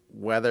Zenith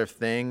weather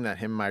thing that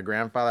him and my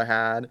grandfather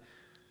had.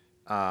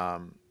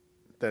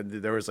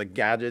 There was like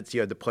gadgets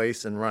you had to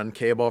place and run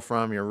cable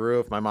from your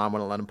roof. My mom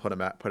wouldn't let him put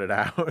it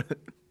out.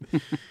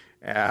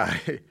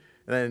 And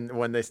then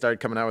when they started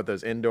coming out with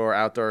those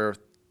outdoor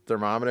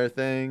thermometer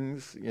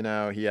things,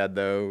 he had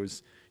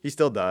those. He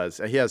still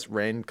does. He has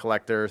rain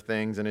collector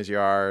things in his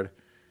yard.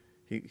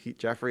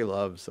 Jeffrey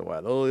loves the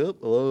weather. Oh, yep,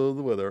 I love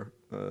the weather.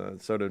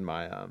 So did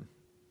my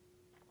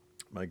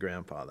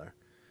grandfather.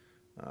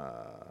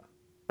 All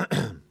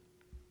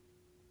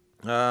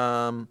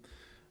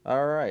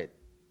right.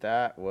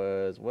 That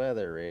was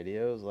weather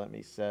radios. Let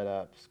me set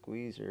up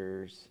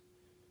squeezers.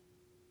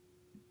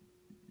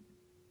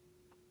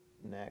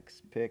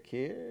 Next pick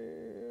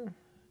here.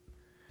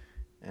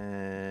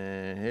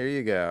 And here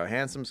you go.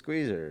 Handsome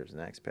squeezers.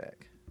 Next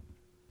pick.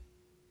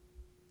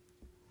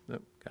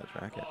 Nope, got to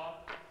track it.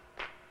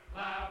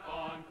 Clap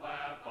on,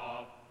 clap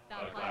off, the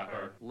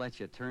clapper. Let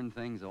you turn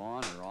things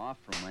on or off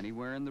from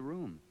anywhere in the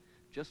room.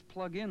 Just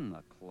plug in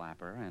the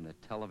clapper and a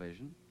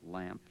television,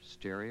 lamp,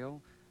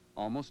 stereo,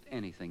 almost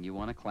anything you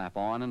want to clap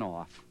on and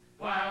off.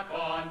 Clap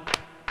on,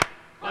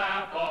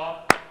 clap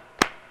off,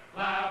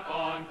 clap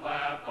on,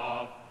 clap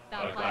off,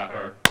 the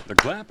clapper. The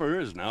clapper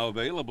is now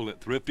available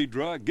at Thrifty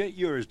Drug. Get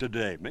yours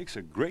today. Makes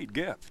a great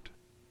gift.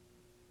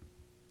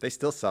 They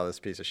still sell this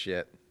piece of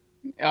shit.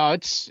 Oh,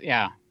 this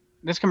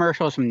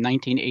commercial is from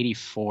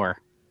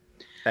 1984.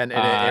 And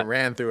it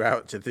ran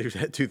throughout to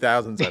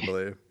 2000s, I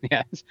believe.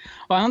 Yes.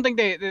 Well, I don't think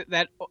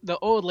that the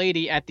old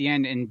lady at the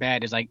end in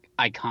bed is like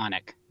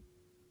iconic.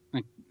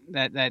 Like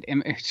that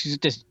she's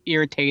just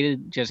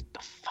irritated, just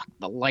fuck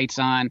the lights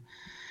on.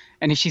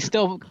 And she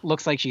still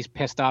looks like she's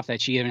pissed off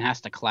that she even has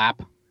to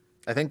clap.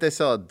 I think they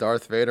sell a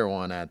Darth Vader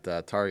one at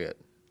Target.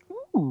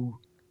 Ooh.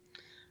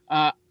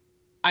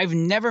 I've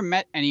never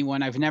met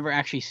anyone. I've never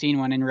actually seen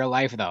one in real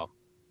life, though.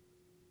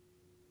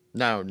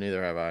 No,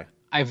 neither have I.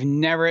 I've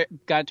never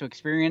got to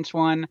experience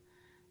one.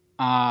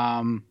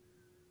 But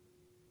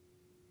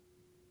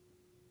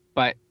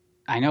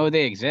I know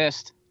they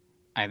exist,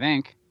 I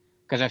think,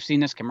 because I've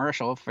seen this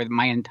commercial for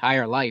my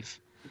entire life.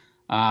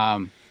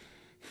 But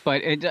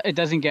it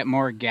doesn't get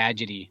more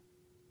gadgety,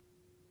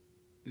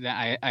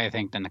 I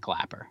think, than the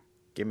clapper.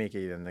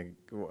 Gimmicky than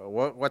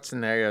what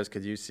scenarios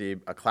could you see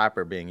a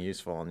clapper being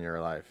useful in your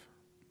life?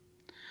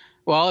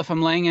 Well, if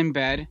I'm laying in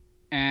bed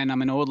and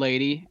I'm an old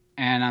lady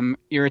and I'm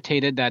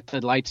irritated that the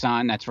light's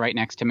on that's right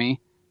next to me,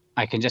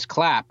 I can just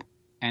clap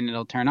and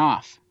it'll turn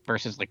off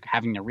versus like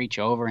having to reach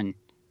over and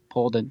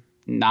pull the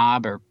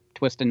knob or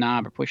twist the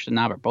knob or push the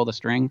knob or pull the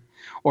string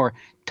or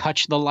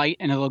touch the light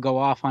and it'll go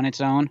off on its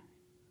own.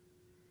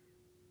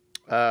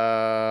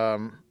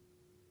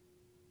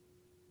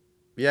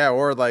 Yeah,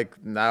 or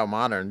like now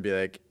modern, be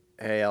like,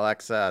 hey,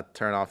 Alexa,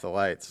 turn off the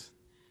lights.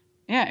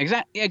 Yeah,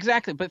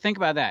 exactly. But think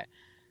about that.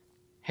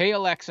 Hey,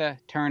 Alexa,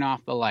 turn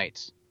off the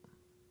lights.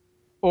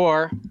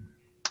 Or,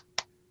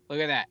 look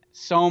at that.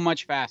 So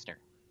much faster.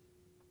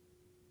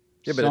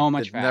 Yeah, but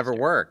it never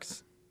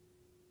works.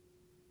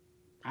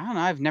 I don't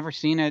know. I've never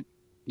seen it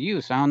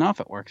used. I don't know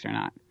if it works or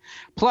not.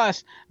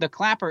 Plus, the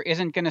clapper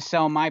isn't going to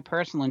sell my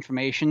personal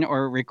information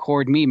or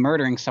record me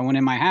murdering someone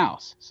in my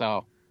house.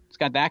 So, it's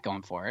got that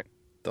going for it.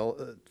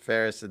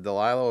 Ferris said,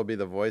 Delilah will be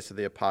the voice of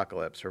the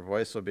apocalypse. Her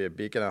voice will be a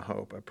beacon of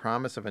hope, a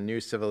promise of a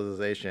new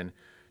civilization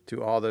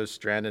to all those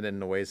stranded in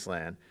the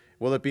wasteland.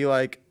 Will it be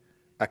like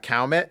a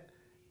Cowmet,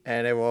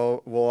 and it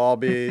will all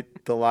be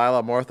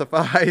Delilah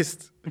mortified?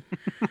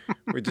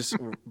 We just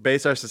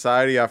base our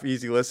society off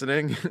easy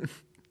listening.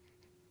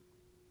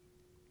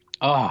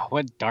 Oh,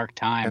 what dark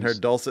times. And her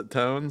dulcet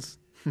tones.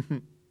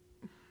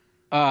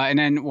 And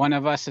then one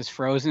of us is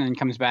frozen and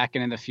comes back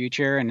into the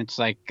future, and it's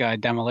like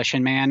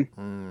Demolition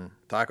Man.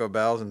 Taco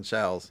Bells and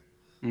shells.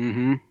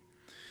 Mm-hmm.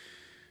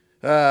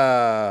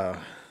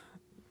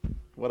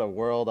 What a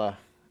world.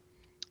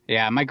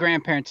 Yeah, my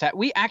grandparents had.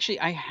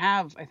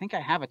 I think I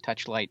have a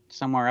touch light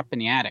somewhere up in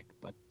the attic,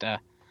 but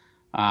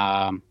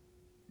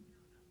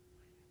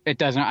it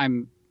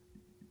doesn't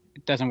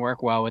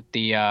work well with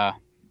the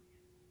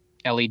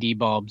LED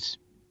bulbs.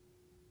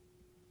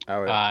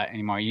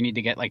 Anymore. You need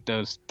to get like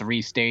those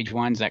 3-stage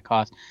ones that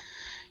cost.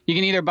 You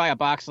can either buy a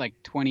box of like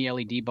 20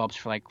 LED bulbs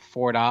for like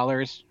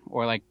 $4,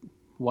 or like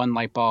one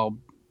light bulb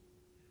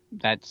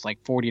that's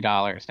like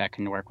 $40 that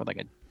can work with like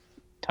a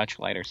touch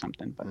light or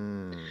something. But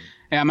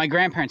yeah, my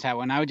grandparents had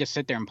one. I would just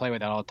sit there and play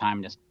with it all the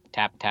time, just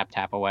tap, tap,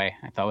 tap away.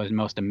 I thought it was the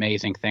most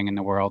amazing thing in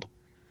the world.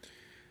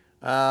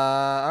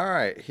 All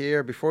right,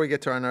 here before we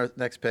get to our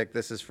next pick,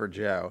 this is for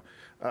Joe.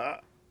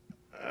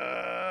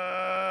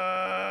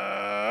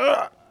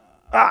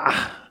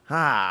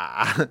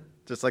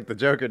 Just like the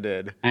Joker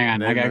did. Hang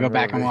on, I gotta go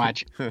back and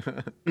watch. All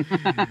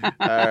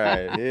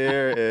right,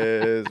 here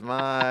is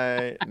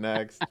my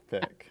next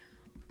pick.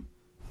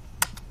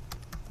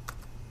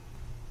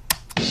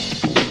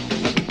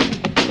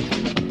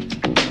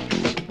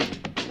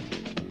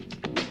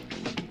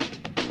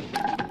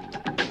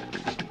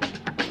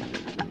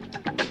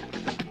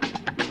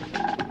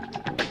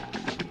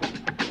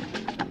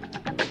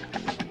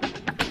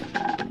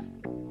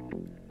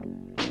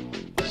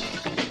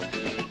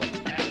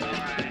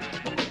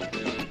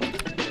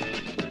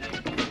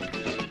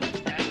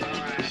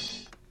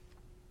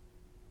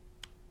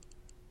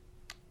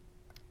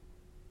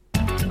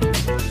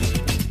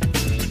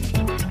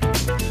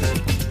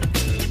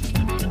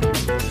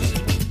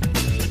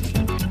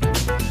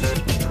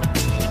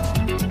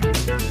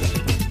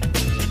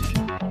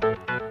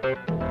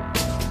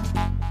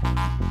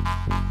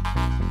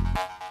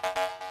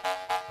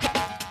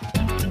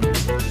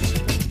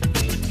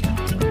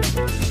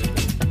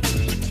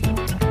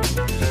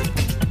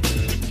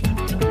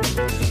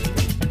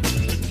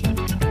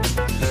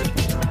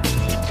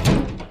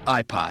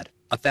 iPod,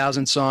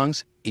 1,000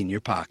 songs in your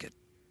pocket.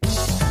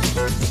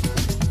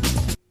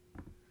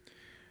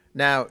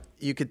 Now,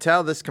 you could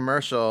tell this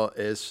commercial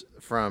is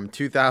from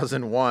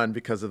 2001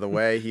 because of the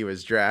way he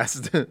was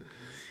dressed.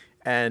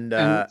 and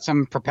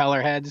some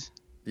propeller heads.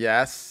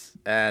 Yes.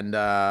 And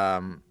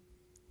I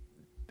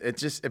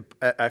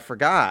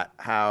forgot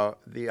how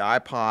the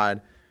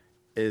iPod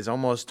is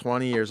almost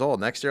 20 years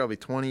old. Next year it'll be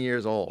 20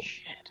 years old.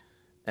 Shit.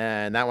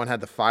 And that one had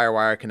the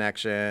FireWire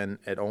connection.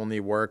 It only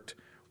worked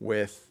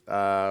with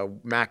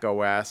Mac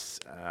OS,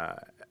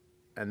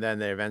 and then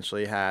they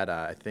eventually had,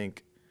 I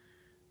think,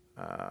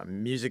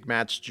 Music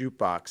Match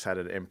Jukebox had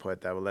an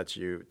input that would let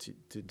you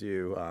to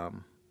do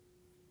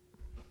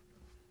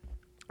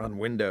on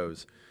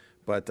Windows.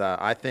 But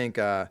I think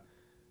the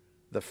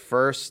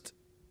first,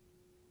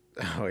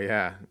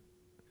 it's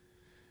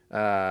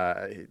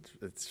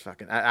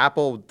fucking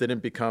Apple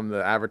didn't become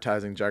the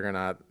advertising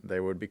juggernaut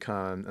they would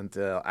become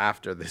until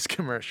after this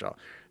commercial.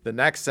 The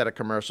next set of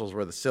commercials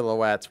were the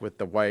silhouettes with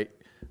the white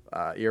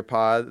ear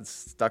pods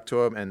stuck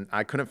to them, and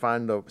I couldn't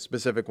find the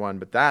specific one,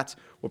 but that's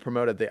what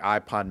promoted the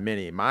iPod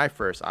Mini, my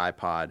first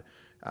iPod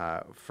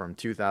from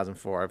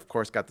 2004. I, of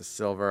course, got the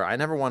silver. I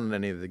never wanted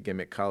any of the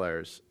gimmick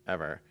colors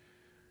ever,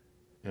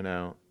 you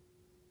know.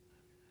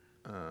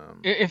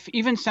 It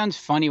even sounds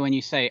funny when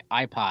you say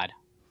iPod.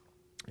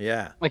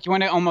 Yeah. Like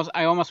I almost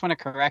want to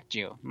correct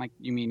you. Like,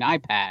 you mean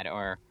iPad,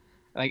 or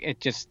like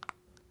it just.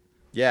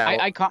 Yeah.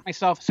 I caught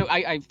myself. So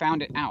I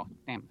found it out.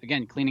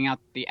 Again, cleaning out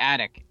the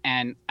attic,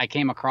 and I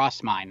came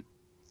across mine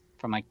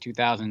from like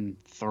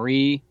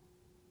 2003.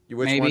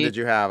 Which maybe. One did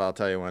you have? I'll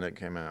tell you when it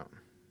came out.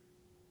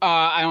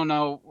 I don't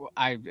know.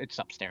 It's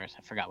upstairs.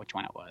 I forgot which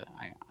one it was.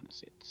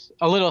 Honestly, it's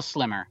a little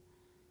slimmer.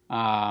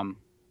 Than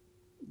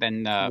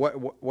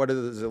what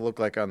does it look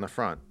like on the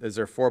front? Is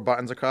there 4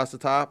 buttons across the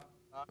top?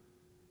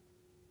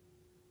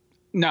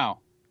 No.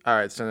 All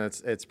right, so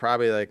it's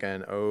probably like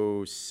an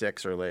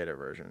 06 or later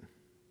version.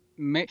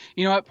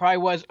 You know what? Probably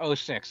was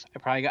 06.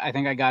 I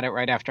think I got it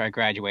right after I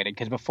graduated,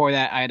 because before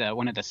that I had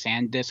one of the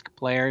SanDisk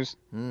players.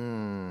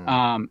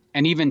 And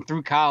even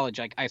through college,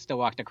 like I still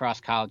walked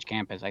across college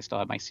campus. I still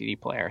had my CD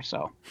player.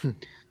 So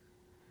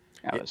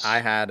I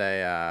had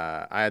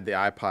the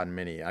iPod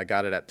Mini. I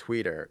got it at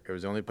Tweeter. It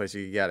was the only place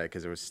you could get it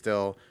because it was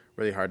still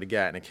really hard to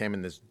get, and it came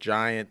in this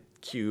giant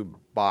cube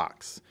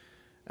box.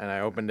 And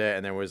I opened it,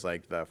 and there was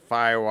like the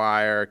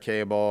FireWire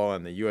cable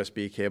and the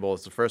USB cable.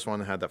 It's the first one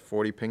that had the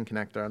 40-pin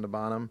connector on the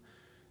bottom.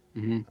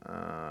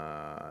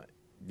 Yeah,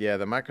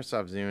 the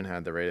Microsoft Zune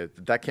had the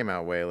rated. That came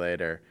out way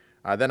later.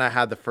 Then I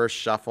had the first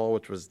Shuffle,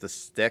 which was the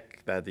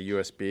stick that had the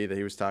USB that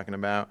he was talking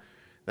about.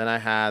 Then I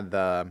had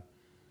the.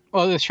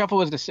 Well, the Shuffle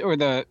was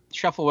the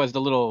Shuffle was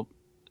the little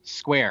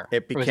square.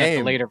 It became or was that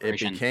the later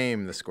version? It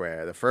became the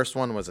square. The first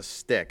one was a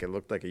stick. It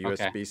looked like a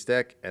USB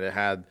stick, and it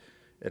had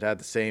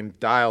the same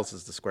dials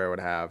as the square would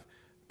have,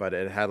 but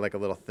it had like a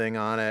little thing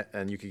on it,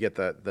 and you could get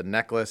the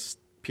necklace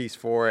piece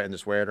for it and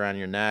just wear it around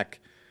your neck.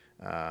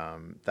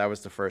 That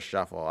was the first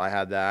Shuffle. I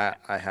had that.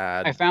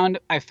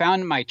 I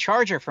found my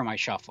charger for my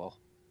Shuffle.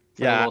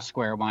 For the little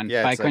square one.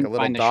 Yeah, but it's I couldn't like a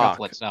little find the dock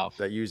Shuffle itself.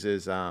 that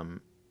uses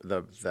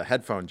the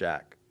headphone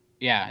jack.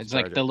 Yeah, it's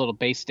like the little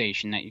base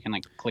station that you can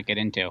like click it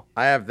into.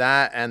 I have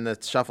that and the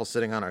Shuffle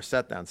sitting on our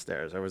set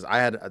downstairs.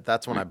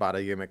 That's when I bought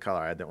a gimmick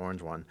color. I had the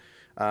orange one.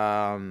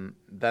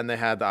 Then they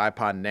had the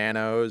iPod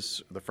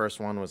Nanos. The first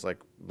one was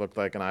looked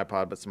like an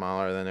iPod but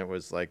smaller. Then it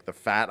was like the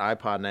fat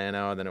iPod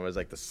Nano. Then it was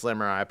like the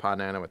slimmer iPod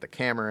Nano with the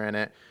camera in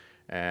it.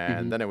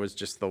 And then it was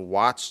just the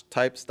watch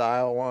type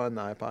style one,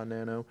 the iPod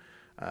Nano.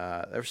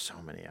 There were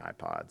so many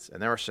iPods, and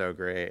they were so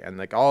great. And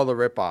like all the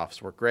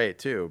ripoffs were great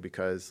too,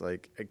 because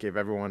like it gave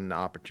everyone the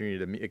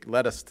opportunity to. It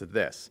led us to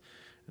this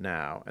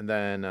now, and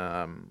then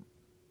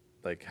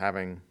like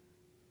having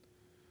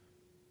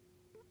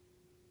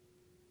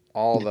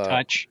all the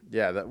touch.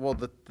 Yeah, the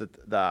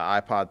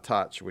iPod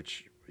Touch,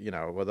 which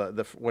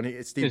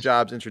when Steve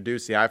Jobs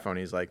introduced the iPhone,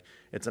 he's like,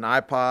 it's an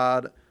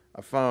iPod,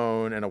 a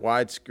phone, and a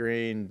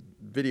widescreen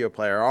video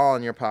player all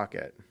in your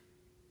pocket.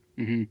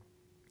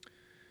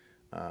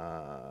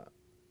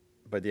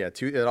 But yeah,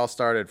 it all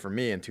started for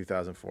me in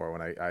 2004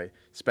 when I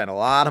spent a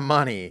lot of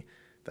money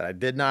that I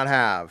did not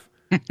have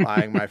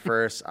buying my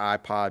first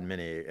iPod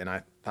Mini, and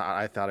I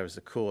thought it was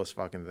the coolest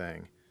fucking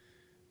thing.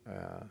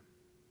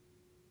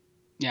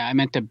 Yeah, I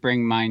meant to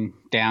bring mine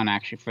down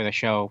actually for the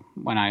show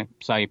when I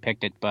saw you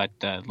picked it, but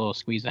little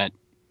Squeezette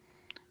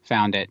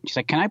found it. She's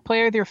like, "Can I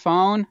play with your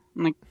phone?"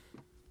 I'm like,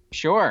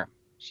 "Sure."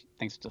 She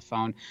thinks it's a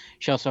phone.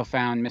 She also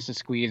found Mrs.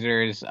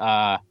 Squeezer's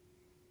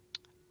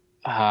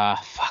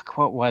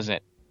what was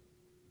it?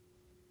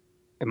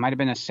 It might have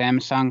been a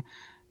Samsung.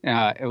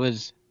 It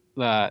was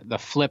the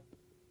flip.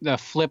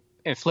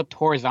 It flipped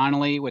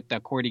horizontally with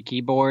the QWERTY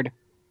keyboard.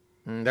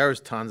 There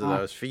was tons of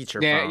those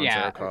feature phones.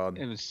 Yeah, they're called.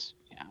 It was.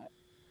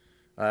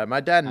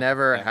 My dad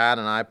never had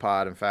an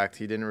iPod. In fact,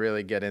 he didn't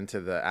really get into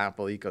the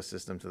Apple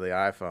ecosystem to the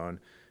iPhone.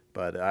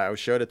 But I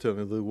showed it to him.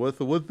 He's like, "What's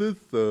this?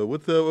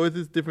 What's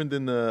this different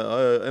than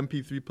the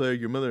MP3 player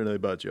your mother and I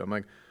bought you?" I'm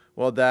like,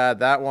 "Well, Dad,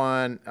 that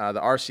one, the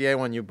RCA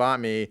one you bought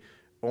me,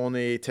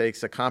 only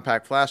takes a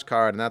compact flash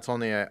card, and that's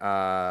only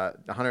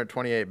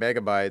 128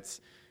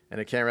 megabytes,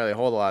 and it can't really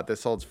hold a lot.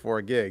 This holds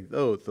 4 gigs.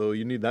 Oh, so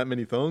you need that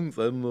many songs?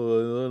 I don't know.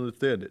 I don't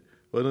understand it.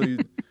 Why don't you,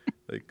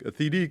 like, a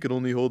CD could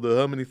only hold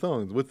how many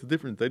songs? What's the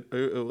difference?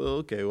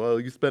 Okay, well,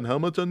 you spend how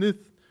much on this?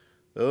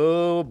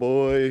 Oh,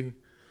 boy.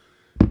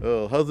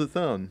 Oh, how's it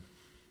sound?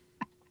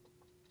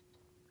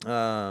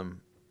 The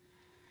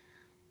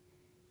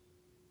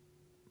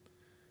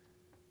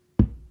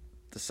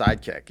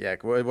Sidekick, yeah.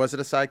 Was it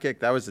a Sidekick?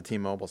 That was the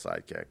T-Mobile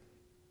Sidekick.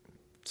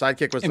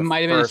 Sidekick was the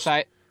first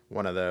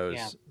one of those,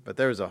 yeah. But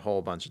there was a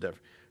whole bunch of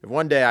different. If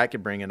one day I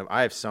could bring in,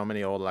 I have so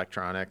many old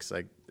electronics.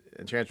 Like,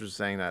 and Chance was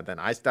saying that. Then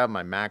I still have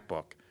my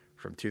MacBook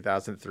from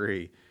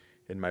 2003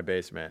 in my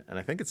basement, and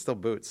I think it still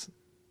boots.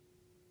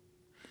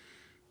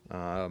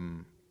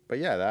 But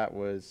yeah, that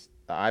was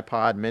the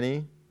iPod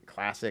Mini,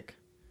 classic,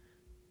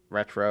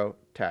 retro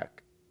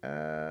tech.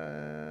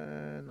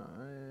 And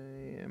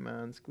I am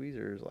on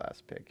Squeezer's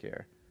last pick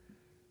here.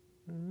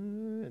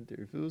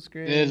 Enter full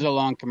screen. It is a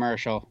long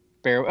commercial.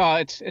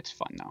 It's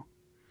fun though.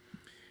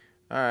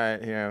 All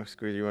right, here,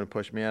 Squeezer, you want to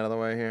push me out of the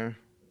way here?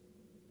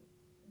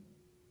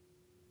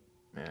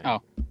 Yeah.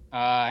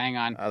 Hang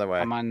on. Other way.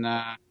 I'm on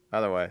the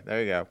other way.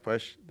 There you go.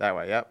 Push that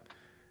way. Yep.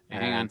 Yeah,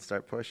 hang on.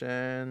 Start pushing,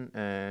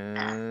 and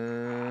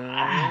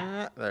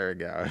there we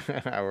go.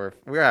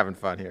 we're having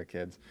fun here,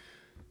 kids.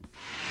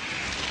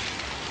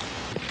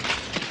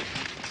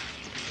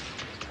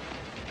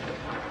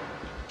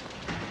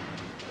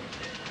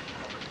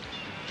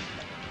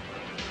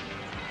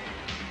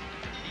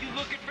 You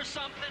looking for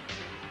something?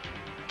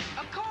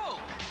 A cold.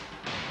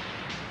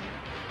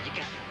 You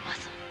got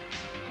muscle.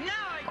 Now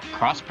I do.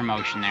 Cross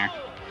promotion there.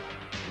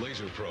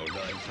 Laser Pro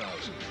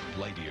 9000,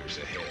 light years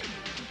ahead.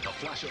 A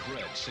flash of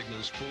red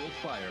signals full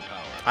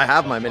firepower. I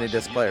have my mini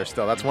disc player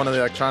still. That's one of the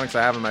electronics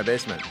I have in my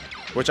basement,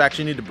 which I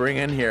actually need to bring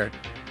in here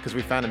because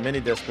we found a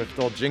mini disc with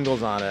little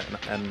jingles on it,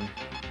 and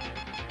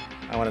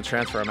I want to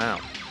transfer them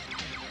out.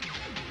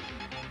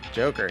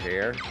 Joker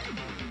here.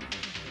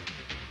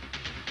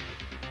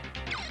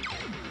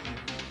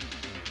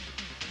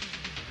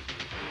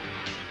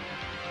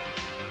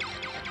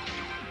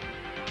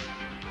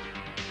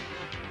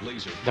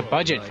 The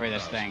budget for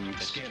this thing.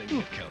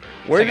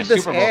 Where did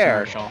this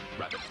air? Commercial.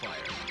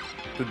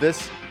 Did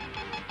this?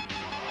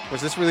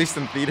 Was this released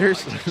in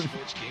theaters? Laser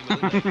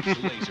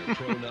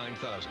Pro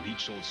 9000,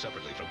 each sold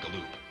separately from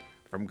Galoob.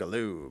 From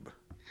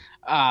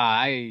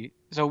Galoob.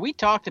 So we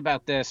talked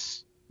about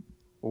this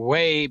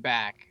way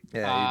back.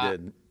 Yeah, you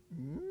did.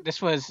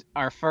 This was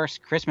our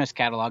first Christmas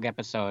catalog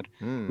episode.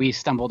 We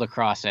stumbled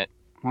across it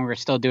when we were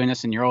still doing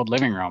this in your old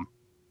living room.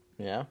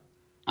 Yeah.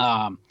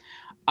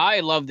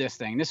 I love this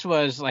thing. This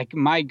was like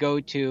my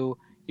go-to.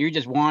 You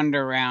just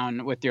wander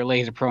around with your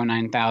Laser Pro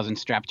 9000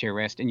 strapped to your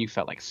wrist, and you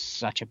felt like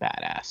such a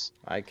badass.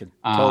 I could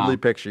totally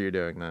picture you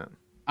doing that.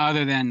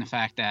 Other than the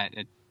fact that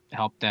it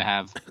helped to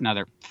have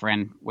another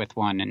friend with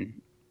one,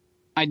 and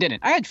I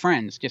didn't. I had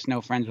friends, just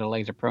no friends with a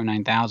Laser Pro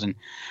 9000.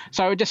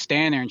 So I would just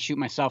stand there and shoot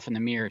myself in the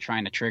mirror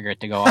trying to trigger it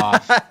to go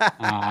off.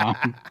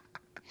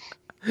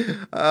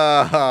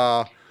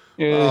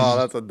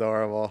 That's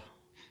adorable.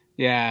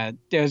 Yeah,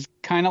 it was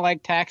kind of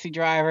like Taxi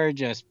Driver,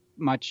 just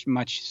much,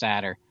 much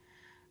sadder.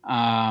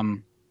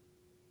 But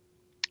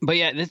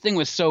yeah, this thing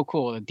was so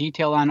cool. The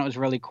detail on it was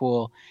really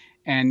cool.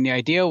 And the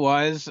idea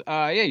was,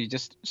 you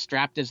just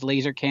strapped this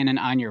laser cannon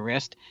on your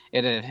wrist.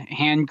 It had a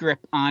hand grip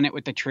on it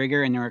with the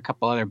trigger, and there were a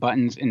couple other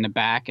buttons in the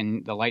back,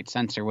 and the light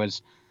sensor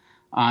was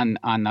on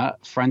the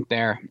front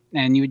there.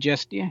 And you would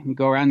just, you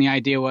go around. The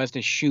idea was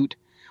to shoot,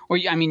 or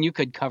I mean, you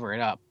could cover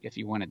it up if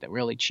you wanted to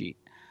really cheat.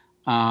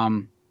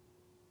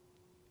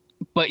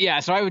 But yeah,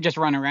 so I would just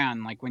run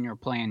around like when you were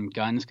playing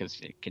guns, because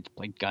kids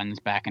played guns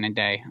back in the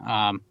day.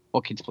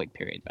 Well, kids played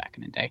period back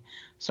in the day,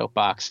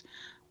 soapbox.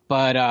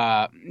 But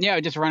yeah, I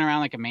would just run around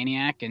like a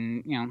maniac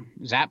and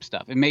zap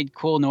stuff. It made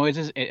cool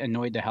noises. It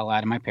annoyed the hell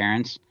out of my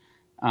parents.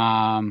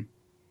 I'm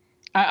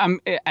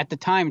at the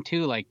time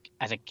too, like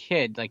as a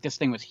kid, like this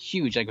thing was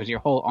huge. Like it was your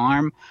whole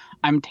arm.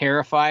 I'm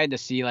terrified to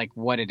see like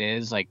what it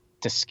is like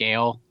to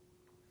scale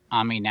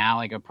on me now.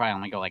 Like it'll probably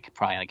only go like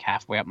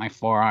halfway up my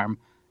forearm.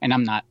 And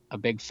I'm not a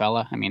big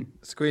fella. I mean,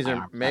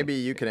 Squeezer, maybe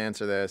you could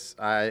answer this.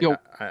 I've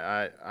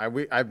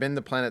been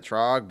to Planet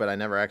Trog, but I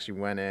never actually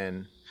went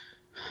in.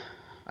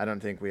 I don't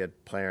think we had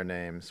player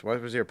names.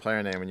 What was your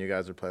player name when you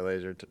guys would play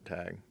laser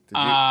tag?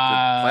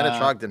 Planet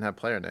Trog didn't have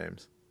player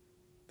names,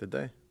 did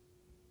they?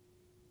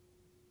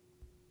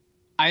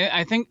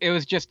 I think it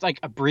was just like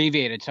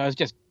abbreviated, so it was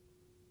just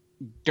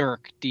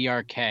Dirk,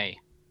 D-R-K.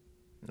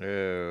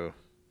 Oh,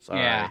 sorry.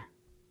 Yeah,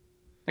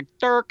 like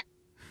Dirk.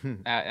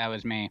 that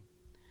was me.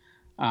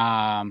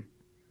 I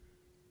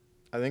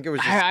think it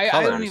was just I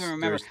colors. don't even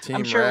remember.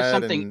 I'm sure it was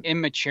something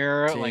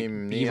immature, like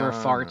beaver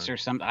farts or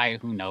something.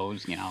 Who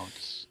knows?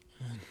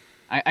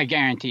 I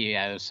guarantee you,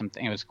 it was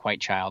something. It was quite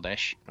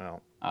childish.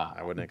 Well,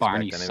 I wouldn't expect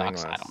Barney anything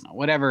sucks. less. I don't know.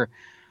 Whatever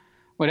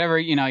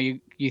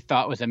you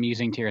thought was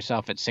amusing to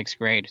yourself at 6th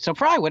grade. So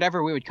probably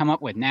whatever we would come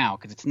up with now,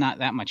 because it's not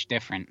that much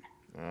different.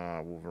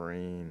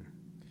 Wolverine.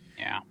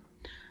 Yeah.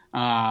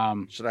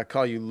 Should I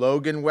call you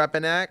Logan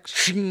Weapon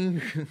X?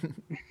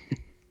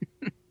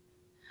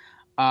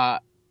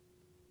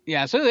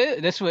 Yeah, so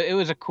it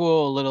was a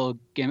cool little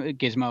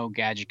gizmo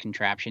gadget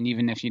contraption,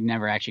 even if you'd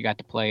never actually got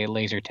to play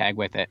laser tag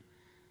with it.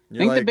 I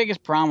think the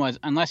biggest problem was,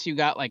 unless you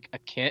got like a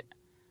kit,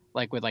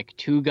 like with like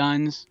 2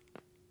 guns,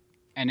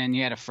 and then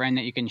you had a friend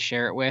that you can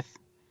share it with,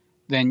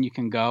 then you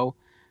can go.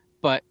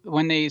 But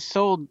when they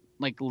sold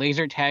like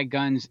laser tag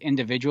guns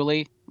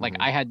individually, like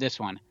I had this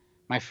one,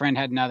 my friend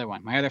had another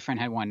one, my other friend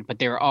had one, but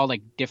they were all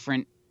like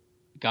different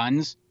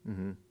guns,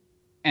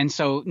 and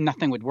so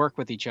nothing would work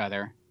with each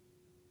other.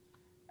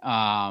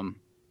 So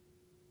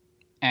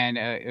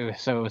it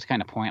was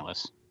kind of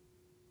pointless.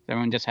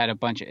 Everyone just had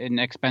an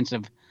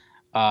expensive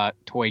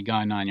toy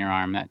gun on your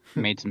arm that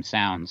made some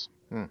sounds.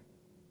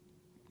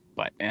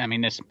 But I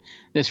mean,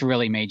 this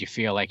really made you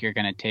feel like you're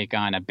going to take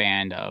on a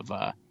band of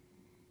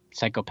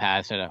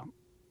psychopaths at a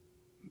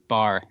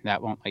bar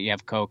that won't let you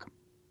have Coke.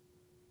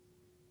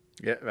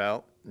 Yeah,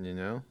 well,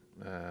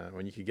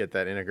 when you could get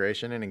that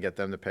integration in and get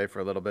them to pay for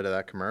a little bit of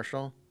that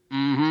commercial.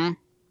 Mm-hmm.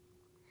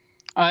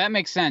 Oh, that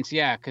makes sense.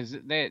 Yeah, because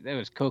there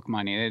was Coke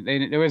money.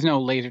 There was no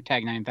Laser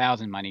Tag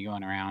 9000 money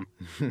going around.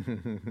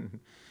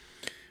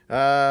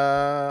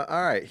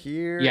 All right,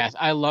 here. Yes,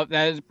 I love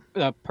that. Is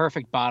the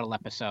perfect bottle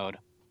episode.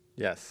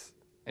 Yes.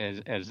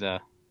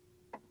 I'm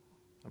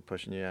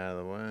pushing you out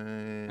of the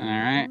way. All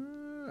right.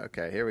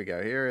 Okay, here we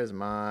go. Here is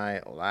my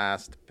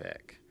last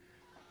pick.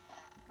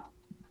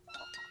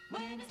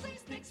 When it's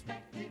least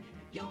expected,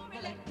 you're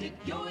elected,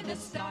 you're the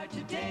star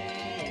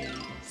today.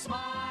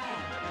 Smile,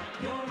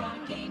 you're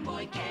on Game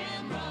Boy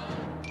camera.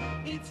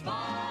 It's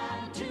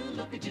fun to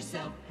look at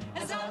yourself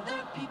as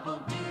other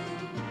people do.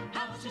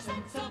 How's your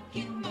sense of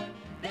humor?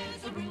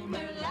 There's a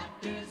rumor,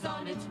 laughter's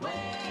on its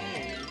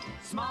way.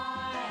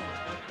 Smile,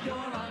 you're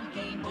on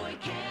Game Boy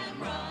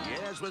camera.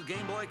 Yes, Plus, with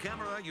Game Boy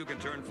Camera, you can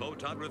turn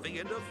photography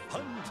into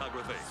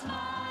photography. Smile,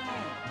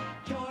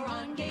 you're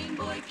on Game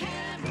Boy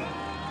Camera.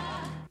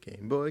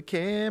 Game Boy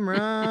Camera.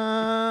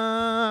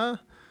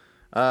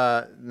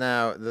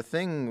 Now, the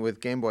thing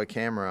with Game Boy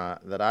Camera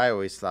that I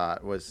always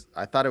thought was,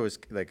 I thought it was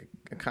like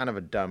a kind of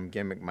a dumb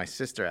gimmick. My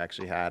sister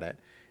actually had it.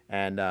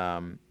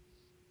 And,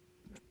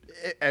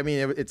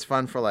 it's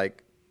fun for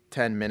like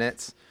 10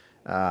 minutes.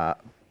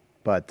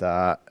 But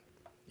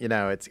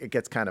it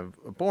gets kind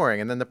of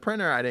boring. And then the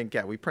printer I didn't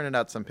get. We printed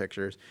out some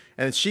pictures.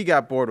 And then she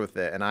got bored with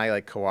it. And I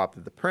like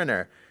co-opted the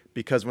printer.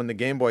 Because when the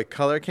Game Boy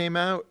Color came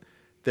out,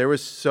 there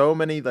was so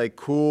many like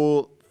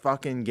cool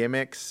fucking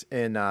gimmicks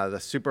in the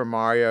Super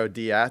Mario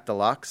DS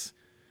Deluxe.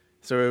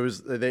 So it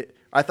was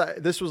I thought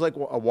this was like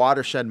a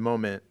watershed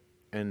moment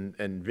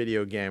in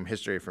video game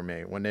history for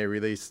me when they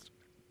released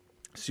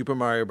Super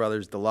Mario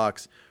Brothers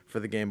Deluxe for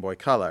the Game Boy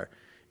Color.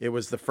 It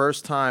was the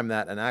first time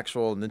that an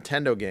actual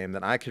Nintendo game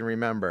that I can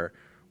remember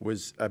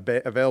was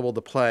available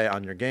to play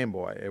on your Game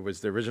Boy. It was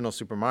the original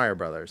Super Mario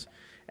Brothers,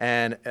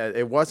 and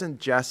it wasn't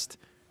just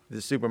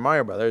the Super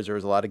Mario Brothers. There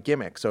was a lot of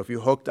gimmicks. So if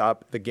you hooked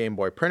up the Game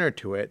Boy printer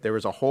to it, there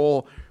was a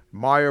whole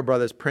Mario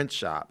Brothers print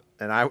shop.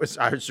 And I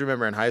just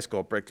remember in high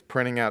school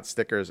printing out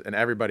stickers, and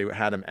everybody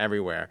had them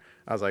everywhere.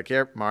 I was like,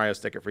 here, Mario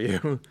sticker for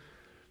you.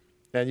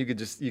 And you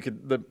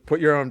could put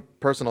your own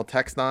personal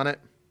text on it.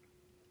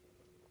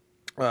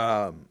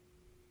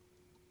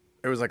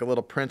 It was like a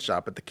little print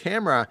shop, but the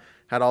camera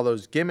had all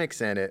those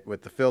gimmicks in it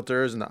with the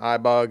filters and the eye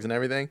bugs and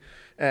everything.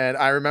 And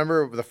I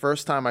remember the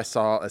first time I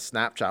saw a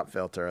Snapshot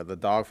filter, the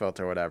dog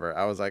filter, or whatever,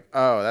 I was like,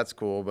 oh, that's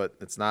cool, but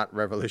it's not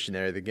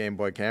revolutionary. The Game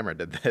Boy camera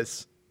did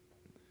this.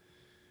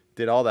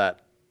 Did all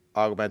that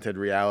augmented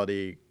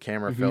reality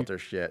camera filter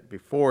shit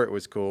before it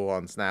was cool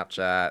on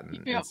Snapchat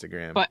and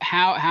Instagram. But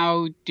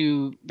how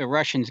do the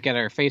Russians get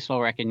our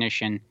facial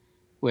recognition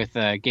with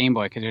Game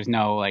Boy? Because there's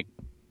no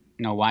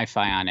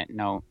Wi-Fi on it,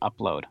 no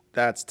upload.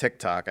 That's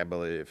TikTok, I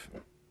believe.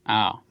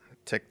 Oh.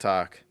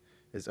 TikTok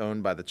is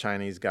owned by the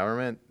Chinese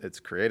government. It's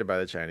created by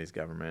the Chinese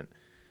government.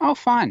 Oh,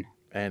 fun.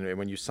 And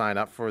when you sign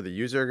up for the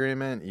user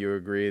agreement, you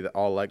agree that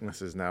all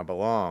likenesses now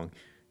belong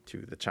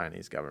to the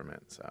Chinese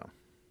government. So.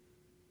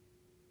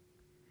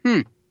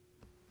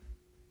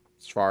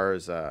 As far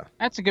as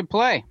that's a good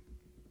play.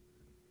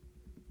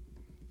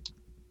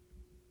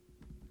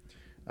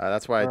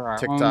 That's why For our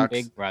TikTok's own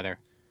Big Brother.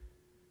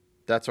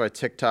 That's why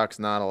TikTok's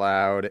not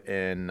allowed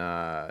in.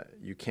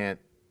 You can't.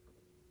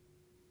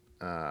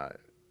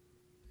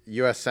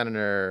 U.S.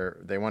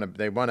 Senator they want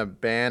to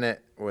ban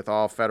it with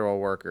all federal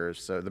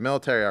workers. So the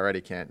military already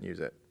can't use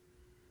it.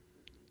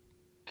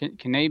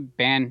 Can they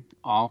ban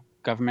all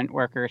government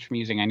workers from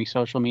using any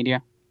social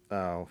media?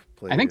 Oh,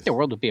 please. I think the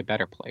world would be a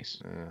better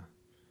place. Yeah.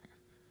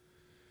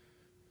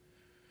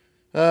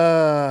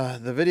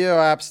 The video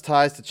app's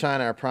ties to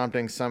China are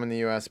prompting some in the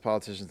U.S.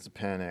 politicians to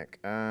panic.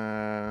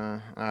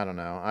 I don't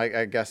know.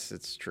 I guess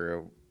it's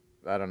true.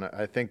 I don't know.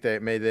 I think they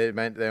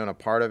own a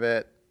part of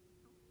it.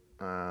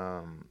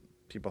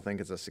 People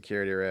think it's a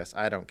security risk.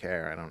 I don't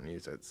care. I don't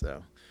use it.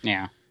 So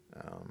yeah.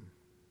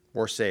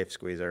 We're safe,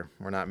 Squeezer.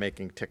 We're not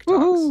making TikToks.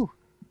 Woohoo!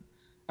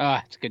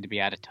 It's good to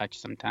be out of touch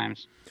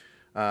sometimes.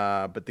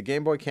 But the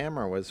Game Boy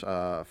camera was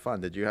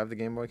fun. Did you have the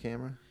Game Boy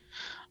camera?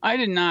 I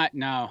did not.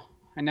 No,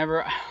 I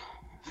never.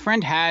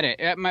 Friend had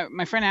it.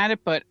 My friend had it,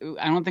 but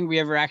I don't think we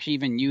ever actually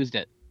even used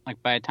it.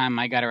 Like by the time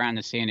I got around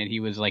to seeing it, he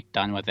was like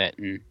done with it,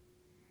 and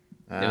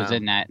it was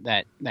in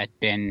that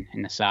bin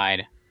in the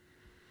side.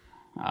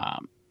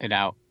 It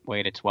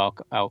outwore its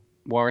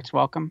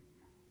welcome.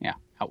 Yeah,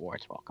 outwore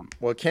its welcome.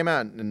 Well, it came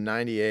out in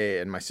 '98,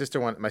 and my sister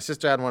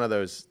had one of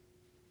those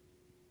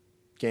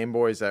Game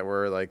Boys that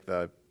were like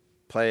the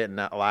Play It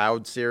Not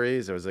Loud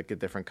series. It was like a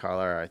different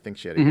color. I think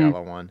she had a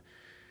yellow one.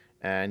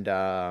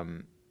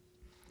 And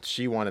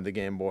she wanted the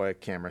Game Boy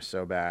camera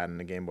so bad and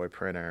the Game Boy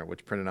printer,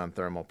 which printed on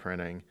thermal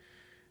printing.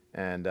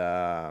 And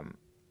I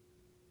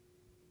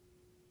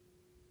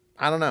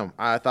don't know.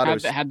 I thought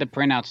how'd the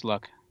printouts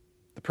look?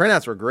 The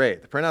printouts were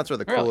great. The printouts were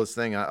the coolest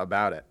thing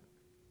about it.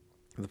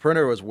 The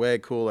printer was way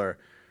cooler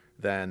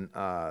than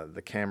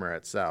the camera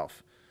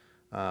itself.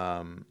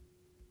 So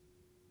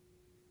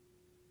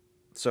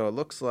it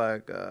looks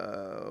like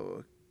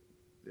there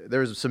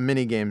was some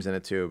mini games in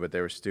it too, but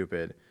they were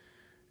stupid.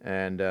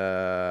 And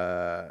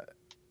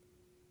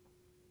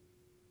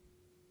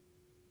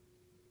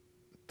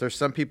there's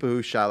some people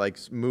who shot like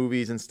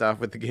movies and stuff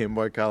with the Game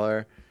Boy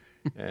Color,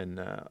 and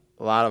a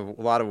lot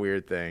of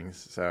weird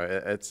things.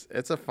 So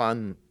it's a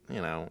fun,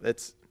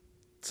 it's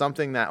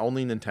something that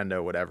only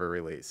Nintendo would ever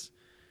release,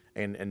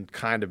 and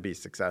kind of be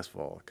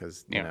successful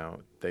because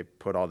they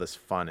put all this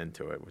fun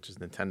into it, which is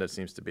Nintendo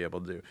seems to be able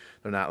to do.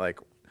 They're not like,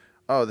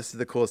 oh, this is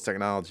the coolest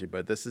technology,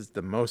 but this is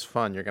the most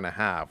fun you're gonna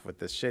have with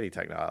this shitty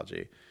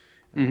technology,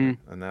 and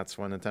that's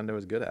what Nintendo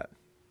is good at.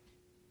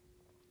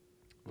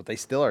 What they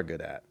still are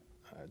good at.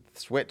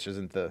 Switch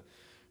isn't the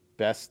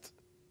best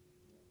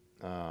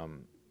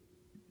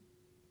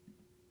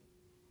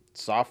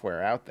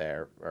software out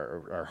there,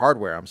 or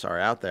hardware, I'm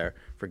sorry, out there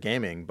for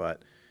gaming,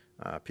 but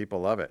people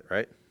love it,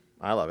 right?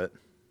 I love it.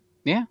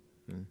 Yeah.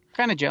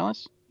 Kind of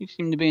jealous. You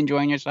seem to be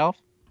enjoying yourself.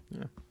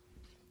 Yeah.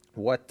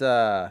 What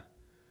are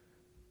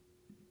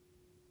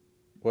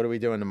we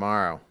doing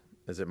tomorrow?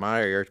 Is it my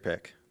or your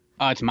pick?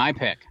 Oh, it's my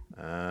pick.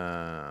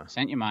 Ah.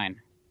 Sent you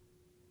mine.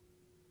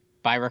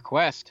 By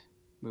request,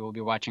 we will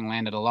be watching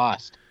Land of the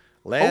Lost.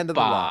 Land of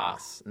the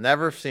Lost.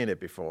 Never seen it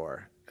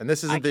before. And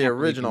this isn't the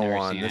original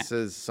one. This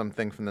is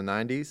something from the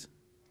 90s?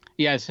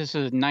 Yes, this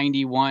is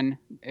 91.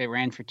 It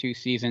ran for 2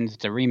 seasons.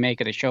 It's a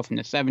remake of the show from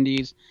the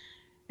 70s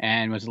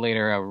and was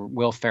later a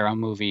Will Ferrell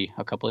movie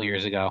a couple of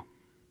years ago.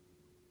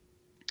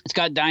 It's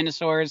got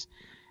dinosaurs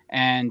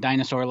and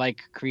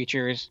dinosaur-like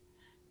creatures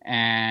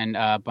and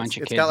a bunch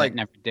of kids that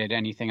never did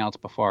anything else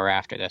before or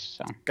after this.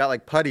 So got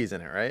like putties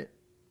in it, right?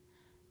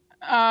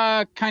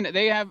 Kind of.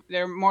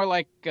 They're more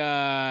like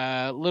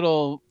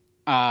little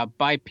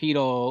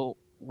bipedal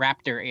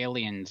raptor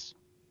aliens.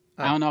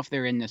 I don't know if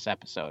they're in this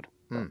episode.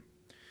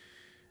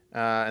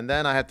 And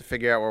then I have to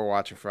figure out what we're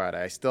watching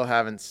Friday. I still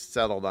haven't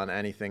settled on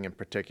anything in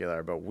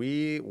particular, but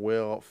we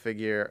will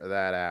figure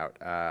that out.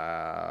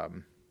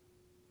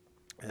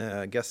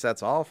 I guess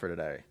that's all for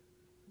today.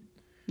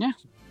 Yeah.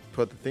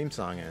 Put the theme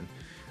song in.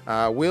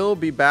 We'll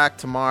be back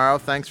tomorrow.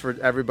 Thanks for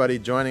everybody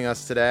joining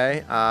us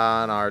today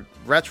on our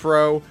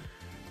retro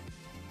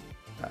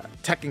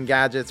Tech and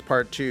Gadgets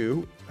Part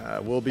 2.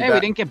 We'll be back. We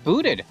didn't get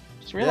booted.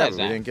 Just realized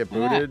that. We didn't get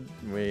booted.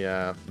 We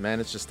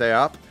managed to stay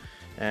up.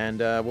 And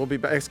we'll be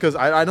back. It's because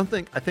I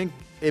think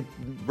it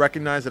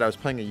recognized that I was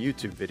playing a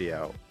YouTube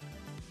video.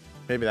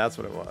 Maybe that's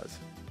what it was.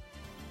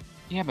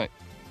 Yeah, but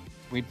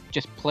we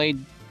just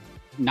played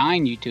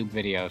 9 YouTube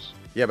videos.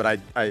 Yeah, but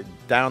I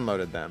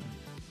downloaded them.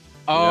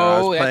 Oh,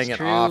 I was playing that's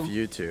it true. off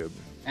YouTube.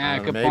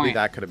 Good maybe point.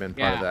 That could have been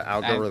part of the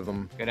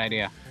algorithm. Good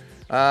idea.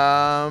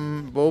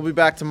 We'll be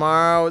back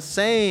tomorrow.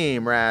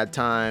 Same rad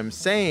time,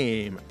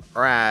 same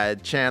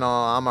rad channel.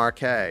 I'm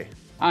RK.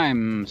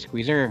 I'm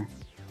Squeezer.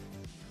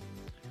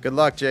 Good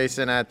luck,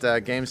 Jason, at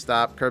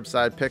GameStop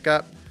curbside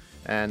pickup,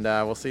 and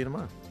we'll see you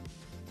tomorrow.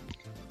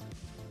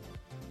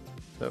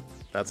 Oh,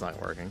 that's not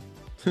working.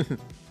 You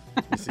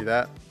see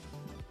that?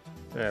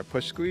 Yeah,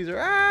 push squeezer.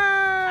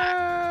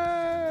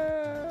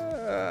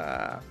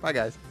 Bye,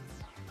 guys.